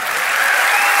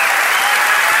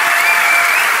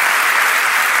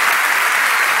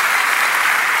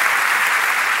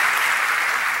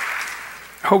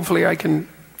 Hopefully I can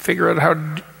figure out how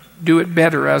to do it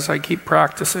better as I keep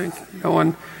practicing. You know,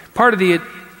 and part of the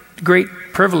great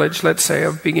privilege, let's say,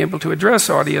 of being able to address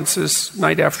audiences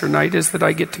night after night is that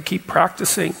I get to keep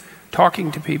practicing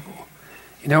talking to people.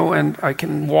 You know, and I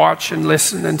can watch and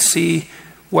listen and see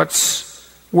what's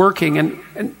working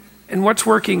and what's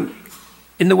working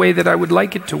in the way that I would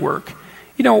like it to work.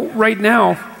 You know, right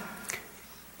now,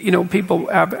 you know, people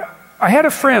have... I had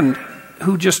a friend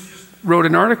who just wrote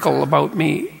an article about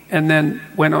me and then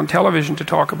went on television to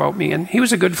talk about me, and he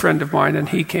was a good friend of mine, and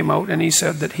he came out and he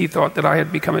said that he thought that I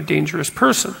had become a dangerous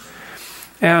person.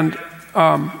 And...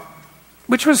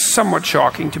 which was somewhat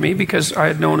shocking to me, because I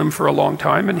had known him for a long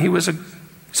time, and he was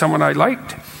someone I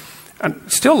liked, and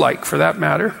still like for that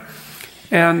matter.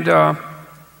 And,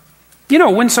 you know,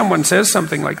 when someone says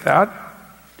something like that,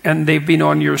 and they've been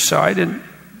on your side, and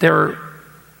they're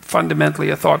fundamentally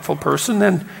a thoughtful person,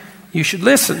 then you should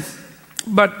listen.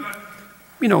 But,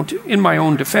 you know, in my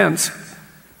own defense,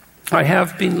 I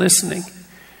have been listening.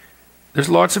 There's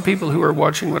lots of people who are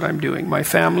watching what I'm doing. My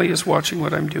family is watching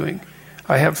what I'm doing.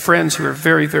 I have friends who are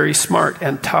very, very smart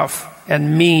and tough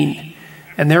and mean,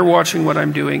 and they're watching what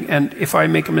I'm doing, and if I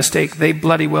make a mistake, they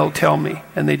bloody well tell me,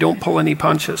 and they don't pull any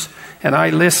punches, and I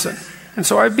listen. And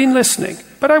so I've been listening,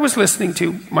 but I was listening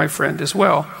to my friend as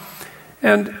well.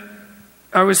 And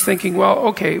I was thinking, well,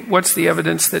 okay, what's the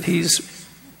evidence that he's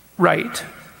right?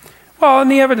 Well, and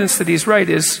the evidence that he's right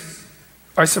is,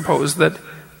 I suppose, that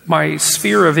my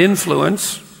sphere of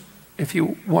influence, if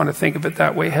you want to think of it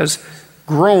that way, has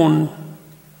grown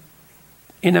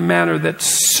in a manner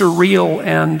that's surreal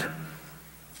and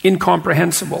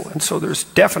incomprehensible. And so there's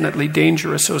definitely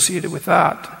danger associated with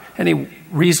that. Any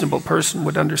reasonable person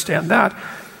would understand that.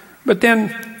 But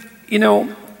then, you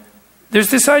know, there's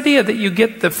this idea that you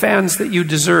get the fans that you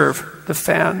deserve. The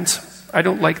fans. I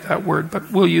don't like that word,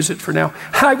 but we'll use it for now.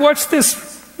 I watched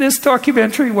this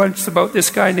documentary once about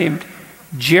this guy named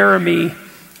Jeremy.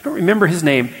 I don't remember his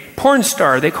name. Porn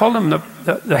star. They called him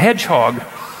the hedgehog.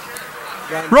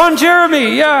 Ron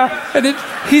Jeremy, yeah. And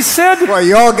he said... Well,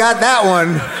 you all got that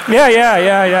one.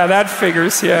 Yeah. That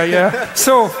figures, yeah.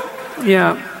 So,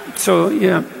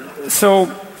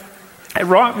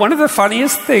 one of the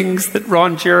funniest things that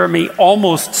Ron Jeremy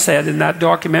almost said in that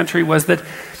documentary was that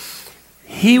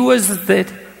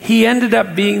he ended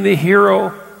up being the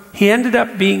hero. He ended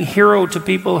up being hero to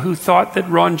people who thought that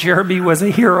Ron Jeremy was a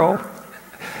hero.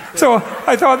 So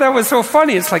I thought that was so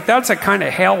funny. It's like, that's a kind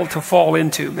of hell to fall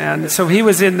into, man. So he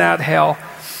was in that hell.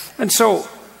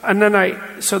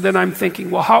 Then I'm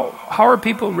thinking, well, how are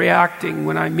people reacting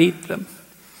when I meet them?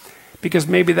 Because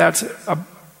maybe that's a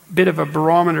bit of a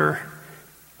barometer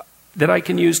that I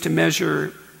can use to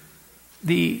measure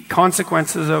the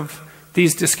consequences of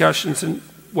these discussions and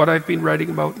what I've been writing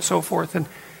about and so forth. And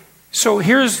so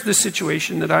here's the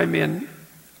situation that I'm in.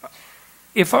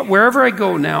 Wherever I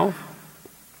go now,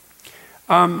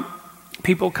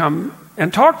 people come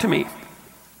and talk to me,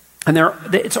 and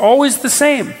it's always the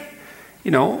same.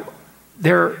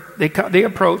 They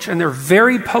approach, and they're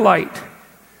very polite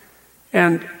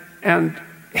and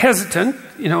hesitant.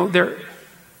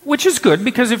 Which is good,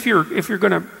 because if you're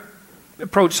going to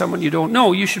approach someone you don't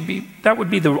know, that would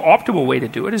be the optimal way to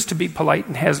do it, is to be polite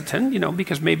and hesitant.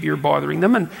 Because maybe you're bothering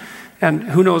them, and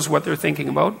who knows what they're thinking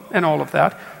about, and all of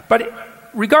that. But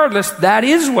regardless, that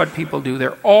is what people do.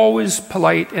 They're always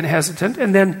polite and hesitant,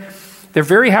 and then they're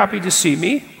very happy to see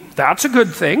me. That's a good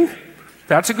thing.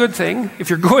 That's a good thing. If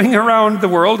you're going around the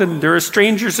world and there are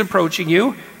strangers approaching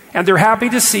you and they're happy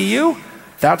to see you,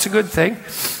 that's a good thing.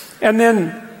 And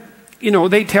then,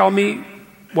 they tell me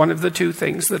one of the two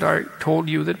things that I told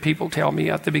you that people tell me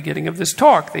at the beginning of this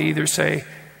talk. They either say,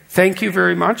 "Thank you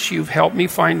very much. You've helped me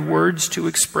find words to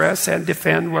express and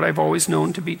defend what I've always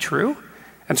known to be true."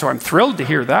 And so I'm thrilled to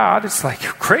hear that. It's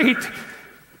like, great.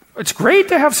 It's great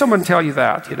to have someone tell you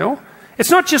that, It's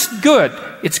not just good,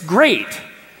 it's great.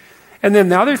 And then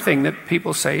the other thing that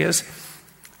people say is,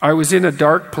 I was in a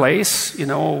dark place,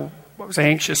 I was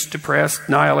anxious, depressed,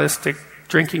 nihilistic,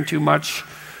 drinking too much,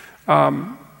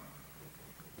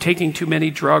 taking too many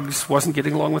drugs, wasn't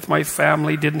getting along with my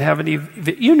family, didn't have any,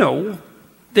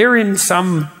 they're in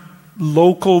some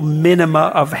local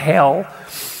minima of hell.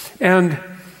 And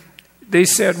they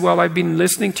said, well, I've been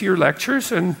listening to your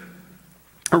lectures and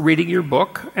reading your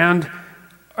book, and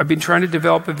I've been trying to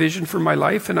develop a vision for my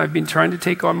life, and I've been trying to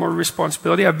take on more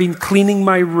responsibility. I've been cleaning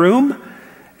my room,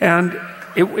 and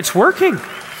it's working.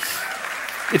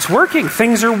 It's working.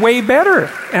 Things are way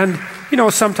better. And,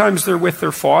 sometimes they're with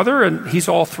their father, and he's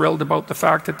all thrilled about the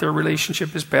fact that their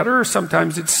relationship is better. Or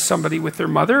sometimes it's somebody with their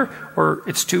mother, or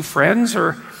it's two friends,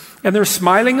 and they're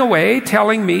smiling away,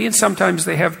 telling me, and sometimes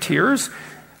they have tears,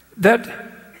 that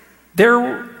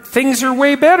things are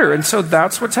way better. And so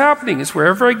that's what's happening, is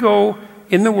wherever I go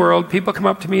in the world, people come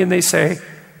up to me and they say,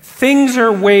 things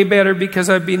are way better because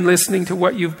I've been listening to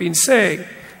what you've been saying.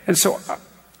 And so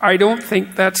I don't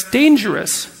think that's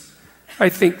dangerous. I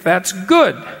think that's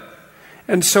good.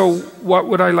 And so what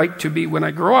would I like to be when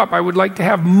I grow up? I would like to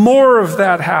have more of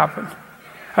that happen.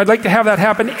 I'd like to have that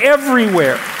happen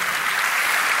everywhere.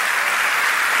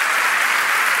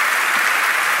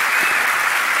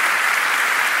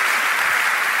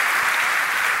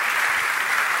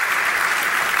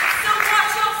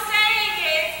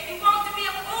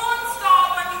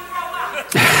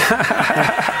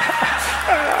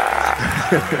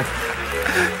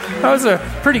 That was a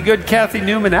pretty good Kathy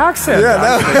Newman accent.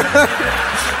 Yeah,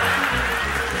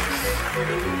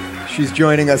 she's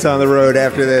joining us on the road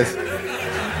after this.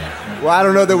 Well, I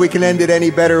don't know that we can end it any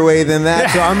better way than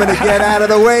that, so I'm going to get out of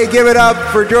the way. Give it up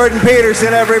for Jordan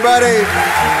Peterson, everybody.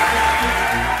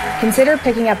 Consider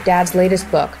picking up Dad's latest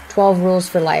book, 12 Rules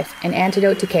for Life, An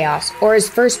Antidote to Chaos, or his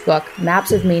first book,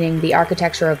 Maps of Meaning, The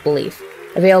Architecture of Belief.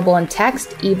 Available in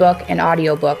text, ebook, and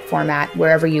audiobook format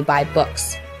wherever you buy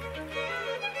books.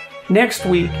 Next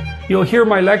week, you'll hear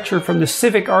my lecture from the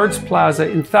Civic Arts Plaza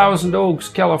in Thousand Oaks,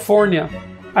 California.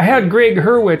 I had Greg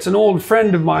Hurwitz, an old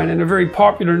friend of mine and a very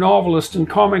popular novelist and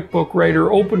comic book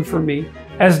writer, open for me,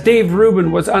 as Dave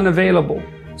Rubin was unavailable.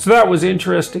 So that was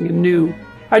interesting and new.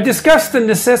 I discussed the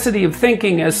necessity of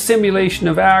thinking as simulation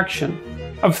of action,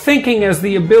 of thinking as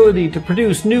the ability to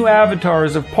produce new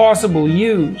avatars of possible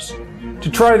yous,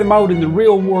 to try them out in the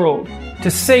real world, to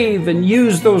save and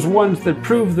use those ones that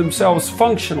prove themselves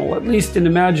functional, at least in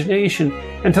imagination,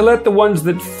 and to let the ones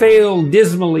that fail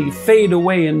dismally fade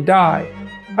away and die.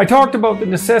 I talked about the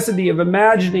necessity of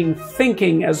imagining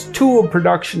thinking as tool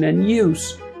production and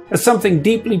use, as something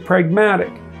deeply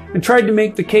pragmatic, and tried to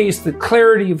make the case that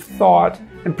clarity of thought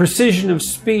and precision of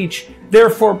speech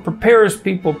therefore prepares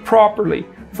people properly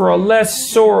for a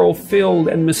less sorrow-filled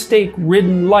and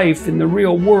mistake-ridden life in the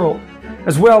real world,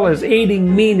 as well as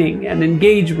aiding meaning and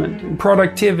engagement and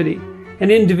productivity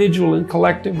and individual and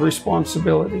collective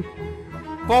responsibility.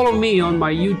 Follow me on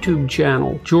my YouTube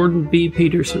channel, Jordan B.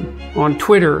 Peterson, on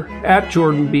Twitter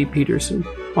 @Jordan B. Peterson,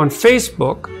 on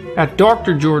Facebook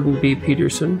 @Dr. Jordan B.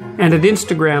 Peterson, and at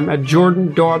Instagram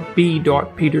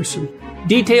 @Jordan.B.Peterson.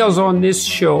 Details on this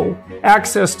show,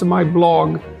 access to my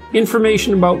blog,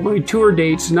 Information about my tour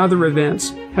dates and other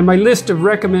events, and my list of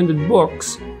recommended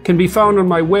books can be found on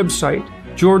my website,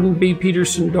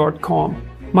 jordanbpeterson.com.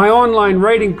 My online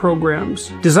writing programs,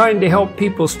 designed to help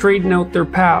people straighten out their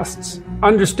pasts,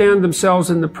 understand themselves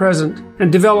in the present,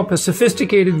 and develop a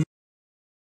sophisticated